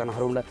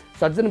भक्तजनहरू र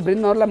सज्जन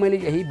वृन्दहरूलाई मैले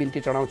यही बिन्ती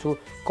चढाउँछु,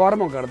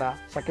 कर्म गर्दा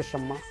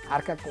सकेसम्म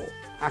अर्काको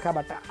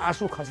आँखाबाट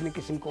आँसु खस्ने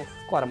किसिमको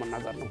कर्म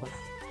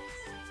नगर्नुहोला।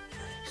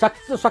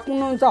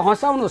 सक्नुहुन्छ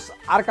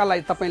हँसाउनुहोस्,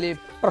 अर्कालाई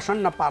तपाईँले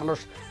प्रसन्न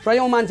पार्नुहोस्,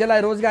 स्वयं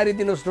मान्छेलाई रोजगारी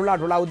दिनुहोस्।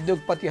 ठुला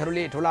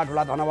उद्योगपतिहरूले, ठुला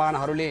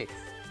धनवानहरूले,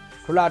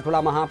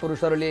 ठुला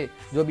महापुरुषहरूले,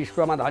 जो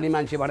विश्वमा धनी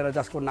मान्छे भनेर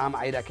जसको नाम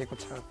आइराखेको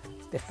छ,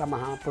 त्यस्ता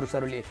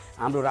महापुरुषहरूले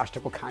हाम्रो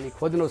राष्ट्रको खानी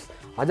खोज्नुहोस्।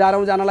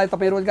 हजारौँजनालाई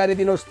तपाईँ रोजगारी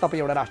दिनुहोस्,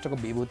 तपाईँ एउटा राष्ट्रको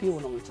विभूति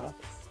हुनुहुन्छ।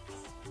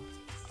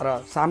 र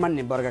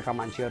सामान्य वर्गका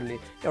मान्छेहरूले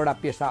एउटा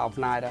पेसा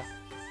अप्नाएर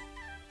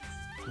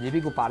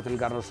जीविकोपार्जन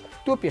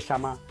गर्नुहोस्। त्यो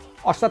पेसामा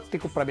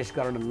असत्यको प्रवेश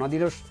गर्न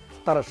नदिनुहोस्।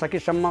 तर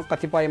सकेसम्म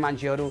कतिपय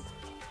मान्छेहरू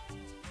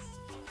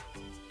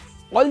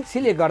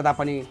अल्छीले गर्दा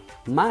पनि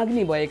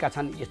माग्ने भएका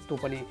छन्, यस्तो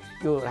पनि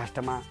यो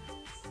राष्ट्रमा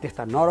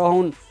त्यस्ता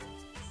नरहुन्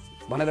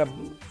भनेर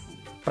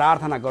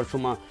प्रार्थना गर्छु।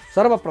 म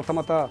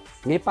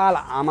सर्वप्रथमतः नेपाल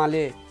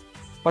आमाले,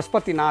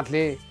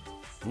 पशुपतिनाथले,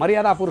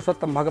 मर्यादा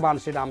पुरुषोत्तम भगवान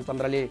श्री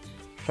रामचन्द्रले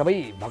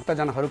सबै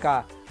भक्तजनहरूका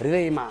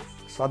हृदयमा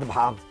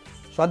सद्भाव,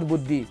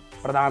 सद्बुद्धि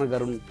प्रदान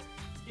गरून्।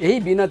 यही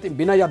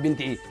विनय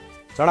बिन्ती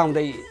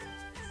चढाउँदै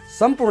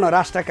सम्पूर्ण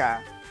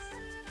राष्ट्रका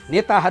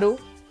नेताहरू,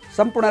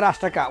 सम्पूर्ण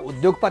राष्ट्रका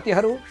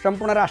उद्योगपतिहरू,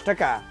 सम्पूर्ण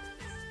राष्ट्रका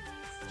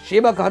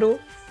सेवकहरू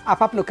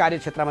आफ्नो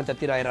कार्यक्षेत्रमा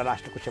जति रहेर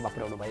राष्ट्रको सेवा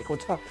पुर्याउनु भएको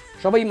छ,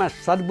 सबैमा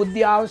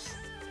सद्बुद्धि आओस्,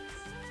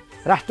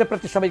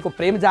 राष्ट्रप्रति सबैको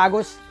प्रेम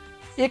जागोस्।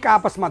 एक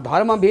आपसमा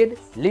धर्मभेद,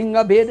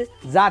 लिङ्गभेद,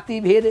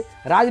 जातिभेद,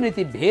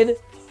 राजनीति भेद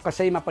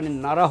कसैमा पनि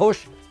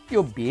नरहोस्।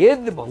 त्यो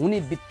भेद हुने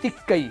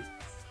बित्तिकै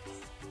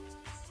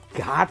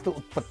घात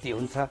उत्पत्ति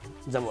हुन्छ।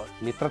 जब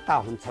मित्रता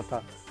हुन्छ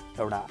त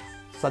एउटा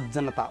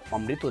सज्जनता,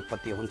 अमृत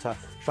उत्पत्ति हुन्छ।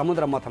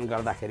 समुद्र मथन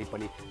गर्दाखेरि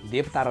पनि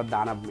देवता र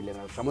दानव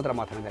मिलेर समुद्र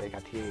मथन गरेका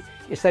थिए।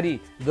 यसरी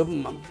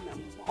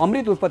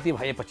अमृत उत्पत्ति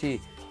भएपछि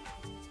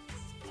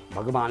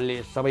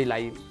भगवानले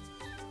सबैलाई,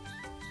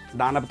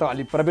 दानव त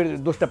अलि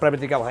दुष्ट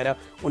प्रवृत्तिका भएर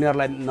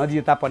उनीहरूलाई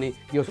नदिए तापनि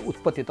यो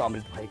उत्पत्ति त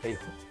अमृत भएकै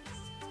हो।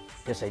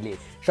 त्यसैले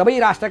सबै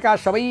राष्ट्रका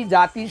सबै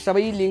जाति,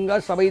 सबै लिङ्ग,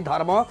 सबै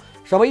धर्म,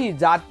 सबै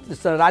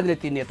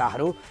राजनीति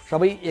नेताहरू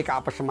सबै एक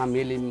आपसमा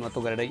मेलमिलाप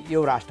गरेर यो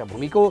राष्ट्र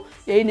भूमिको,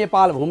 यही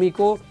नेपाल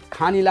भूमिको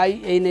खानीलाई,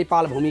 यही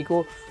नेपाल भूमिको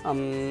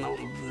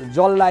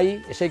जललाई,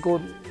 यसैको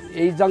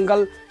यही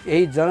जङ्गल,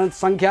 यही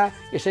जनसङ्ख्या,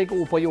 यसैको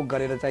उपयोग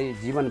गरेर चाहिँ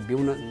जीवन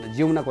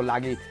जिउनको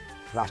लागि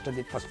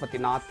राष्ट्रदूत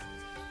पशुपतिनाथ,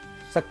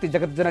 शक्ति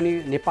जगत जननी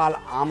नेपाल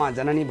आमा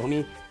जननी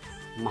भूमि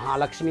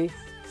महालक्ष्मी,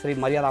 श्री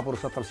मर्यादा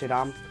पुरुषोत्तम श्री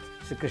राम,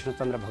 श्री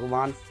कृष्णचन्द्र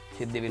भगवान,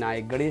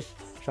 सिद्धिविनायक गणेश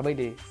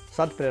सबैले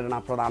सत्प्रेरणा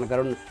प्रदान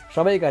गरून्।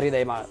 सबैका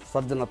हृदयमा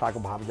सज्जनताको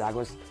भाव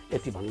जागोस्।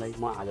 यति भन्दै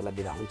म आजलाई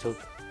बिदा हुन्छु।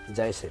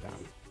 जय श्री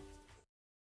राम।